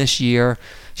ton this year.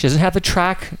 She doesn't have the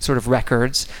track sort of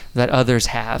records that others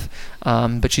have,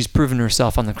 but she's proven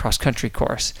herself on the cross-country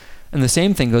course. And the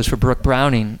same thing goes for Brooke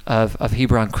Browning of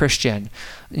Hebron Christian.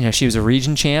 She was a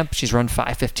region champ. She's run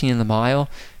 5:15 in the mile.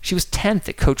 She was 10th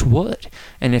at Coach Wood.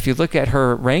 And if you look at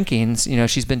her rankings,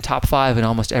 she's been top 5 in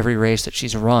almost every race that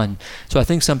she's run. So I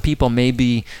think some people may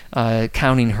be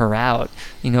counting her out,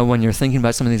 when you're thinking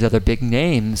about some of these other big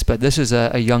names. But this is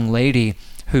a young lady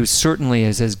who certainly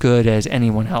is as good as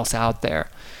anyone else out there.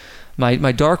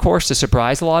 My dark horse to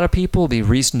surprise a lot of people will be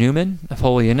Reese Newman of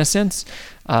Holy Innocents.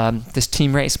 This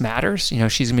team race matters.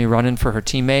 She's gonna be running for her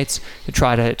teammates to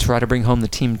try to bring home the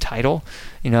team title.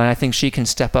 And I think she can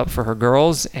step up for her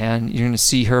girls, and you're gonna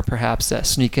see her perhaps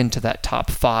sneak into that top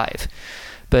 5.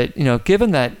 But given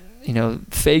that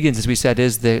Fagans, as we said,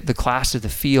 is the class of the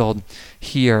field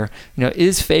here.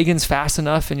 Is Fagans fast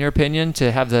enough, in your opinion,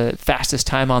 to have the fastest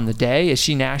time on the day? Is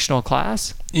she national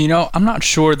class? I'm not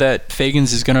sure that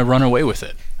Fagans is going to run away with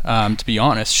it, to be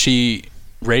honest. She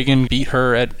Reagan beat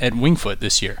her at Wingfoot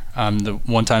this year, the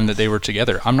one time that they were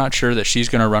together. I'm not sure that she's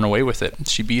going to run away with it.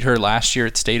 She beat her last year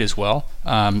at state as well.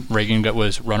 Reagan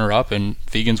was runner-up and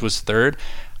Fegans was third.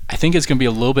 I think it's going to be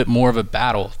a little bit more of a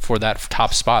battle for that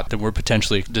top spot that we're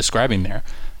potentially describing there.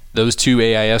 Those two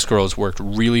AIS girls worked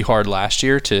really hard last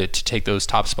year to take those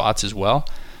top spots as well.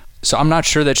 So I'm not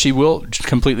sure that she will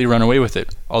completely run away with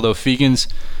it. Although Fegans,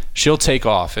 she'll take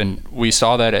off, and we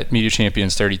saw that at Media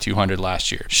Champions 3200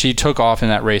 last year. She took off in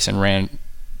that race and ran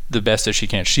the best that she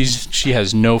can. She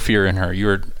has no fear in her.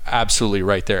 You're absolutely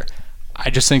right there. I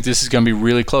just think this is going to be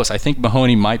really close. I think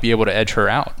Mahoney might be able to edge her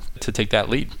out to take that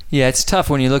lead. Yeah, it's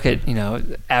tough when you look at,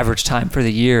 average time for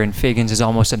the year, and Fegans is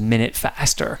almost a minute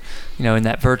faster, in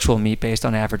that virtual meet based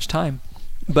on average time.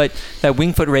 But that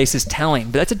Wingfoot race is telling.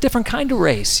 But that's a different kind of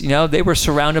race. They were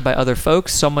surrounded by other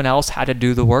folks. Someone else had to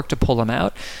do the work to pull them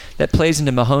out. That plays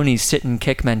into Mahoney's sit and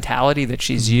kick mentality that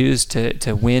she's used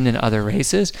to win in other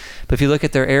races. But if you look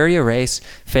at their area race,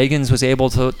 Fegans was able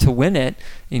to win it.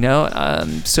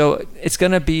 So it's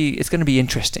gonna be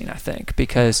interesting, I think,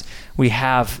 because we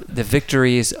have the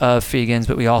victories of Fegans,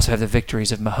 but we also have the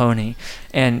victories of Mahoney,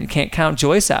 and you can't count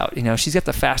Joyce out. She's got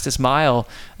the fastest mile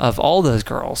of all those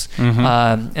girls,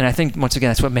 and I think once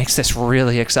again that's what makes this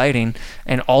really exciting.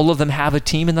 And all of them have a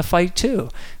team in the fight too.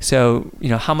 So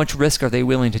how much risk are they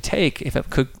willing to take if it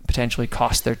could potentially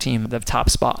cost their team the top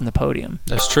spot on the podium?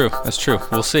 That's true.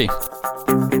 We'll see.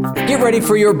 Get ready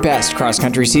for your best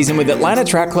cross-country season with Atlanta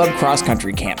Track Club Cross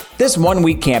Country Camp. This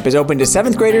one-week camp is open to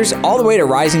 7th graders all the way to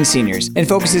rising seniors and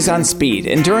focuses on speed,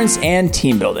 endurance, and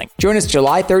team building. Join us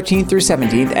July 13th through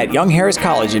 17th at Young Harris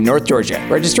College in North Georgia.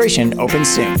 Registration opens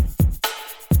soon.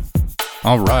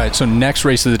 All right, so next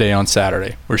race of the day on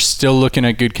Saturday. We're still looking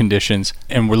at good conditions,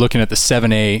 and we're looking at the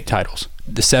 7A titles.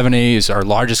 The 7A is our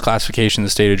largest classification in the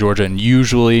state of Georgia,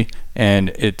 and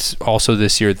it's also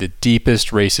this year the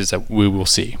deepest races that we will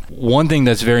see. One thing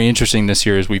that's very interesting this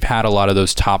year is we've had a lot of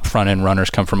those top front-end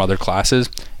runners come from other classes,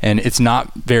 and it's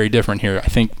not very different here. I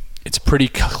think it's pretty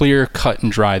clear, cut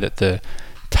and dry that the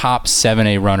top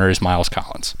 7A runner is Miles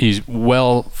Collins. He's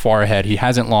well far ahead. He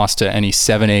hasn't lost to any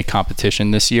 7A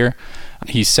competition this year.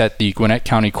 He set the Gwinnett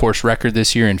County course record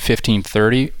this year in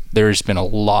 15:30. There's been a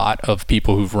lot of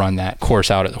people who've run that course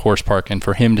out at the horse park, and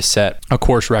for him to set a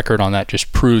course record on that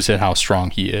just proves how strong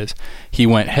he is. He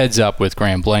went heads up with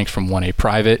Graham Blanks from 1A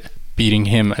Private, beating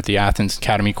him at the Athens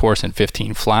Academy course in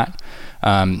 15 flat.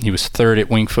 He was third at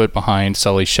Wingfoot behind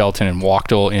Sully Shelton and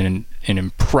Wachtel in an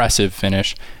impressive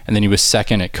finish, and then he was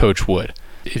second at Coach Wood.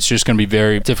 It's just going to be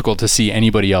very difficult to see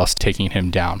anybody else taking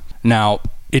him down. Now,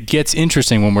 it gets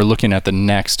interesting when we're looking at the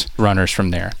next runners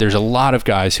from there. There's a lot of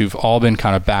guys who've all been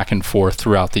kind of back and forth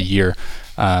throughout the year,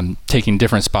 taking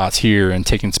different spots here and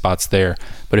taking spots there.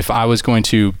 But if I was going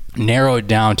to narrow it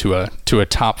down to a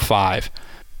top 5,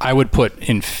 I would put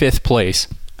in 5th place,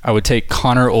 I would take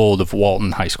Connor Old of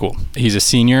Walton High School. He's a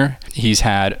senior. He's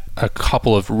had a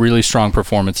couple of really strong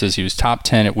performances. He was top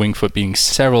 10 at Wingfoot, beating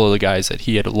several of the guys that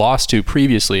he had lost to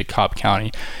previously at Cobb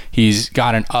County. He's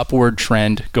got an upward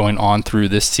trend going on through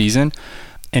this season,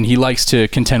 and he likes to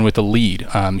contend with the lead.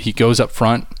 He goes up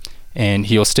front, and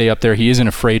he'll stay up there. He isn't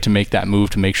afraid to make that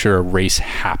move to make sure a race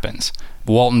happens.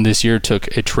 Walton this year took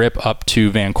a trip up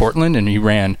to Van Cortlandt, and he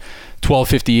ran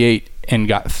 12:58 and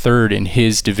got third in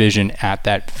his division at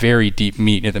that very deep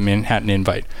meet at the Manhattan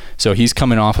Invite. So he's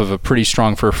coming off of a pretty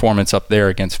strong performance up there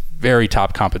against very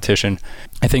top competition.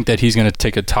 I think that he's going to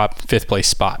take a top 5th place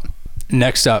spot.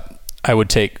 Next up, I would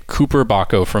take Cooper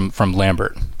Bacco from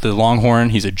Lambert. The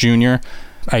Longhorn, he's a junior.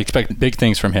 I expect big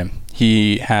things from him.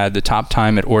 He had the top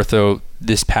time at Ortho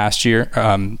this past year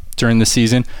during the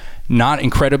season. Not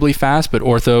incredibly fast, but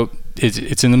Ortho,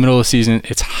 it's in the middle of the season.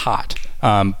 It's hot.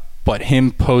 But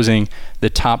him posing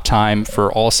the top time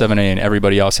for all 7A and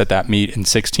everybody else at that meet in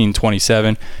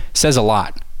 16:27 says a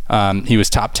lot. He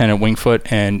was top 10 at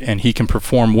Wingfoot, and he can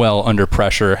perform well under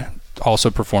pressure,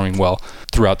 also performing well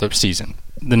throughout the season.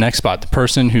 The next spot, the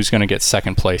person who's going to get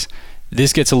 2nd place,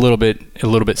 this gets a little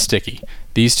bit sticky.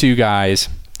 These two guys,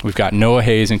 we've got Noah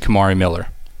Hayes and Kamari Miller.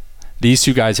 These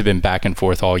two guys have been back and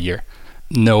forth all year.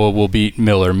 Noah will beat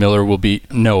Miller. Miller will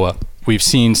beat Noah. We've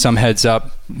seen some heads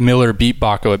up. Miller beat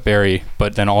Bacco at Barry,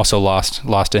 but then also lost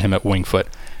to him at Wingfoot.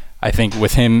 I think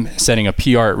with him setting a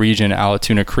PR at Region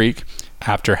Allatoona Creek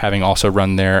after having also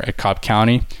run there at Cobb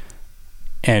County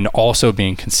and also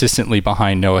being consistently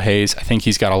behind Noah Hayes, I think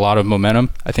he's got a lot of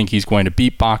momentum. I think he's going to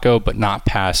beat Bacco but not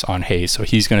pass on Hayes, so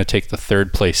he's going to take the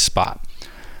 3rd place spot.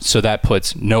 So that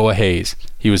puts Noah Hayes.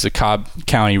 He was the Cobb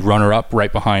County runner-up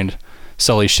right behind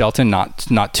Sully Shelton,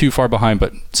 not too far behind,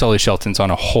 but Sully Shelton's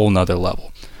on a whole nother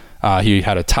level. He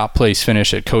had a top place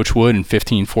finish at Coach Wood in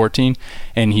 15-14,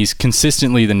 and he's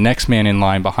consistently the next man in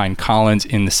line behind Collins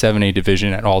in the 7A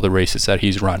division at all the races that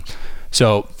he's run.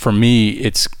 So for me,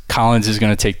 it's Collins is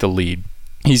going to take the lead.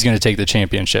 He's going to take the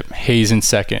championship. Hayes in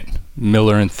second,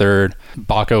 Miller in third,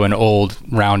 Baco and Old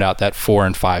round out that 4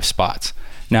 and 5 spots.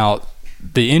 Now,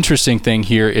 the interesting thing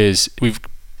here is we've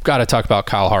got to talk about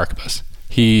Kyle Harkabus.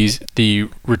 He's the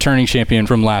returning champion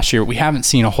from last year. We haven't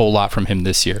seen a whole lot from him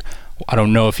this year. I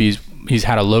don't know if he's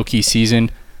had a low-key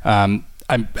season.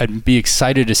 I'd be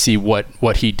excited to see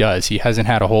what he does. He hasn't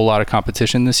had a whole lot of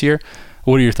competition this year.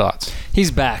 What are your thoughts?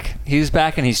 He's back. He's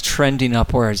back and he's trending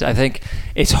upwards. I think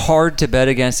it's hard to bet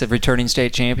against a returning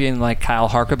state champion like Kyle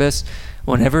Harkabus.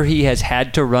 Whenever he has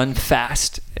had to run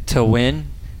fast to win,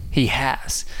 he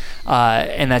has.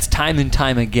 And that's time and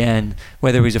time again,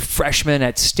 whether he's a freshman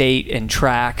at state and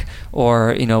track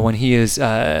or, when he is,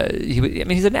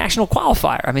 he's a national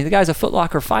qualifier. I mean, the guy's a Foot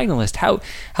Locker finalist.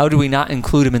 How do we not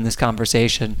include him in this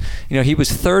conversation? He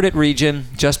was third at region,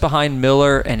 just behind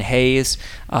Miller and Hayes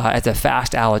at the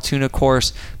fast Allatoona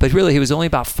course. But really, he was only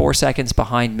about 4 seconds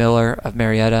behind Miller of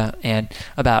Marietta and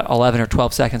about 11 or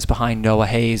 12 seconds behind Noah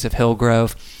Hayes of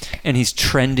Hillgrove. And he's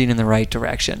trending in the right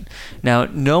direction. Now,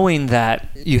 knowing that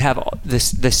you have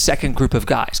this second group of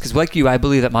guys, because like you, I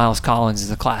believe that Miles Collins is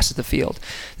the class of the field.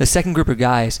 The second group of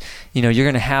guys, you're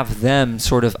going to have them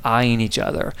sort of eyeing each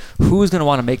other. Who's going to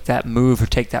want to make that move or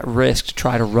take that risk to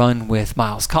try to run with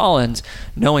Miles Collins,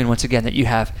 knowing once again that you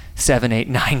have 7, 8,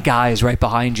 9 guys right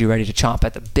behind you ready to chomp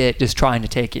at the bit, just trying to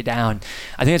take you down.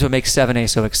 I think that's what makes 7A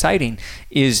so exciting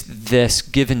is this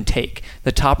give and take.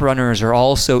 The top runners are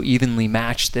all so evenly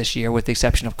matched this year, with the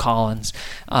exception of Collins,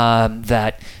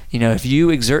 that if you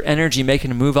exert energy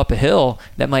making a move up a hill,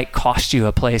 that might cost you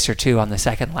a place or two on the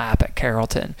second lap at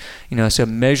Carrollton. So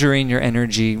measuring your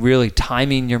energy, really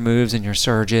timing your moves and your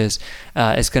surges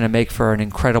is going to make for an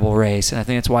incredible race. And I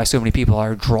think that's why so many people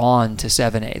are drawn to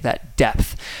 7A, that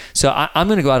depth. So I'm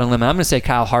going to go out on a limb. I'm going to say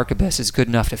Kyle Harkabus is good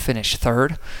enough to finish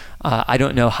third. I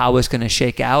don't know how it's going to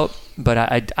shake out, but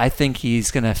I think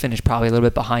he's going to finish probably a little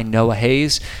bit behind Noah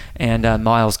Hayes and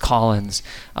Miles Collins,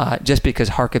 just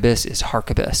because Harkabus is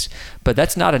Harkabus. But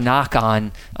that's not a knock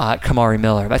on Kamari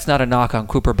Miller. That's not a knock on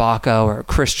Cooper Baco or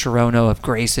Chris Chirono of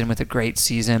Grayson with a great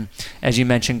season. As you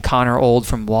mentioned, Connor Old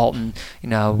from Walton.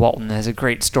 Walton has a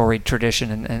great storied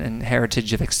tradition and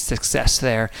heritage of success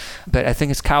there. But I think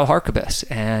it's Kyle Harkabus,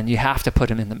 and you have to put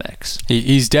him in the mix.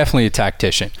 He's definitely a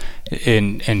tactician,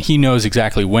 and he knows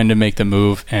exactly when to make the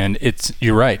move. And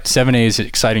you're right, 7A is an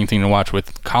exciting thing to watch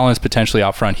with Collins potentially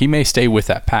out front. He may stay with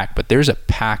that pack, but there's a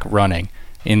pack running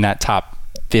in that top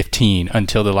 15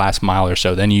 until the last mile or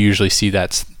so. Then you usually see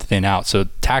that thin out. So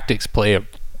tactics play a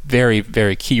very,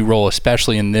 very key role,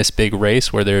 especially in this big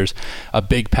race where there's a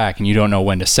big pack and you don't know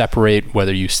when to separate,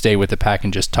 whether you stay with the pack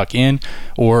and just tuck in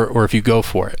or if you go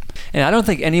for it. And I don't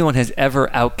think anyone has ever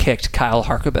outkicked Kyle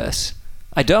Harkabus.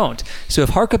 I don't. So if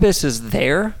Harkabus is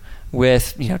there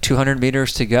with 200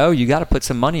 meters to go, you got to put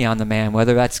some money on the man,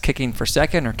 whether that's kicking for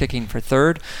second or kicking for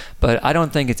third. But I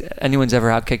don't think anyone's ever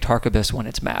outkicked Harkabus when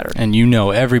it's mattered. And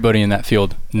everybody in that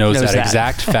field knows that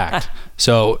exact fact.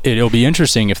 So it'll be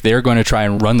interesting if they're going to try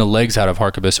and run the legs out of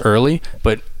Harkabus early,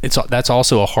 but that's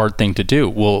also a hard thing to do.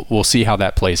 We'll see how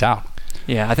that plays out.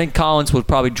 Yeah, I think Collins will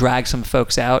probably drag some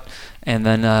folks out, and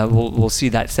then we'll see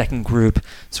that second group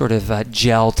sort of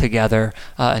gel together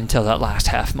until that last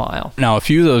half mile. Now, a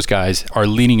few of those guys are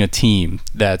leading a team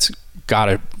that's got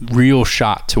a real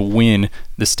shot to win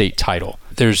the state title.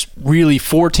 There's really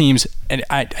 4 teams, and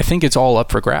I think it's all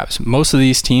up for grabs. Most of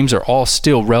these teams are all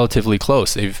still relatively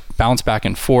close. They've bounced back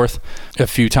and forth a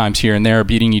few times here and there,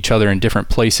 beating each other in different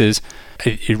places.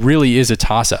 It really is a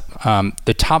toss-up.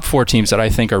 The top 4 teams that I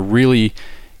think are really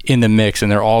in the mix,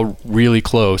 and they're all really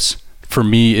close, for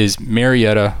me is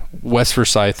Marietta, West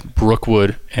Forsyth,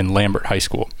 Brookwood, and Lambert High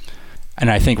School. And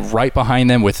I think right behind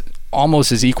them with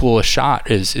almost as equal a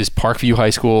shot is Parkview High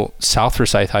School, South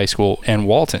Forsyth High School, and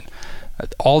Walton.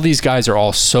 All these guys are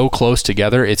all so close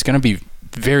together, it's going to be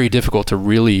very difficult to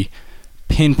really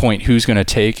pinpoint who's going to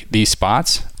take these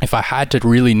spots. If I had to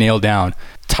really nail down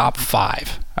top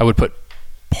 5, I would put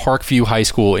Parkview High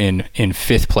School in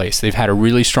 5th place. They've had a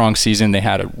really strong season. They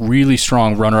had a really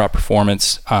strong runner-up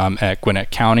performance at Gwinnett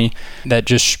County that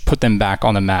just put them back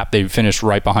on the map. They finished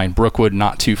right behind Brookwood,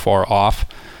 not too far off.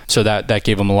 So that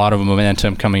gave them a lot of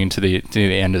momentum coming into the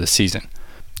end of the season.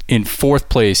 In 4th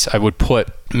place, I would put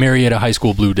Marietta High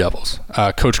School Blue Devils.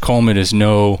 Coach Coleman is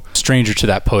no stranger to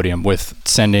that podium, with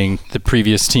sending the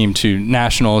previous team to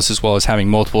nationals as well as having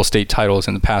multiple state titles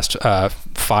in the past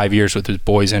 5 years with his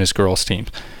boys and his girls teams.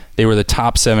 They were the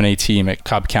top 7A team at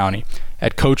Cobb County.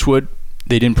 At Coachwood,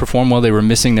 they didn't perform well. They were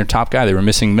missing their top guy. They were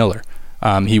missing Miller.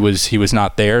 He was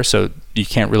not there, so you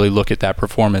can't really look at that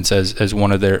performance as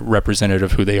one of their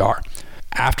representative of who they are.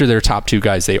 After their top two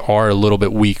guys, they are a little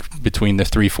bit weak between the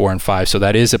 3, 4, and 5. So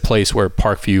that is a place where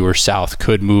Parkview or South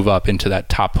could move up into that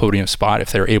top podium spot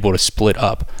if they're able to split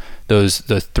up the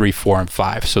 3, 4, and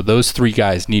 5. So those three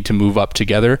guys need to move up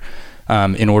together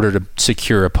in order to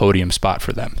secure a podium spot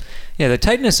for them. Yeah, the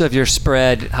tightness of your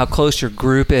spread, how close your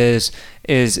group is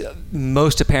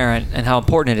most apparent, and how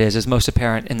important it is most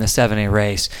apparent in the 7A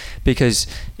race. Because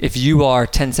if you are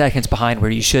 10 seconds behind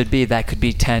where you should be, that could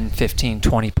be 10, 15,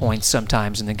 20 points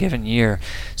sometimes in a given year.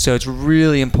 So it's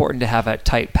really important to have a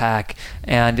tight pack.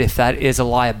 And if that is a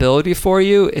liability for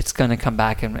you, it's going to come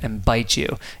back and bite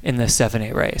you in the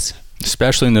 7A race.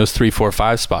 Especially in those 3, 4,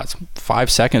 5 spots. 5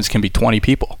 seconds can be 20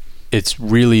 people. It's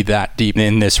really that deep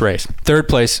in this race. Third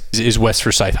place is West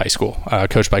Forsyth High School,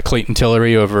 coached by Clayton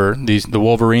Tillery over the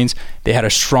Wolverines. They had a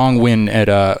strong win at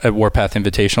Warpath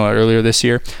Invitational earlier this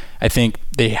year. I think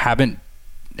they haven't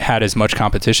had as much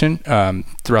competition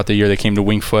throughout the year. They came to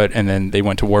Wingfoot and then they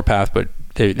went to Warpath, but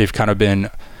they've kind of been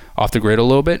off the grid a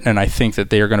little bit. And I think that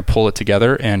they are going to pull it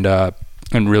together and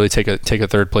really take a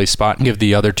third place spot and give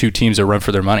the other two teams a run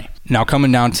for their money. Now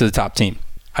coming down to the top team,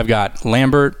 I've got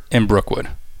Lambert and Brookwood.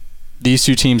 These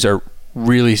two teams are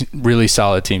really, really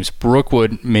solid teams.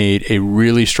 Brookwood made a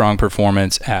really strong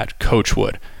performance at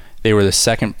Coachwood. They were the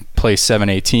second place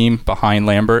 7A team behind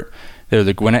Lambert. They're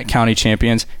the Gwinnett County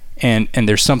champions, and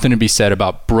there's something to be said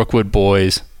about Brookwood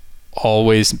boys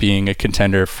always being a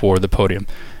contender for the podium.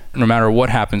 No matter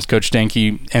what happens, Coach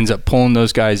Denke ends up pulling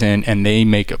those guys in, and they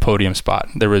make a podium spot.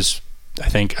 There was, I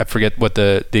forget what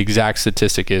the exact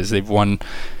statistic is.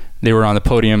 They were on the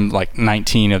podium like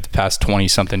 19 of the past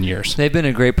 20-something years. They've been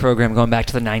a great program going back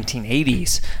to the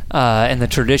 1980s, and the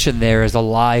tradition there is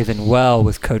alive and well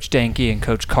with Coach Denke and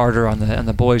Coach Carter on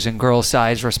the boys and girls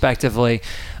sides, respectively.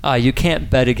 You can't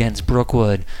bet against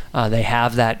Brookwood. They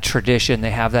have that tradition, they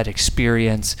have that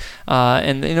experience,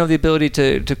 and the ability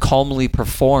to calmly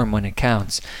perform when it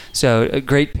counts. So a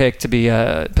great pick to be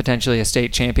potentially a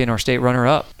state champion or state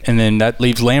runner-up. And then that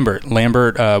leaves Lambert.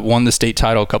 Lambert won the state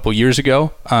title a couple years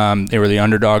ago. They were the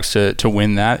underdogs to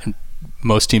win that.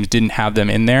 Most teams didn't have them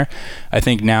in there. I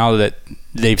think now that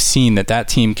they've seen that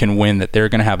team can win, that they're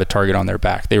going to have a target on their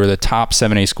back. They were the top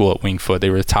 7A school at Wingfoot. They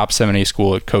were the top 7A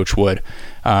school at Coachwood.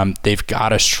 They've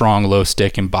got a strong low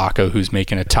stick in Baco, who's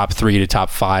making a top 3 to top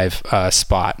 5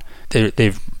 spot.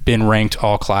 They've been ranked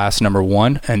all class number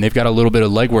 1, and they've got a little bit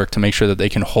of legwork to make sure that they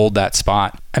can hold that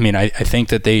spot. I mean, I think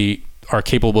that they are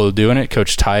capable of doing it.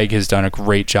 Coach Teig has done a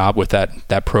great job with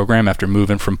that program after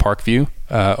moving from Parkview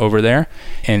over there,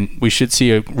 and we should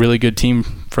see a really good team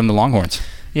from the Longhorns.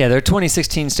 Yeah, their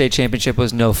 2016 state championship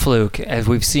was no fluke, as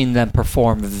we've seen them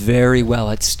perform very well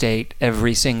at state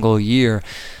every single year.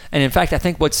 And in fact, I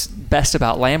think what's best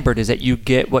about Lambert is that you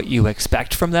get what you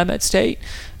expect from them at state.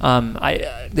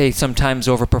 They sometimes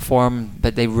overperform,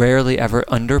 but they rarely ever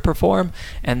underperform,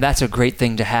 and that's a great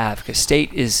thing to have, because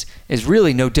state is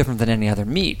really no different than any other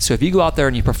meet. So if you go out there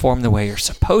and you perform the way you're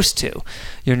supposed to,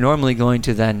 you're normally going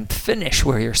to then finish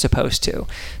where you're supposed to.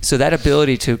 So that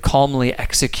ability to calmly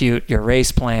execute your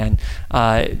race plan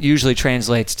usually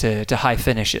translates to high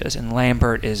finishes, and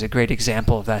Lambert is a great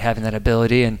example of that, having that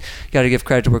ability. And you got to give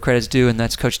credit to where credit's due, and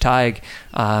that's Coach Teig.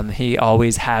 He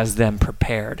always has them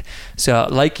prepared. So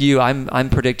like you, I'm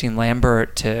predicting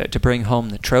Lambert to bring home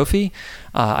the trophy.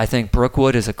 I think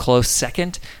Brookwood is a close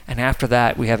second, and after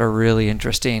that we have a really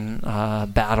interesting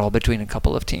battle between a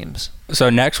couple of teams. So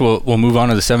next we'll move on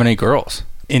to the 7A girls.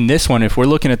 In this one, if we're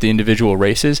looking at the individual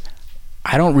races,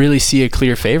 I don't really see a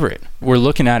clear favorite. We're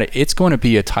looking at it's going to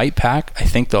be a tight pack. I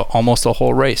think almost the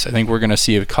whole race. I think we're going to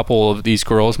see a couple of these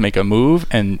girls make a move,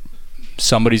 and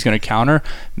somebody's going to counter.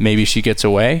 Maybe she gets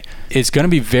away. It's going to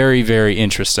be very, very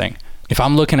interesting. If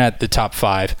I'm looking at the top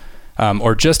 5,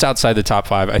 or just outside the top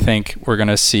 5, I think we're going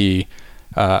to see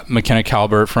McKenna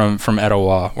Calbert from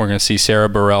Etowah. We're going to see Sarah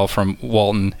Burrell from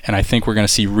Walton, and I think we're going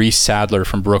to see Reese Sadler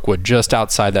from Brookwood just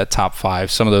outside that top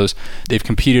 5. Some of those, they've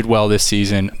competed well this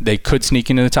season. They could sneak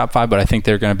into the top 5, but I think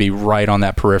they're going to be right on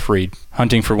that periphery,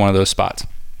 hunting for one of those spots.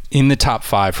 In the top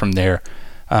 5 from there,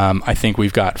 I think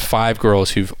we've got 5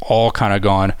 girls who've all kind of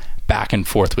gone back and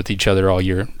forth with each other all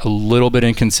year, a little bit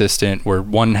inconsistent, where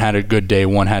one had a good day,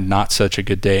 one had not such a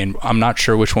good day, and I'm not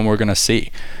sure which one we're going to see.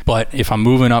 But if I'm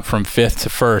moving up from 5th to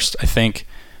 1st, I think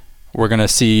we're going to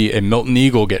see a Milton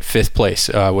Eagle get 5th place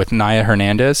with Naya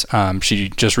Hernandez. She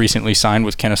just recently signed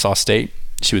with Kennesaw State.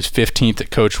 She was 15th at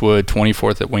Coachwood,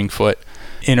 24th at Wingfoot.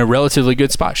 in a relatively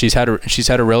good spot. She's had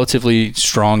a relatively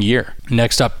strong year.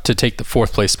 Next up to take the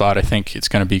 4th place spot, I think it's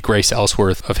going to be Grace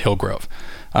Ellsworth of Hillgrove.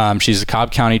 She's a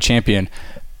Cobb County champion,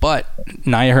 but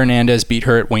Naya Hernandez beat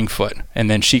her at Wingfoot, and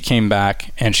then she came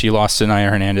back and she lost to Naya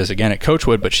Hernandez again at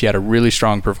Coachwood, but she had a really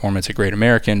strong performance at Great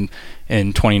American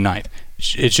in 29th.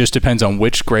 It just depends on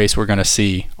which Grace we're going to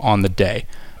see on the day.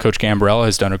 Coach Gambrell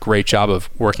has done a great job of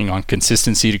working on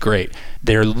consistency to great.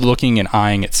 They're looking and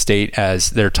eyeing at state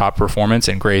as their top performance,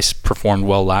 and Grace performed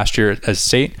well last year as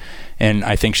state, and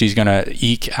I think she's going to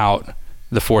eke out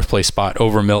the 4th place spot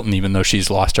over Milton, even though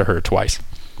she's lost to her twice.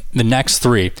 The next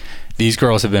 3, these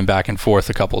girls have been back and forth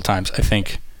a couple of times. I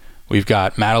think we've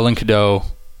got Madeline Cadeau,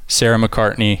 Sarah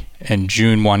McCartney, and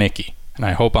June Wanicki, and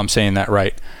I hope I'm saying that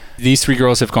right. These 3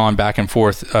 girls have gone back and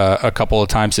forth a couple of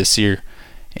times this year,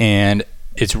 and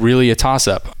it's really a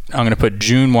toss-up. I'm going to put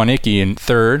June Wanicki in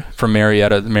 3rd from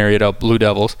the Marietta Blue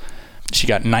Devils. She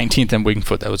got 19th in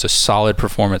Wingfoot. That was a solid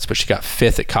performance, but she got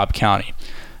 5th at Cobb County.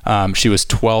 She was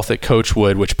 12th at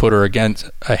Coachwood, which put her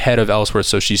ahead of Ellsworth,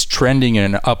 so she's trending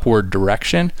in an upward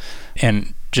direction.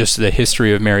 And just the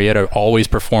history of Marietta always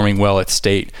performing well at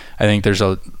state, I think there's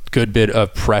a good bit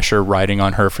of pressure riding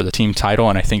on her for the team title,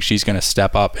 and I think she's going to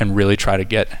step up and really try to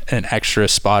get an extra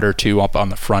spot or 2 up on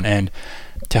the front end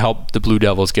to help the Blue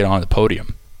Devils get on the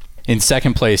podium. In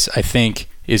 2nd place, I think,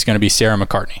 is going to be Sarah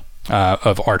McCartney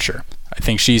of Archer. I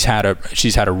think she's had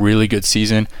a really good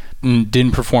season.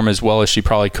 Didn't perform as well as she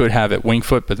probably could have at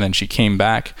Wingfoot, but then she came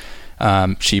back.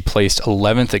 She placed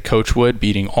 11th at Coachwood,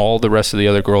 beating all the rest of the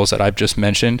other girls that I've just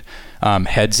mentioned.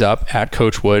 Heads up at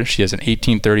Coachwood. She has an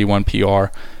 18:31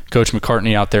 PR. Coach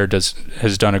McCartney out there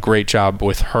has done a great job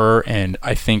with her, and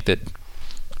I think that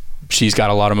she's got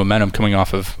a lot of momentum coming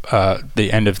off of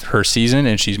the end of her season,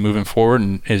 and she's moving forward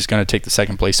and is going to take the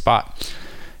 2nd place spot.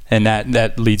 And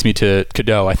that leads me to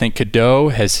Cadeau. I think Cadeau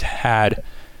has had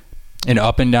an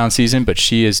up and down season, but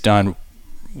she has done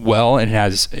well and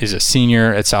is a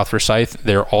senior at South Forsyth.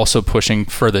 They're also pushing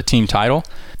for the team title.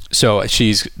 So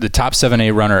she's the top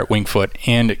 7A runner at Wingfoot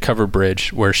and at Covered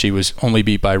Bridge, where she was only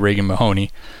beat by Reagan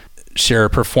Mahoney. Share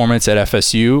performance at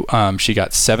FSU. She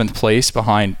got 7th place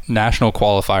behind national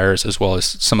qualifiers as well as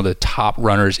some of the top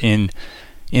runners in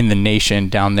the nation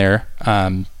down there.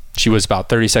 She was about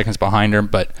 30 seconds behind her,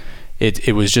 but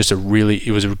it was just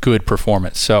a good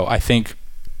performance. So I think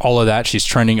all of that, she's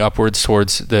trending upwards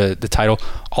towards the title.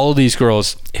 All of these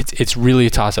girls, it's really a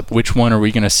toss-up. Which one are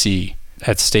we going to see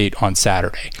at state on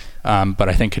Saturday? But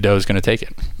I think Cadeau is going to take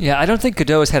it. Yeah, I don't think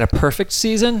Cadeau has had a perfect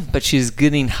season, but she's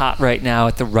getting hot right now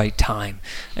at the right time.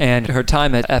 And her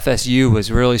time at FSU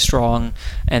was really strong,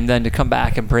 and then to come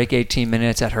back and break 18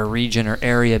 minutes at her region or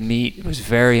area meet was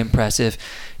very impressive.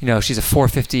 You know, she's a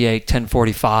 4:58,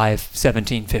 10:45,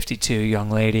 17:52 young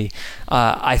lady.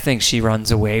 I think she runs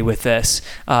away with this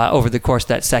over the course of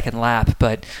that second lap.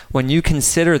 But when you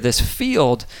consider this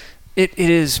field, it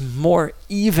is more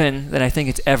even than I think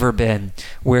it's ever been,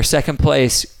 where 2nd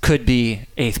place could be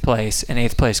 8th place and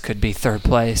 8th place could be 3rd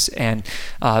place, and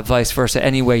vice versa,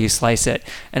 any way you slice it.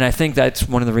 And I think that's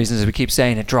one of the reasons we keep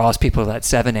saying it draws people to that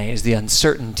 7A is the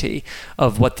uncertainty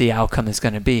of what the outcome is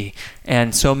going to be.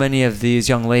 And so many of these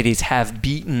young ladies have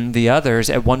beaten the others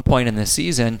at one point in the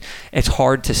season. It's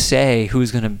hard to say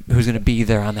who's going to be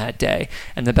there on that day.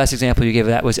 And the best example you gave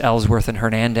of that was Ellsworth and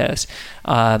Hernandez.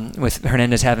 With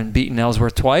Hernandez having beaten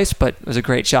Ellsworth twice, but it was a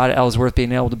great shot at Ellsworth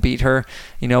being able to beat her,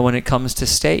 when it comes to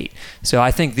state. So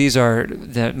I think these are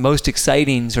the most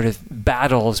exciting sort of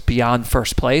battles beyond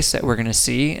first place that we're going to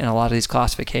see in a lot of these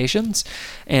classifications.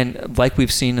 And like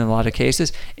we've seen in a lot of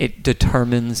cases, it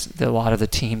determines a lot of the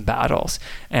team battles.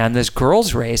 And this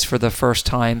girls' race for the first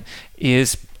time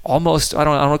is almost, I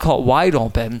don't want to call it wide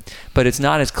open, but it's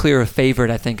not as clear a favorite,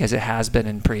 I think, as it has been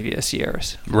in previous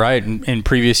years. Right. In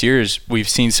previous years, we've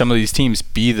seen some of these teams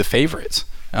be the favorites.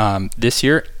 This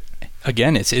year,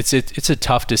 again, it's a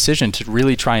tough decision to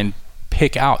really try and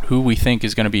pick out who we think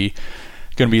is going to be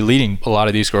leading. A lot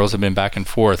of these girls have been back and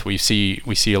forth. We see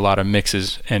a lot of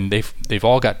mixes, and they've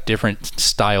all got different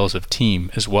styles of team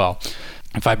as well.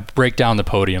 If I break down the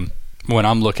podium, when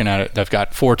I'm looking at it, I've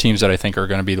got 4 teams that I think are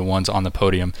going to be the ones on the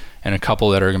podium and a couple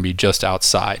that are going to be just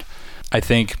outside. I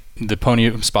think the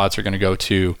podium spots are going to go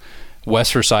to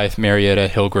West Forsyth, Marietta,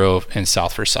 Hillgrove, and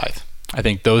South Forsyth. I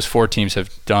think those 4 teams have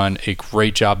done a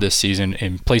great job this season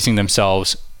in placing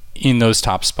themselves in those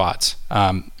top spots.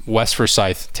 West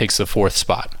Forsyth takes the 4th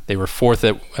spot. They were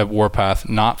 4th at Warpath,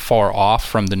 not far off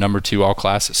from the number 2 all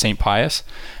class at St. Pius,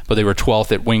 but they were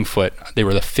 12th at Wingfoot. They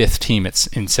were the 5th team in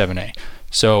 7A.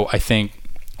 So I think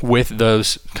with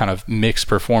those kind of mixed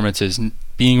performances,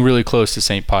 being really close to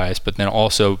St. Pius, but then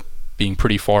also being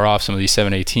pretty far off some of these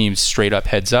 7A teams straight up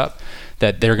heads up,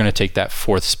 that they're going to take that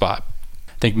 4th spot.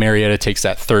 I think Marietta takes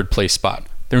that 3rd place spot.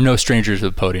 They're no strangers to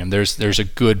the podium. There's a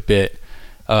good bit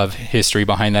of history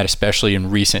behind that, especially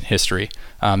in recent history.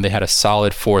 They had a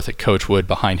solid 4th at Coachwood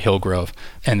behind Hillgrove,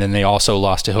 and then they also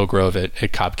lost to Hillgrove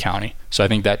at Cobb County. So I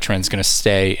think that trend's going to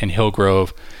stay, and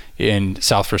Hillgrove and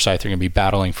South Forsyth are going to be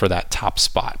battling for that top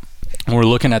spot. And we're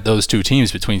looking at those two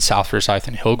teams between South Forsyth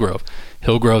and Hillgrove.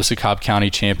 Hillgrove's the Cobb County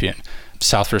champion.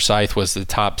 South Forsyth was the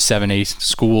top 7A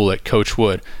school at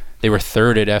Coachwood. They were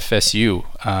 3rd at FSU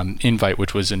Invite,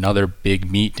 which was another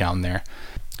big meet down there.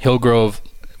 Hillgrove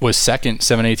was 2nd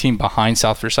 7A team behind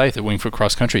South Forsyth at Wingfoot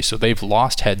Cross Country, so they've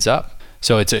lost heads up.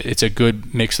 So it's a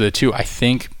good mix of the two. I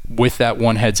think with that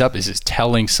one heads up is a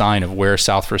telling sign of where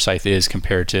South Forsyth is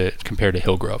compared to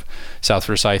Hillgrove. South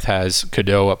Forsyth has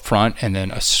Cadeau up front and then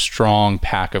a strong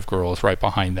pack of girls right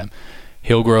behind them.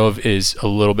 Hillgrove is a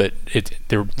little bit,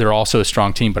 they're also a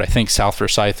strong team, but I think South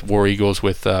Forsyth War Eagles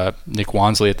with Nick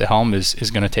Wansley at the helm is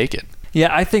going to take it. Yeah,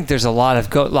 I think there's a lot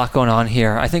going on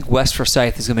here. I think West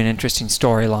Forsyth is going to be an interesting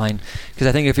storyline because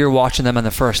I think if you're watching them on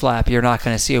the first lap, you're not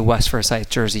going to see a West Forsyth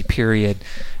jersey, period.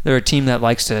 They're a team that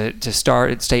likes to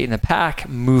start and stay in the pack,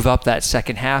 move up that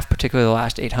second half, particularly the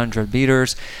last 800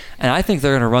 meters. And I think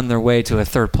they're going to run their way to a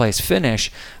 3rd place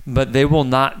finish, but they will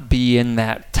not be in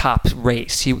that top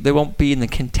race. They won't be in the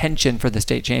contention for the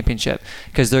state championship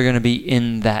because they're going to be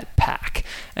in that pack.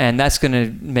 And that's going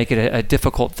to make it a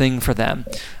difficult thing for them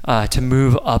to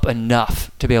move up enough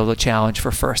to be able to challenge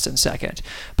for 1st and 2nd.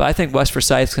 But I think West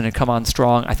Forsyth is going to come on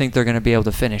strong. I think they're going to be able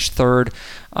to finish 3rd.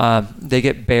 They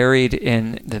get buried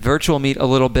in the virtual meet a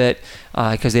little bit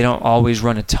because they don't always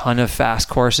run a ton of fast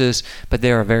courses, but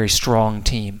they're a very strong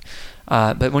team.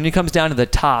 But when it comes down to the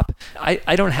top,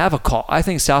 I don't have a call. I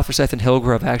think South Forsyth and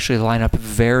Hillgrove actually line up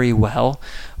very well.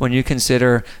 When you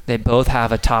consider they both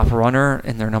have a top runner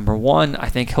in their number 1, I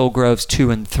think Hillgrove's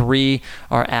 2 and 3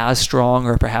 are as strong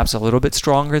or perhaps a little bit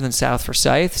stronger than South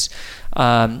Forsyth's.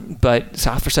 But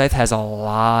South Forsyth has a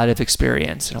lot of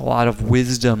experience and a lot of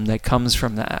wisdom that comes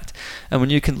from that. And when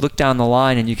you can look down the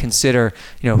line and you consider,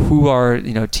 who are,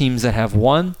 teams that have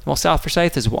won, well, South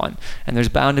Forsyth has won. And there's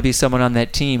bound to be someone on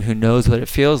that team who knows what it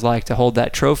feels like to hold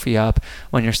that trophy up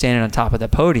when you're standing on top of the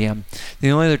podium. The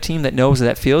only other team that knows what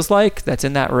that feels like that's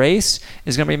in that race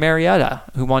is going to be Marietta,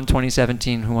 who won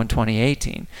 2017, who won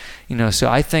 2018. So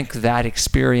I think that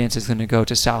experience is going to go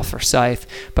to South Forsyth,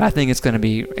 but I think it's going to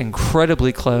be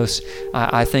incredibly close.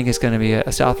 I think it's going to be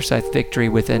a South Forsyth victory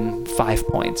within 5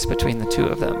 points between the two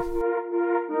of them.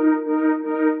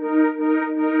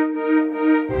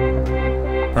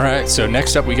 All right, so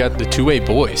next up we got the 2A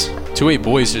boys. 2A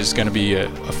boys is going to be a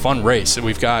fun race.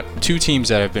 We've got 2 teams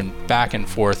that have been back and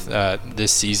forth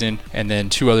this season, and then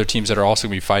 2 other teams that are also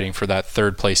going to be fighting for that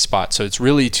 3rd place spot. So it's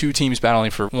really 2 teams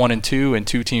battling for 1 and 2 and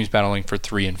 2 teams battling for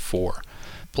 3 and 4.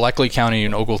 Bleckley County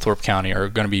and Oglethorpe County are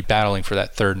going to be battling for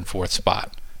that 3rd and 4th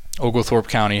spot. Oglethorpe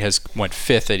County went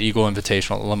 5th at Eagle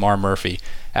Invitational at Lamar Murphy,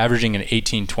 averaging an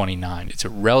 18:29. It's a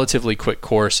relatively quick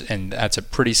course, and that's a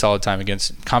pretty solid time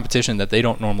against competition that they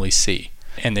don't normally see.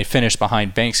 And they finished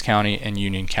behind Banks County and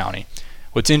Union County.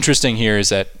 What's interesting here is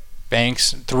that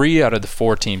Banks, 3 out of the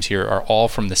 4 teams here are all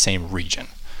from the same region.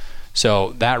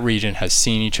 So that region has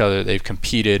seen each other. They've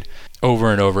competed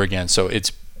over and over again. So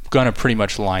it's going to pretty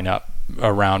much line up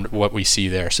around what we see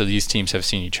there. So these teams have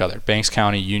seen each other. Banks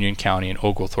County, Union County, and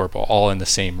Oglethorpe are all in the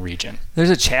same region. There's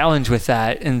a challenge with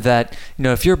that in that,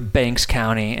 if you're Banks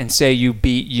County and say you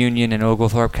beat Union and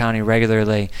Oglethorpe County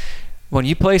regularly, when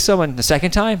you play someone the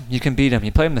second time, you can beat them.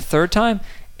 You play them the third time,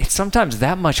 it's sometimes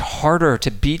that much harder to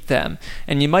beat them.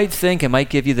 And you might think it might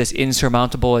give you this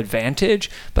insurmountable advantage,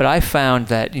 but I found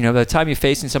that, by the time you're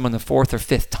facing someone the 4th or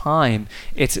 5th time,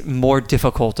 it's more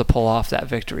difficult to pull off that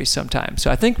victory sometimes.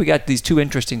 So I think we got these 2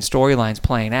 interesting storylines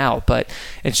playing out, but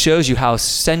it shows you how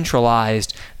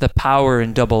centralized the power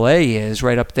in AA is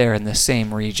right up there in the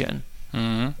same region.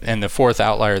 Mm-hmm. And the 4th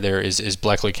outlier there is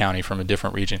Bleckley County from a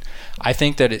different region. I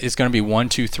think that it's going to be 1,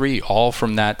 2, 3, all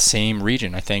from that same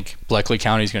region. I think Bleckley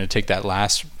County is going to take that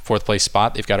last 4th place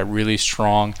spot. They've got a really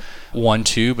strong 1,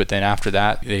 2, but then after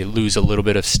that, they lose a little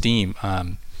bit of steam.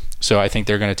 So I think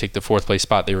they're going to take the 4th place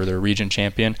spot. They were their region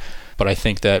champion, but I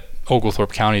think that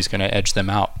Oglethorpe County is going to edge them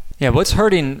out. Yeah, what's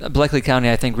hurting Bleckley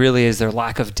County, I think, really is their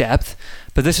lack of depth.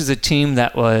 But this is a team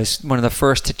that was one of the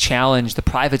first to challenge the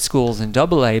private schools in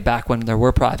AA back when there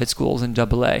were private schools in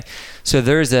AA. So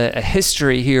there's a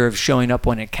history here of showing up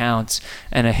when it counts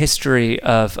and a history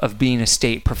of being a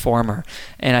state performer.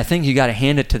 And I think you got to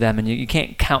hand it to them, and you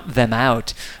can't count them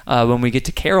out when we get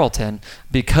to Carrollton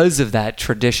because of that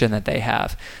tradition that they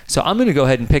have. So I'm going to go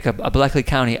ahead and pick up a Bleckley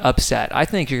County upset. I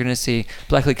think you're going to see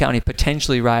Bleckley County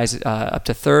potentially rise up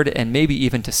to third and maybe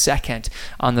even to second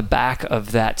on the back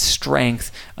of that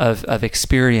strength of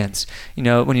experience. You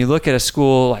know, when you look at a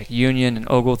school like Union and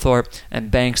Oglethorpe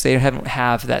and Banks, they don't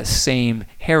have that same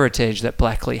heritage that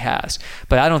Bleckley has.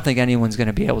 But I don't think anyone's going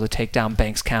to be able to take down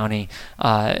Banks County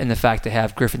in the fact they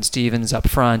have Griffin Stevens up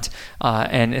front,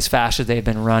 and as fast as they've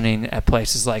been running at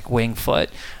places like Wingfoot.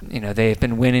 You know, they've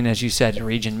been winning, as you said, in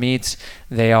region meets.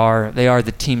 They are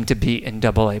the team to beat in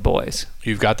AA boys.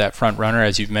 You've got that front runner,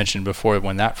 as you've mentioned before.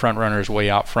 When that front runner is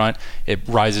way out front, it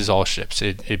rises all ships.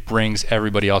 It brings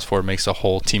everybody else forward, makes the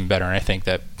whole team better. And I think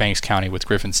that Banks County with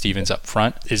Griffin Stevens up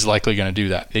front is likely going to do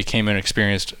that. They came and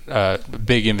experienced a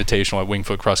big invitational at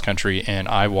Wingfoot Cross Country, and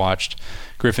I watched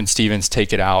Griffin Stevens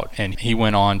take it out, and he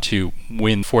went on to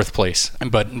win 4th place,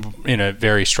 but in a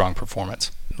very strong performance.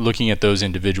 Looking at those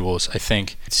individuals, I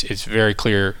think it's very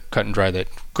clear, cut and dry, that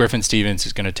Griffin Stevens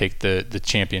is going to take the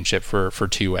championship for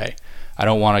 2A. I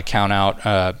don't want to count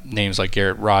out names like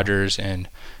Garrett Rogers and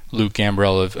Luke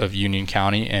Gambrell of Union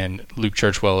County and Luke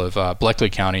Churchwell of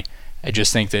Bleckley County. I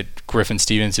just think that Griffin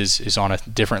Stevens is on a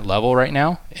different level right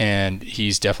now, and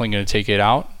he's definitely going to take it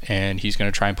out, and he's going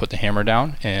to try and put the hammer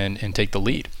down and take the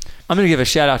lead. I'm going to give a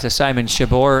shout out to Simon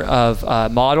Shabor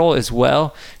of Model as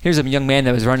well. Here's a young man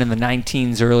that was running the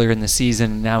 19s earlier in the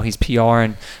season, and now he's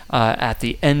PRing at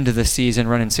the end of the season,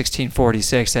 running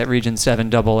 16:46 at Region 7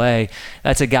 AA.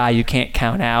 That's a guy you can't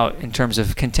count out in terms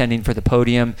of contending for the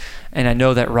podium. And I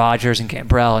know that Rogers and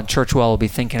Gambrell and Churchwell will be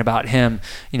thinking about him,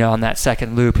 you know, on that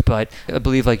second loop. But I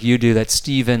believe, like you do, that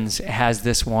Stevens has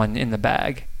this one in the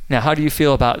bag. Now, how do you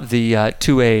feel about the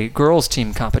 2A girls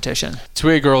team competition?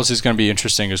 2A girls is going to be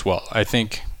interesting as well. I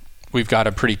think we've got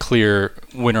a pretty clear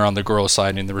winner on the girls'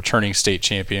 side in the returning state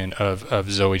champion of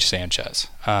Zoe Sanchez.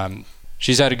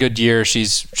 She's had a good year.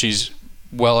 She's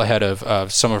well ahead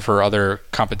of some of her other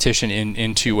competition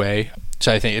in 2A.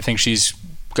 So I think she's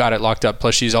got it locked up.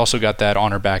 Plus, she's also got that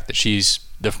on her back that she's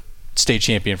the state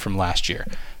champion from last year.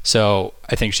 So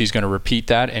I think she's going to repeat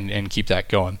that and keep that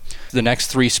going. The next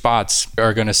 3 spots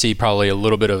are going to see probably a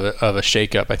little bit of a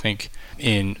shakeup. I think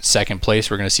in second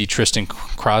place, we're going to see Tristan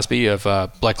Crosby of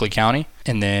Bleckley County.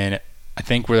 And then I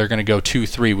think they're going to go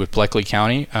 2-3 with Bleckley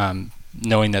County,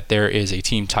 knowing that there is a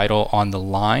team title on the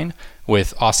line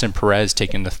with Austin Perez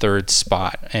taking the 3rd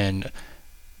spot. And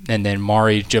then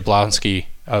Mari Jablonski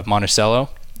of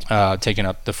Monticello taking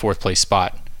up the 4th place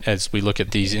spot as we look at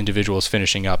these individuals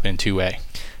finishing up in 2A.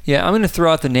 Yeah, I'm going to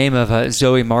throw out the name of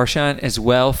Zoe Marchant as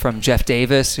well from Jeff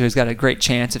Davis, who's got a great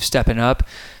chance of stepping up.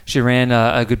 She ran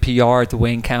a good PR at the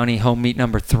Wayne County home meet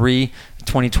number 3,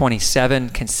 2027,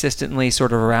 consistently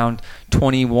sort of around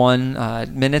 21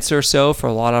 minutes or so for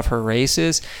a lot of her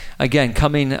races. Again,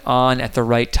 coming on at the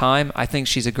right time, I think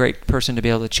she's a great person to be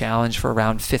able to challenge for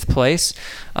around 5th place.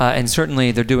 And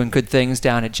certainly they're doing good things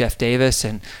down at Jeff Davis,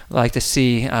 and I'd like to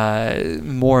see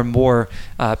more and more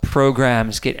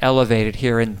programs get elevated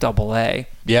here in AA.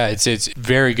 Yeah, it's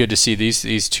very good to see these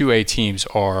 2A teams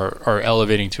are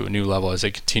elevating to a new level as they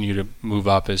continue to move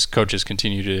up, as coaches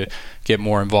continue to get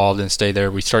more involved and stay there.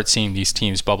 We start seeing these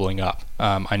teams bubbling up.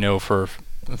 I know for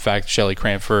a fact Shelley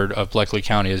Cranford of Bleckley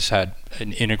County has had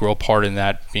an integral part in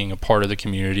that, being a part of the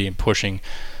community and pushing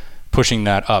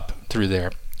that up through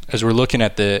there. As we're looking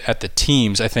at the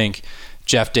teams, I think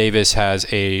Jeff Davis has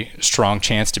a strong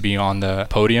chance to be on the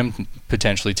podium,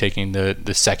 potentially taking the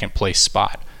 2nd place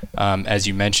spot. As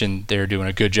you mentioned, they're doing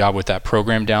a good job with that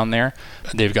program down there.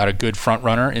 They've got a good front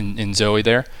runner in Zoe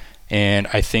there. And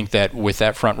I think that with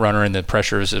that front runner and the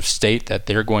pressures of state, that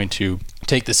they're going to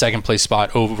take the 2nd place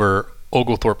spot over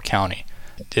Oglethorpe County.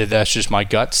 That's just my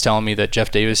guts telling me that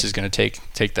Jeff Davis is going to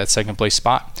take that 2nd place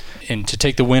spot. And to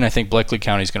take the win, I think Bleckley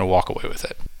County is going to walk away with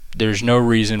it. There's no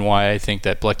reason why I think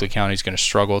that Bleckley County is going to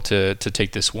struggle to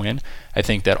take this win. I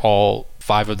think that all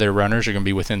 5 of their runners are going to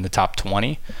be within the top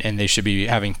 20, and they should be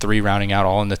having 3 rounding out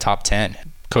all in the top 10.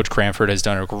 Coach Cranford has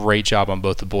done a great job on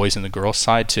both the boys and the girls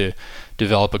side to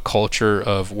develop a culture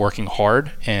of working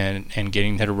hard and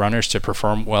getting their runners to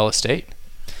perform well at state.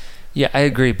 Yeah, I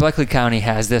agree. Bleckley County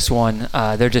has this one.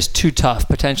 They're just too tough,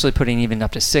 potentially putting even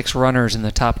up to 6 runners in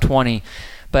the top 20.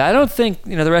 But I don't think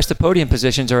the rest of the podium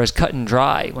positions are as cut and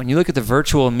dry. When you look at the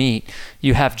virtual meet,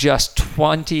 you have just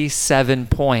 27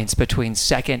 points between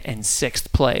second and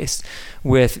sixth place,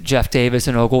 with Jeff Davis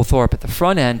and Oglethorpe at the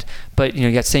front end. But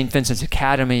you got St. Vincent's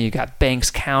Academy, you got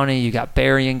Banks County, you got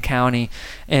Berrien County,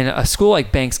 and a school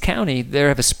like Banks County, they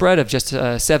have a spread of just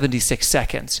 76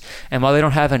 seconds. And while they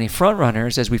don't have any front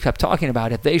runners, as we've kept talking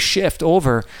about, if they shift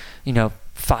over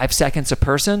 5 seconds a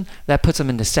person, that puts them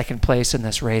into second place in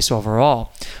this race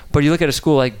overall. But you look at a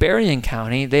school like Berrien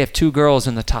County, they have 2 girls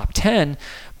in the top 10,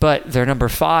 but their number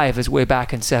 5 is way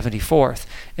back in 74th.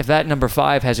 If that number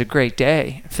 5 has a great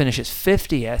day, finishes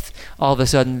 50th, all of a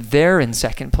sudden they're in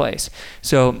second place.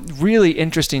 So really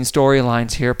interesting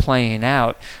storylines here playing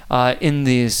out in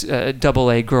these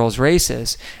AA girls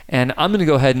races. And I'm going to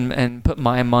go ahead and put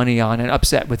my money on an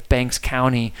upset with Banks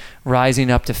County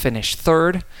rising up to finish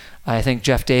 3rd. I think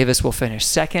Jeff Davis will finish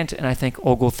 2nd, and I think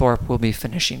Oglethorpe will be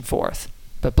finishing 4th.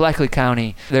 But Bleckley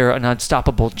County, they're an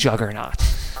unstoppable juggernaut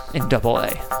in AA.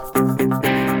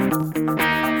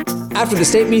 After the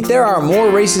state meet, there are more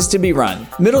races to be run.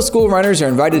 Middle school runners are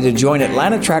invited to join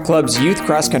Atlanta Track Club's youth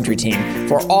cross-country team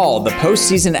for all the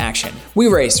postseason action. We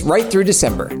race right through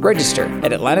December. Register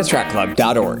at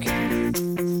atlantatrackclub.org.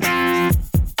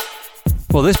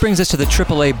 Well, this brings us to the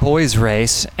AAA boys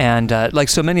race, and like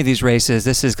so many of these races,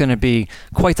 this is going to be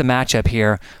quite the matchup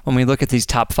here when we look at these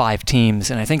top 5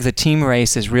 teams, and I think the team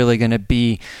race is really going to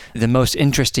be the most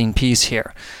interesting piece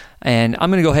here. And I'm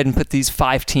going to go ahead and put these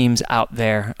 5 teams out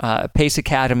there. Pace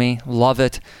Academy,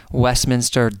 Lovett,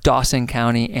 Westminster, Dawson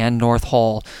County, and North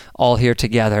Hall all here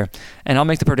together. And I'll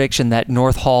make the prediction that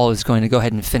North Hall is going to go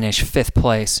ahead and finish 5th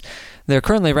place. They're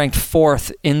currently ranked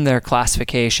 4th in their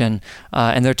classification,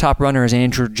 and their top runner is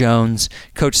Andrew Jones.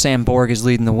 Coach Sam Borg is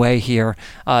leading the way here.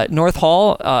 North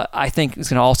Hall, I think, is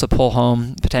going to also pull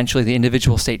home potentially the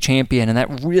individual state champion, and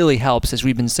that really helps, as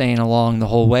we've been saying along the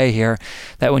whole way here,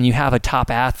 that when you have a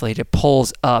top athlete, it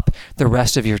pulls up the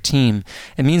rest of your team.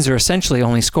 It means they're essentially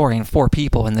only scoring 4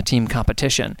 people in the team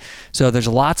competition. So there's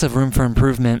lots of room for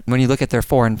improvement when you look at their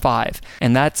 4 and 5,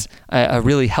 and that's a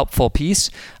really helpful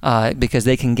piece because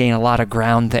they can gain a lot of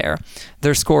ground there.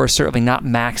 Their score is certainly not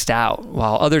maxed out.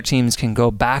 While other teams can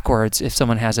go backwards if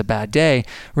someone has a bad day,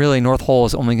 really North Hall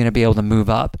is only going to be able to move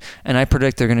up. And I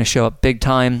predict they're going to show up big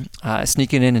time,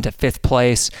 sneaking into 5th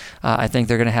place. I think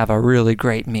they're going to have a really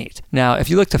great meet. Now, if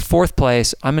you look to 4th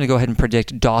place, I'm going to go ahead and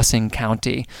predict Dawson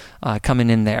County coming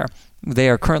in there. They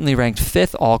are currently ranked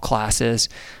 5th all classes,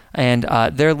 and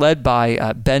they're led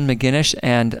by Ben McGinnish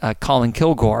and Colin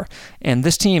Kilgore. And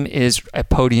this team is a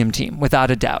podium team,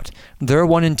 without a doubt. Their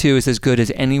 1 and 2 is as good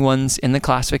as anyone's in the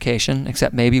classification,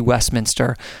 except maybe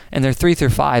Westminster, and their 3 through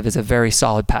 5 is a very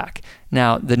solid pack.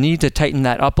 Now, the need to tighten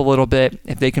that up a little bit,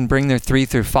 if they can bring their 3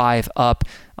 through 5 up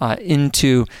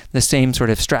into the same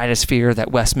sort of stratosphere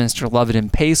that Westminster, Lovett,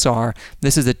 and Pace are,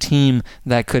 this is a team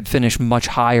that could finish much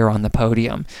higher on the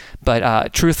podium.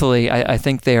 But truthfully, I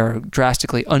think they are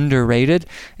drastically underrated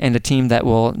and a team that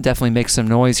will definitely make some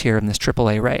noise here in this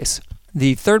AAA race.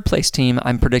 The 3rd place team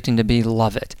I'm predicting to be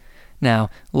Lovett. Now,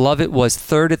 Lovett was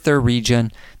 3rd at their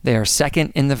region. They are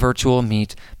 2nd in the virtual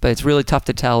meet, but it's really tough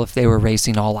to tell if they were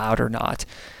racing all out or not.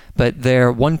 But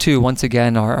their 1-2, once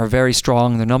again, are very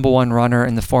strong. The number 1 runner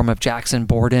in the form of Jackson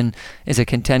Borden is a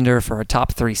contender for a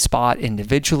top 3 spot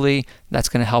individually. That's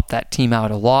going to help that team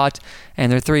out a lot. And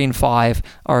their 3 and 5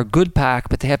 are a good pack,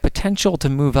 but they have potential to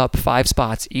move up 5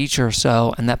 spots each or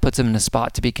so, and that puts them in a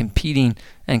spot to be competing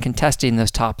and contesting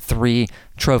those top 3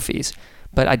 trophies.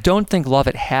 But I don't think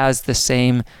Lovett has the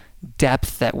same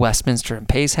depth that Westminster and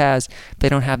Pace has. They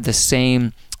don't have the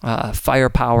same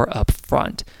firepower up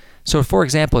front. So, for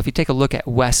example, if you take a look at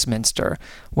Westminster,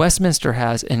 Westminster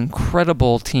has an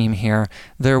incredible team here.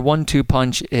 Their 1-2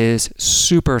 punch is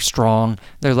super strong.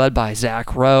 They're led by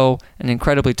Zach Rowe, an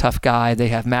incredibly tough guy. They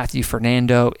have Matthew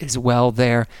Fernando as well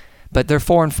there. But their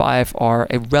 4 and 5 are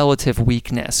a relative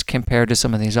weakness compared to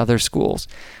some of these other schools.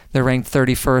 They're ranked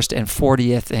 31st and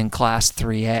 40th in Class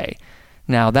 3A.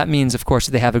 Now, that means, of course,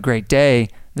 if they have a great day,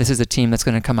 this is a team that's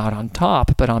going to come out on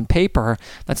top, but on paper,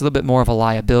 that's a little bit more of a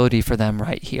liability for them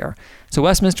right here. So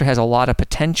Westminster has a lot of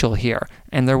potential here,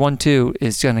 and their 1-2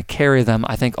 is going to carry them,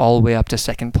 I think, all the way up to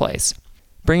 2nd place.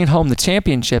 Bringing home the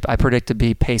championship, I predict to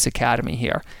be Pace Academy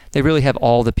here. They really have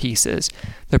all the pieces.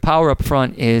 Their power up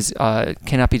front is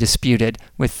cannot be disputed,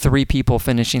 with 3 people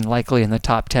finishing likely in the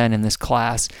top 10 in this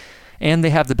class, and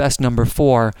they have the best number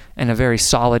 4 and a very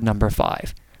solid number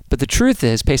 5. But the truth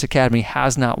is, Pace Academy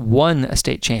has not won a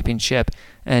state championship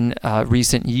in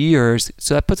recent years,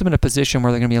 so that puts them in a position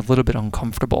where they're going to be a little bit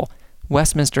uncomfortable.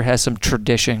 Westminster has some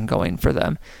tradition going for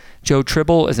them. Joe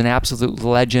Tribble is an absolute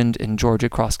legend in Georgia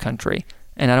cross country.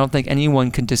 And I don't think anyone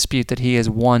can dispute that he has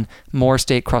won more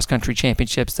state cross-country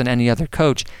championships than any other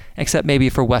coach, except maybe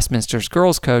for Westminster's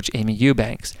girls coach, Amy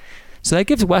Eubanks. So that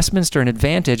gives Westminster an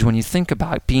advantage when you think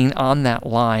about being on that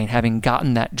line, having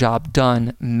gotten that job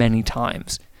done many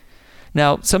times.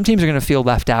 Now, some teams are going to feel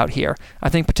left out here. I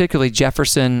think particularly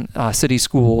Jefferson City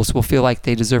Schools will feel like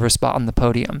they deserve a spot on the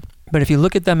podium. But if you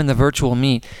look at them in the virtual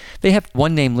meet, they have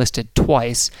one name listed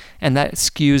twice, and that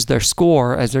skews their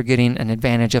score as they're getting an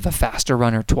advantage of a faster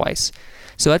runner twice.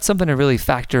 So that's something to really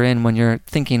factor in when you're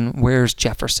thinking, where's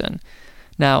Jefferson?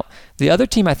 Now, the other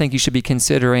team I think you should be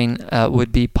considering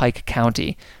would be Pike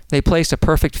County. They placed a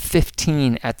perfect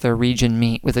 15 at their region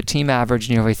meet with a team average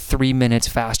nearly 3 minutes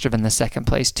faster than the second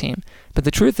place team. But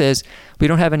the truth is, we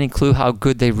don't have any clue how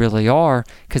good they really are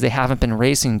because they haven't been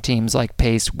racing teams like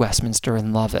Pace, Westminster,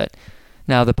 and Lovett.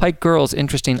 Now, the Pike girls,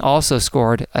 interesting, also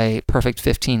scored a perfect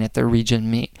 15 at their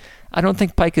region meet. I don't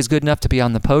think Pike is good enough to be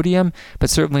on the podium, but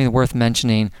certainly worth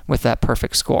mentioning with that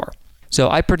perfect score. So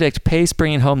I predict Pace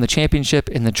bringing home the championship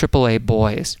in the AAA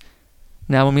boys.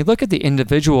 Now, when we look at the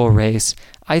individual race,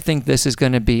 I think this is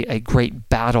going to be a great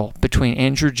battle between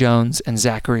Andrew Jones and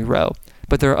Zachary Rowe.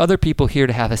 But there are other people here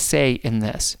to have a say in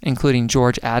this, including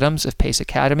George Adams of Pace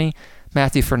Academy,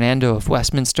 Matthew Fernando of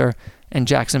Westminster, and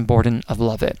Jackson Borden of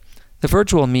Lovett. The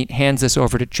virtual meet hands this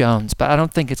over to Jones, but I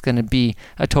don't think it's going to be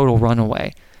a total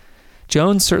runaway.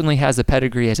 Jones certainly has a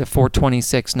pedigree as a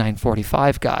 426,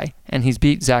 945 guy, and he's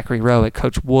beat Zachary Rowe at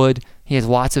Coach Wood. He has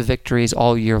lots of victories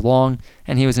all year long,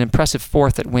 and he was an impressive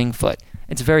fourth at Wingfoot.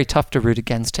 It's very tough to root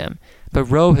against him, but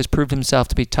Rowe has proved himself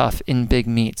to be tough in big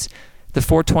meets. The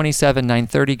 427,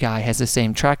 930 guy has the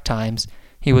same track times.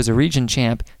 He was a region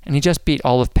champ, and he just beat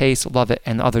all of Pace, Lovett,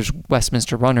 and other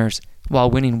Westminster runners,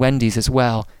 while winning Wendy's as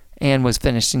well, and was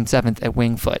finishing 7th at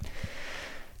Wingfoot.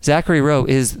 Zachary Rowe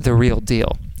is the real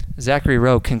deal. Zachary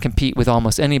Rowe can compete with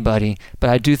almost anybody, but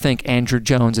I do think Andrew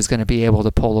Jones is going to be able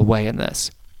to pull away in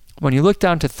this. When you look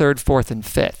down to 3rd, 4th, and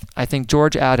 5th, I think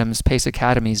George Adams, Pace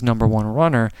Academy's number one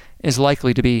runner, is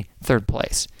likely to be 3rd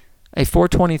place. A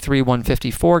 423,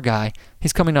 154 guy,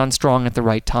 he's coming on strong at the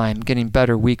right time, getting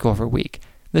better week over week.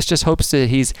 This just hopes that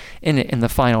he's in it in the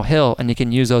final hill and he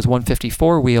can use those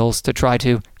 154 wheels to try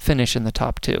to finish in the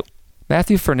top 2.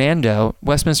 Matthew Fernando,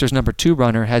 Westminster's number 2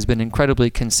 runner, has been incredibly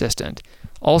consistent.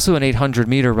 Also an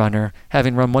 800-meter runner,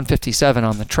 having run 157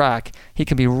 on the track, he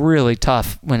can be really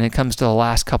tough when it comes to the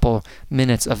last couple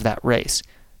minutes of that race.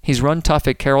 He's run tough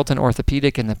at Carrollton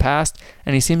Orthopedic in the past,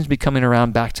 and he seems to be coming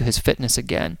around back to his fitness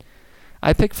again.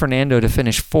 I picked Fernando to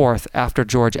finish 4th after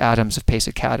George Adams of Pace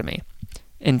Academy.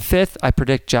 In 5th, I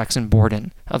predict Jackson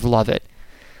Borden of Lovett.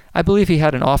 I believe he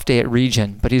had an off day at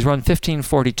Region, but he's run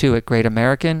 15:42 at Great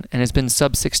American and has been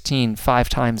sub-16 5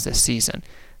 times this season.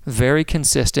 Very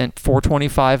consistent,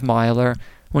 425 miler.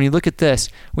 When you look at this,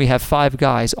 we have 5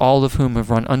 guys, all of whom have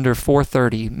run under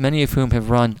 430, many of whom have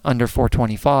run under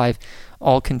 425,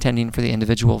 all contending for the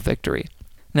individual victory.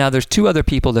 Now, there's 2 other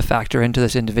people to factor into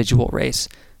this individual race.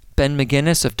 Ben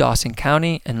McGinnis of Dawson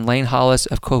County and Lane Hollis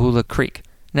of Coahula Creek.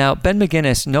 Now, Ben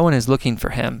McGinnis, no one is looking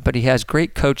for him, but he has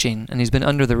great coaching and he's been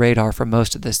under the radar for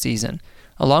most of this season.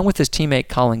 Along with his teammate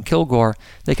Colin Kilgore,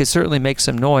 they could certainly make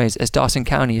some noise as Dawson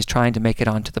County is trying to make it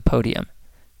onto the podium.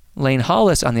 Lane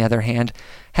Hollis, on the other hand,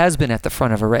 has been at the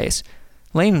front of a race.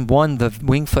 Lane won the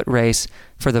Wingfoot race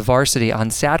for the varsity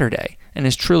on Saturday and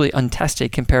is truly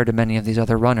untested compared to many of these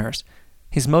other runners.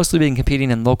 He's mostly been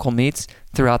competing in local meets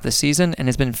throughout the season and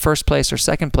has been first place or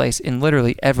second place in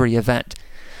literally every event.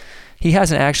 He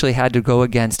hasn't actually had to go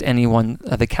against anyone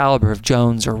of the caliber of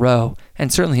Jones or Rowe,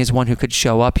 and certainly he's one who could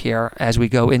show up here as we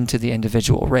go into the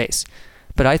individual race.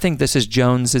 But I think this is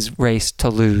Jones's race to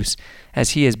lose,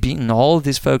 as he has beaten all of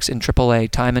these folks in AAA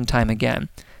time and time again.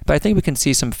 But I think we can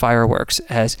see some fireworks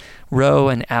as Rowe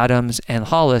and Adams and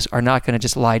Hollis are not going to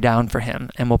just lie down for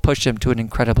him and will push him to an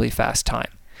incredibly fast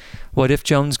time. What if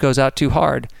Jones goes out too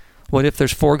hard? What if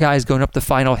there's 4 guys going up the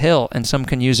final hill and some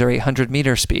can use their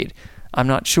 800-meter speed? I'm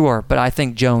not sure, but I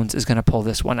think Jones is going to pull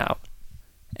this one out.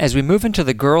 As we move into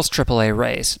the girls' AAA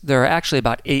race, there are actually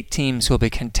about 8 teams who will be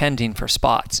contending for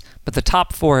spots, but the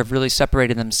top 4 have really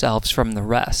separated themselves from the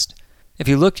rest. If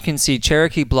you look, you can see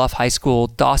Cherokee Bluff High School,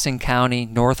 Dawson County,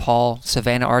 North Hall,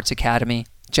 Savannah Arts Academy,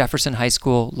 Jefferson High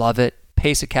School, Lovett,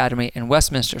 Pace Academy, and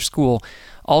Westminster School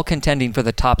all contending for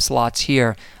the top slots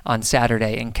here on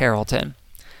Saturday in Carrollton.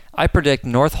 I predict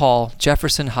North Hall,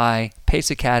 Jefferson High, Pace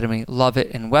Academy,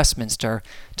 Lovett, and Westminster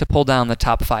to pull down the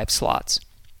top 5 slots.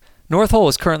 North Hall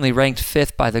is currently ranked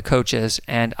 5th by the coaches,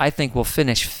 and I think will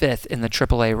finish 5th in the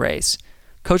AAA race.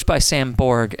 Coached by Sam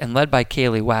Borg and led by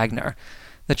Kaylee Wagner,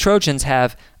 The Trojans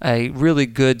have a really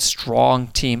good, strong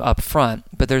team up front,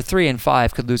 but their 3 and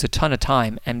 5 could lose a ton of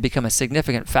time and become a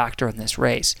significant factor in this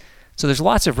race. So there's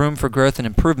lots of room for growth and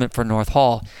improvement for North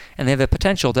Hall, and they have the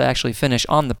potential to actually finish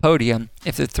on the podium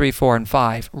if the 3, 4, and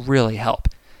 5 really help.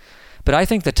 But I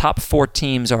think the top 4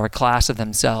 teams are a class of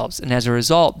themselves, and as a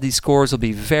result, these scores will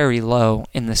be very low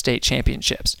in the state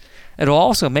championships. It'll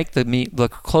also make the meet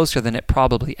look closer than it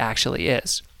probably actually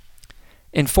is.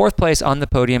 In 4th place on the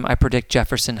podium, I predict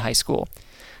Jefferson High School.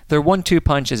 Their 1-2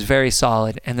 punch is very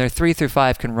solid, and their 3 through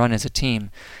 5 can run as a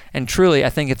team. And truly, I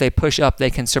think if they push up, they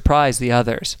can surprise the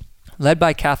others. Led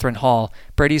by Catherine Hall,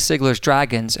 Brady Sigler's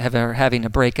Dragons are having a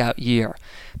breakout year,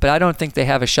 but I don't think they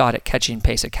have a shot at catching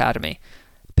Pace Academy.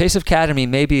 Pace Academy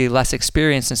may be less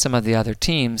experienced than some of the other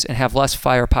teams and have less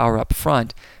firepower up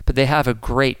front, but they have a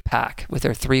great pack with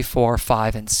their 3, 4,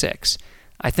 5, and 6.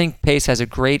 I think Pace has a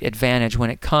great advantage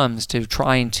when it comes to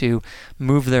trying to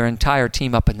move their entire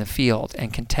team up in the field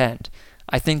and contend.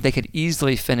 I think they could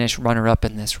easily finish runner-up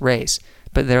in this race,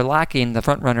 but they're lacking the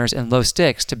front runners and low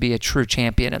sticks to be a true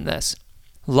champion in this.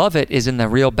 Lovett is in the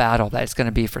real battle that it's going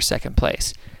to be for 2nd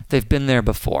place. They've been there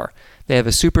before. They have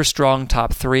a super strong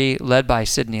top 3 led by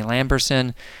Sydney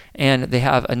Lamberson, and they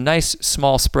have a nice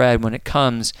small spread when it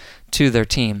comes to their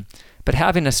team. But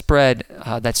having a spread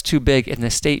that's too big in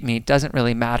the state meet doesn't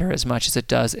really matter as much as it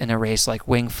does in a race like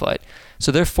Wingfoot.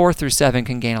 So their 4 through 7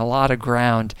 can gain a lot of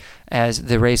ground as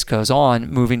the race goes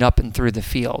on, moving up and through the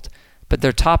field. But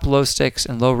their top low sticks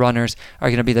and low runners are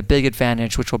going to be the big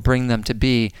advantage, which will bring them to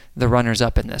be the runners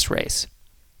up in this race.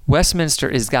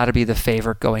 Westminster has got to be the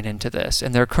favorite going into this,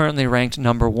 and they're currently ranked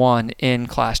number 1 in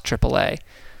Class AAA.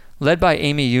 Led by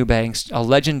Amy Eubanks, a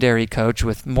legendary coach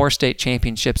with more state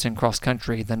championships in cross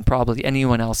country than probably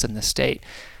anyone else in the state,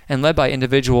 and led by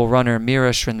individual runner Mira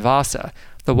Srinivasa,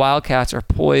 the Wildcats are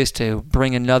poised to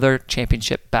bring another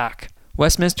championship back.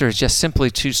 Westminster is just simply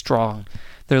too strong.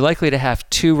 They're likely to have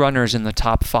 2 runners in the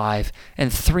top 5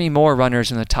 and 3 more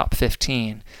runners in the top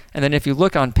 15. And then if you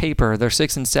look on paper, their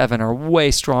 6 and 7 are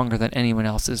way stronger than anyone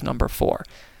else's number 4.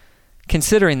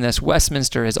 Considering this,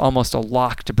 Westminster is almost a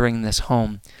lock to bring this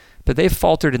home. But they've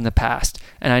faltered in the past,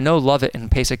 and I know Lovett and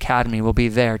Pace Academy will be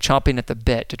there chomping at the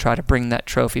bit to try to bring that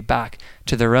trophy back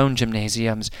to their own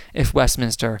gymnasiums if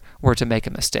Westminster were to make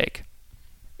a mistake.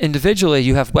 Individually,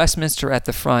 you have Westminster at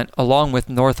the front, along with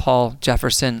North Hall,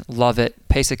 Jefferson, Lovett,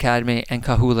 Pace Academy, and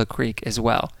Kahula Creek as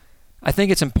well. I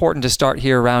think it's important to start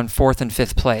here around 4th and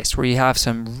 5th place, where you have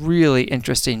some really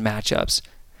interesting matchups.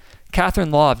 Catherine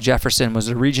Law of Jefferson was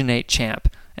a Region 8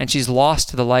 champ, and she's lost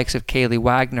to the likes of Kaylee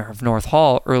Wagner of North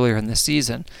Hall earlier in the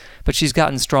season, but she's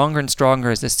gotten stronger and stronger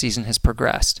as this season has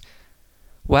progressed.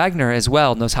 Wagner as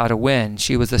well knows how to win.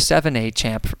 She was the 7A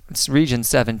champ, Region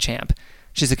 7 champ.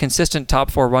 She's a consistent top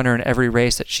 4 runner in every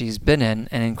race that she's been in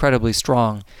and incredibly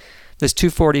strong. This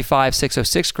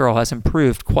 2:45.606 girl has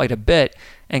improved quite a bit,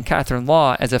 and Catherine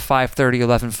Law as a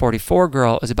 5:30.11.44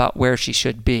 girl is about where she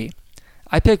should be.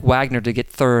 I pick Wagner to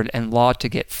get 3rd and Law to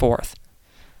get 4th.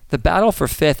 The battle for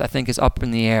 5th, I think, is up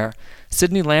in the air.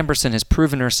 Sydney Lamberson has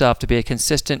proven herself to be a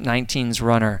consistent 19s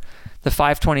runner. The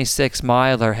 5:26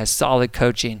 miler has solid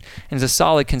coaching and is a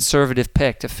solid conservative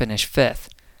pick to finish 5th.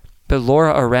 But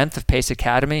Laura Arendt of Pace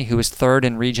Academy, who is 3rd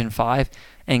in Region 5,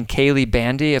 and Kaylee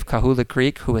Bandy of Kahula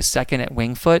Creek, who is 2nd at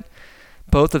Wingfoot,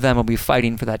 both of them will be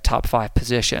fighting for that top 5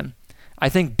 position. I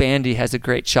think Bandy has a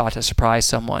great shot to surprise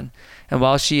someone, and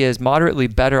while she is moderately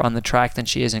better on the track than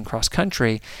she is in cross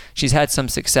country, she's had some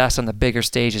success on the bigger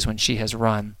stages when she has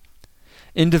run.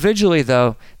 Individually,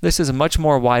 though, this is much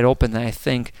more wide open than I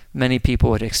think many people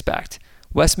would expect.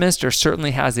 Westminster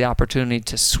certainly has the opportunity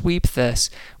to sweep this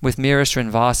with Mira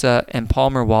Srinivasa and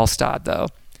Palmer Wallstad, though.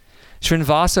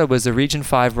 Srinivasa was the Region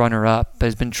 5 runner-up, but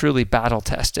has been truly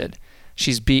battle-tested.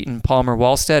 She's beaten Palmer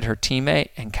Wallstad, her teammate,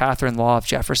 and Catherine Law of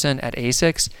Jefferson at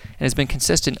ASICS, and has been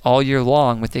consistent all year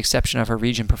long with the exception of her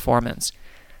region performance.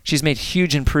 She's made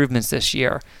huge improvements this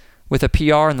year. With a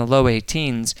PR in the low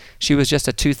 18s, she was just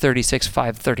a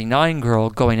 2:36.539 girl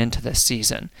going into this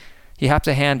season. You have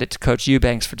to hand it to Coach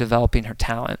Eubanks for developing her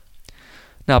talent.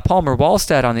 Now, Palmer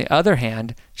Wallstad, on the other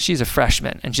hand, she's a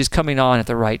freshman, and she's coming on at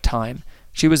the right time.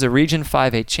 She was a Region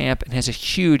 5A champ and has a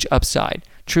huge upside,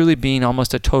 truly being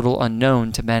almost a total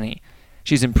unknown to many.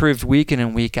 She's improved week in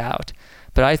and week out,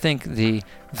 but I think the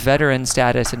veteran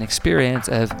status and experience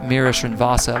of Mira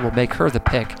Srinivasa will make her the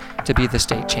pick to be the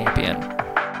state champion.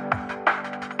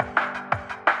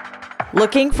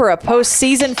 Looking for a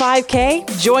postseason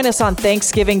 5K? Join us on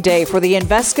Thanksgiving Day for the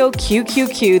Invesco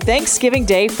QQQ Thanksgiving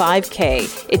Day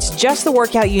 5K. It's just the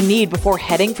workout you need before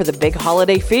heading for the big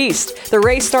holiday feast. The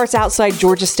race starts outside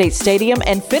Georgia State Stadium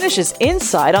and finishes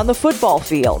inside on the football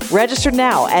field. Register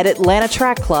now at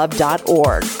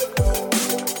atlantatrackclub.org.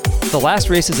 The last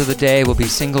races of the day will be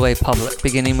Single A Public,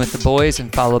 beginning with the boys and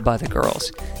followed by the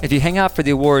girls. If you hang out for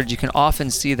the awards, you can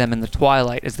often see them in the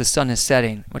twilight as the sun is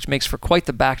setting, which makes for quite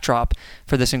the backdrop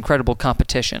for this incredible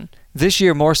competition. This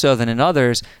year, more so than in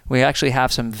others, we actually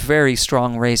have some very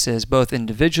strong races, both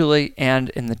individually and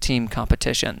in the team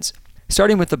competitions.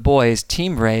 Starting with the boys'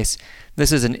 team race,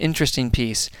 this is an interesting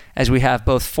piece, as we have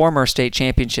both former state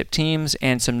championship teams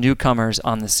and some newcomers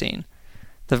on the scene.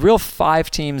 The real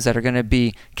 5 teams that are going to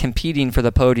be competing for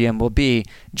the podium will be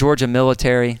Georgia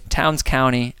Military, Towns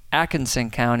County, Atkinson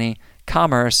County,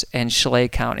 Commerce, and Schley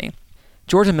County.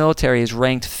 Georgia Military is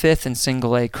ranked 5th in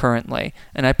Single A currently,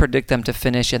 and I predict them to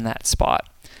finish in that spot.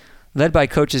 Led by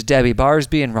coaches Debbie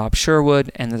Barsby and Rob Sherwood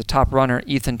and the top runner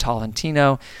Ethan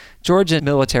Tolentino, Georgia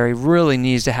Military really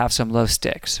needs to have some low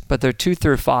sticks, but their 2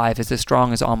 through 5 is as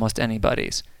strong as almost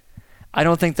anybody's. I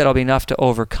don't think that'll be enough to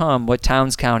overcome what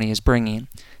Towns County is bringing.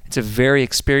 It's a very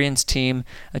experienced team,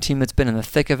 a team that's been in the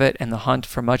thick of it and the hunt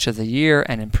for much of the year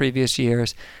and in previous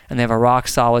years, and they have a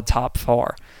rock-solid top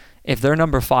 4. If their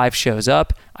number 5 shows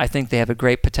up, I think they have a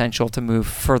great potential to move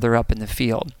further up in the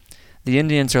field. The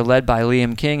Indians are led by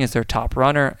Liam King as their top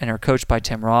runner and are coached by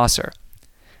Tim Rosser.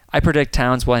 I predict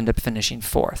Towns will end up finishing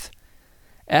 4th.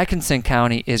 Atkinson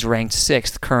County is ranked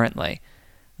 6th currently.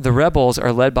 The Rebels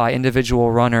are led by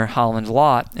individual runner Holland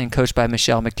Lott and coached by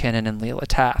Michelle McKinnon and Leela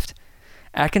Taft.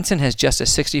 Atkinson has just a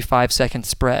 65-second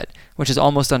spread, which is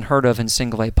almost unheard of in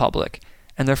Single A Public,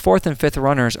 and their 4th and 5th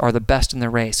runners are the best in the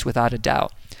race without a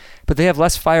doubt. But they have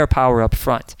less firepower up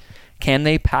front. Can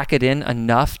they pack it in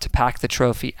enough to pack the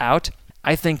trophy out?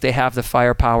 I think they have the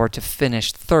firepower to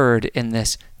finish 3rd in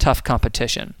this tough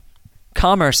competition.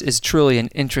 Commerce is truly an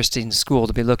interesting school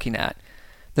to be looking at.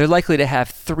 They're likely to have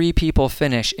 3 people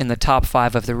finish in the top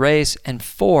 5 of the race and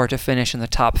 4 to finish in the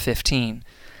top 15.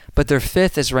 But their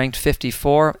 5th is ranked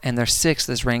 54 and their 6th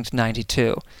is ranked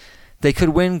 92. They could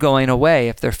win going away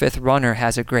if their 5th runner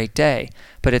has a great day,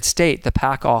 but at state the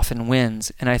pack often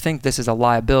wins, and I think this is a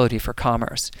liability for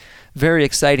Commerce. Very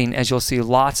exciting, as you'll see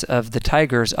lots of the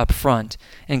Tigers up front,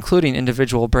 including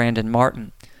individual Brandon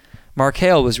Martin. Mark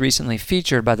Hale was recently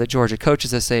featured by the Georgia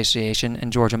Coaches Association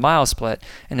and Georgia Mile Split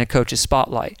in a coach's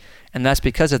spotlight, and that's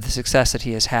because of the success that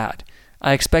he has had.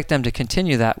 I expect them to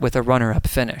continue that with a runner-up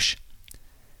finish.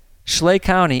 Schley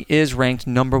County is ranked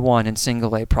number 1 in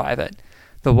Single A Private.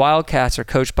 The Wildcats are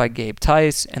coached by Gabe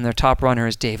Tice, and their top runner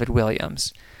is David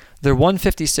Williams. Their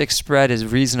 156 spread is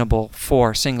reasonable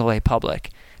for Single A Public,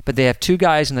 but they have 2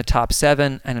 guys in the top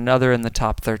 7 and another in the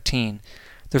top 13.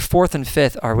 Their 4th and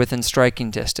 5th are within striking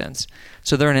distance,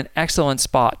 so they're in an excellent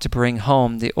spot to bring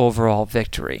home the overall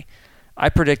victory. I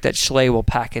predict that Schley will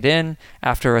pack it in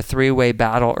after a 3-way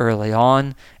battle early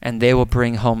on, and they will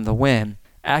bring home the win.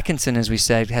 Atkinson, as we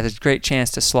said, has a great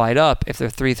chance to slide up if their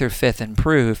 3 through 5th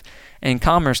improve, and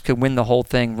Commerce could win the whole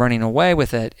thing running away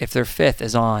with it if their 5th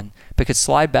is on, but could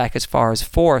slide back as far as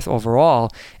 4th overall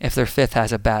if their 5th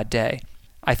has a bad day.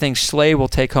 I think Schley will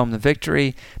take home the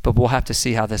victory, but we'll have to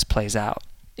see how this plays out.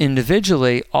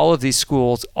 Individually, all of these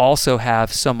schools also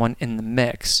have someone in the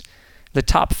mix. The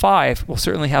top 5 will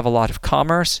certainly have a lot of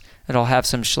Commerce, it'll have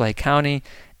some Schley County,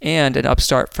 and an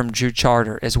upstart from Drew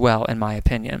Charter as well, in my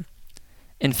opinion.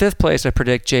 In 5th place, I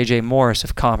predict J.J. Morris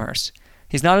of Commerce.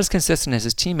 He's not as consistent as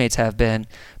his teammates have been,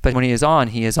 but when he is on,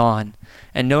 he is on.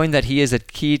 And knowing that he is a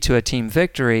key to a team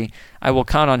victory, I will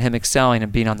count on him excelling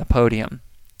and being on the podium.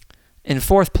 In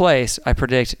 4th place, I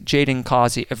predict Jaden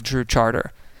Causey of Drew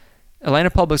Charter.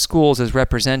 Atlanta Public Schools is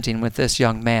representing with this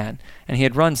young man, and he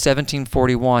had run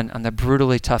 17:41 on the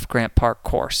brutally tough Grant Park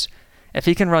course. If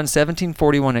he can run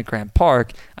 17:41 at Grant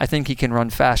Park, I think he can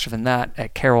run faster than that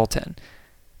at Carrollton.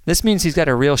 This means he's got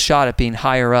a real shot at being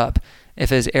higher up if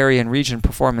his area and region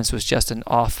performance was just an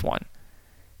off one.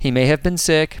 He may have been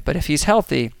sick, but if he's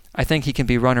healthy, I think he can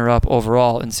be runner-up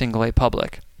overall in Single A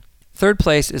Public. 3rd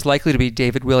place is likely to be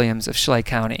David Williams of Schley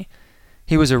County.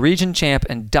 He was a region champ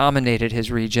and dominated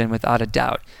his region without a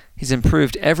doubt. He's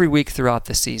improved every week throughout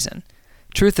the season.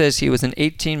 Truth is, he was an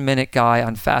 18-minute guy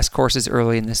on fast courses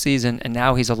early in the season, and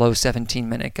now he's a low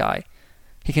 17-minute guy.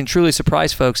 He can truly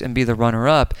surprise folks and be the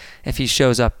runner-up if he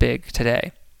shows up big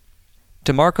today.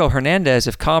 DeMarco Hernandez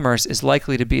of Commerce is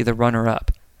likely to be the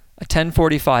runner-up. A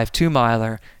 10:45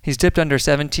 2-miler, he's dipped under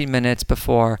 17 minutes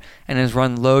before and has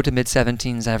run low to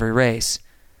mid-17s every race.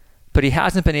 But he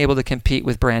hasn't been able to compete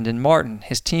with Brandon Martin,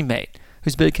 his teammate,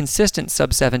 who's been a consistent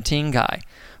sub-17 guy.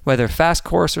 Whether fast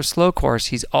course or slow course,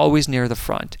 he's always near the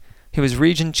front. He was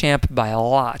region champ by a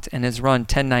lot and has run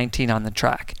 10:19 on the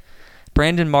track.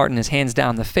 Brandon Martin is hands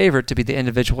down the favorite to be the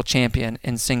individual champion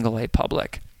in Single A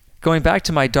Public. Going back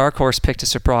to my dark horse pick to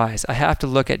surprise, I have to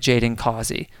look at Jaden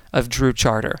Causey of Drew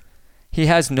Charter. He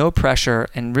has no pressure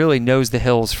and really knows the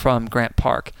hills from Grant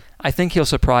Park. I think he'll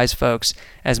surprise folks,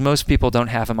 as most people don't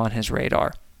have him on his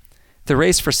radar. The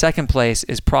race for second place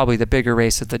is probably the bigger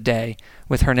race of the day,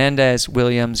 with Hernandez,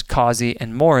 Williams, Causey,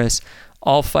 and Morris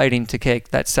all fighting to take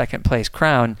that second place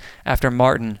crown after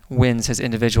Martin wins his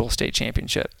individual state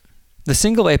championship. The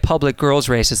Single A Public Girls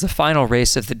Race is the final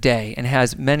race of the day and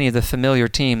has many of the familiar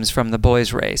teams from the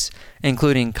boys' race,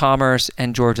 including Commerce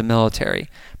and Georgia Military.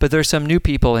 But there's some new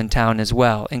people in town as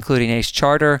well, including Ace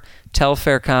Charter,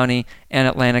 Telfair County, and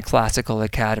Atlanta Classical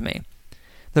Academy.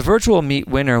 The virtual meet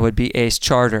winner would be Ace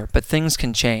Charter, but things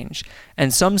can change,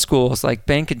 and some schools like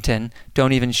Bankington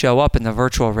don't even show up in the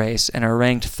virtual race and are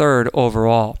ranked third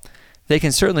overall. They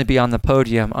can certainly be on the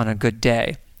podium on a good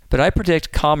day. But I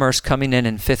predict Commerce coming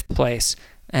in fifth place,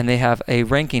 and they have a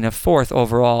ranking of fourth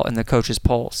overall in the coaches'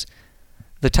 polls.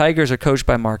 The Tigers are coached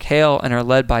by Mark Hale and are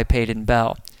led by Peyton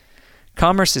Bell.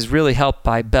 Commerce is really helped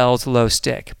by Bell's low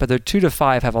stick, but their 2 to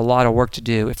 5 have a lot of work to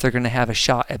do if they're going to have a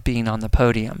shot at being on the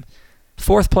podium.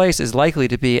 Fourth place is likely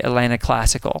to be Atlanta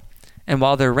Classical, and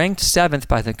while they're ranked 7th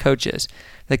by the coaches,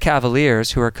 the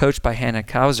Cavaliers, who are coached by Hannah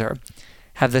Kauser,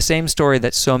 have the same story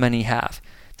that so many have.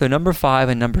 Though number 5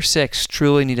 and number 6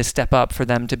 truly need to step up for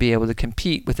them to be able to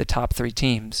compete with the top 3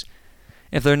 teams.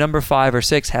 If their number 5 or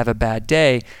 6 have a bad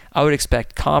day, I would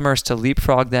expect Commerce to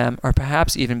leapfrog them or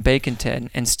perhaps even Baconton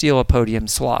and steal a podium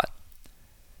slot.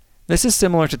 This is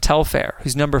similar to Telfair,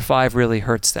 whose number 5 really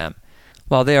hurts them.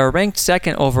 While they are ranked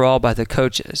 2nd overall by the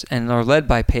coaches and are led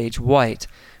by Paige White,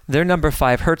 their number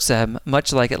 5 hurts them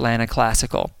much like Atlanta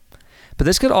Classical. But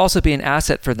this could also be an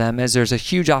asset for them as there's a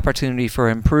huge opportunity for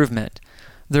improvement.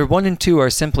 Their 1 and 2 are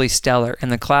simply stellar in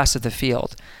the class of the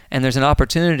field, and there's an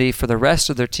opportunity for the rest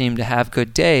of their team to have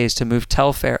good days to move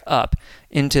Telfair up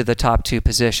into the top 2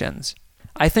 positions.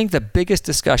 I think the biggest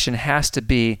discussion has to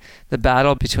be the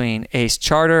battle between Ace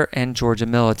Charter and Georgia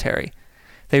Military.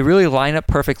 They really line up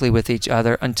perfectly with each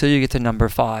other until you get to number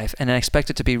 5, and I expect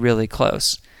it to be really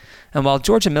close. And while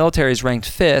Georgia Military is ranked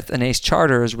 5th and Ace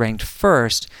Charter is ranked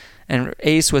 1st, and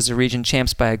Ace was the region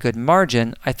champs by a good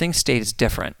margin, I think State is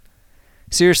different.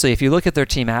 Seriously, if you look at their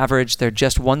team average, they're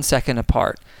just 1 second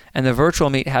apart, and the virtual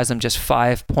meet has them just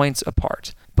 5 points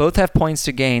apart. Both have points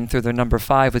to gain through their number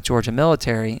 5 with Georgia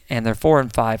Military and their 4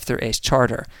 and 5 through Ace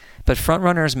Charter. But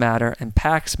frontrunners matter and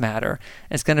packs matter,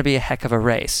 and it's going to be a heck of a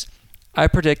race. I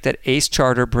predict that Ace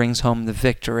Charter brings home the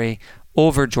victory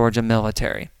over Georgia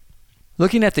Military.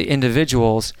 Looking at the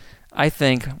individuals, I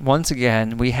think, once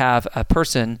again, we have a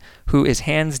person who is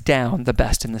hands down the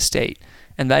best in the state,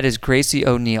 and that is Gracie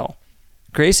O'Neill.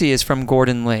 Gracie is from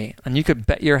Gordon Lee, and you could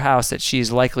bet your house that she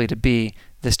is likely to be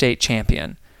the state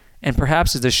champion, and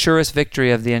perhaps is the surest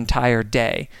victory of the entire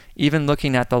day, even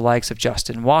looking at the likes of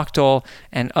Justin Wachtel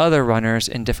and other runners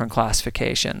in different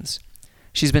classifications.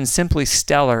 She's been simply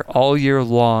stellar all year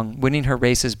long, winning her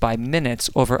races by minutes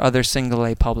over other Single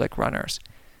A Public runners.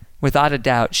 Without a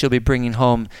doubt, she'll be bringing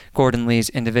home Gordon Lee's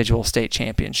individual state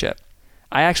championship.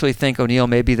 I actually think O'Neill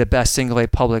may be the best Single A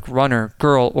Public runner,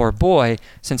 girl or boy,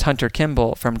 since Hunter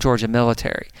Kimball from Georgia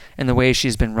Military, in the way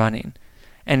she's been running.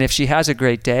 And if she has a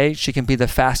great day, she can be the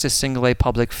fastest Single A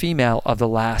Public female of the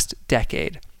last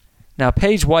decade. Now,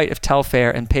 Paige White of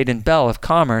Telfair and Peyton Bell of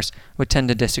Commerce would tend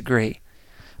to disagree.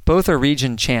 Both are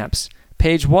region champs.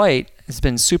 Paige White has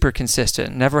been super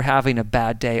consistent, never having a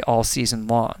bad day all season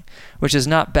long, which is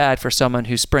not bad for someone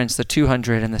who sprints the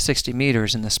 200 and the 60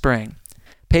 meters in the spring.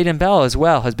 Peyton Bell as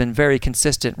well has been very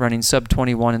consistent running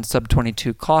sub-21 and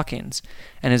sub-22 clockings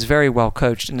and is very well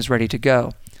coached and is ready to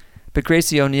go. But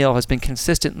Gracie O'Neill has been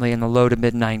consistently in the low to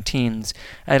mid-19s.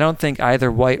 I don't think either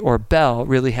White or Bell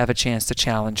really have a chance to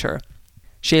challenge her.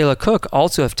 Shayla Cook,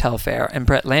 also of Telfair, and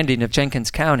Brett Landing of Jenkins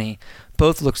County,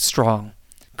 both look strong.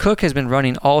 Cook has been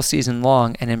running all season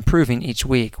long and improving each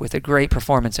week with a great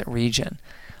performance at region,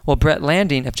 while Brett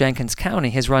Landing of Jenkins County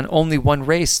has run only 1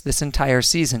 race this entire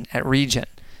season at region.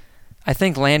 I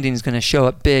think Landing is going to show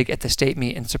up big at the state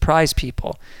meet and surprise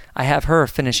people. I have her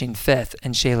finishing 5th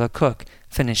and Shayla Cook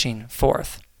finishing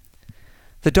 4th.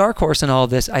 The dark horse in all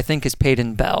this, I think, is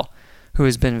Peyton Bell, who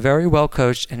has been very well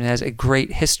coached and has a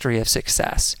great history of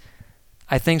success.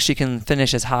 I think she can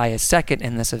finish as high as 2nd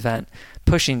in this event,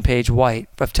 pushing Paige White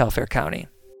of Telfair County.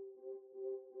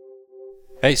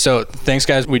 Hey, so thanks,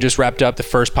 guys. We just wrapped up the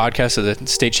first podcast of the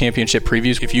state championship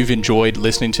previews. If you've enjoyed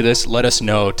listening to this, let us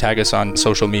know. Tag us on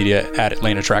social media at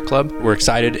Atlanta Track Club. We're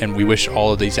excited, and we wish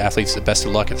all of these athletes the best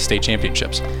of luck at the state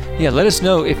championships. Yeah, let us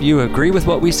know if you agree with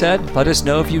what we said. Let us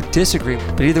know if you disagree.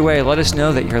 But either way, let us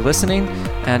know that you're listening,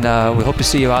 and we hope to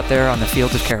see you out there on the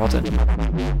fields of Carrollton.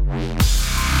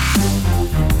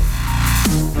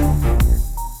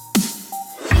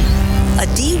 A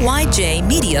DYJ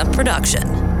Media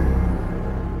Production.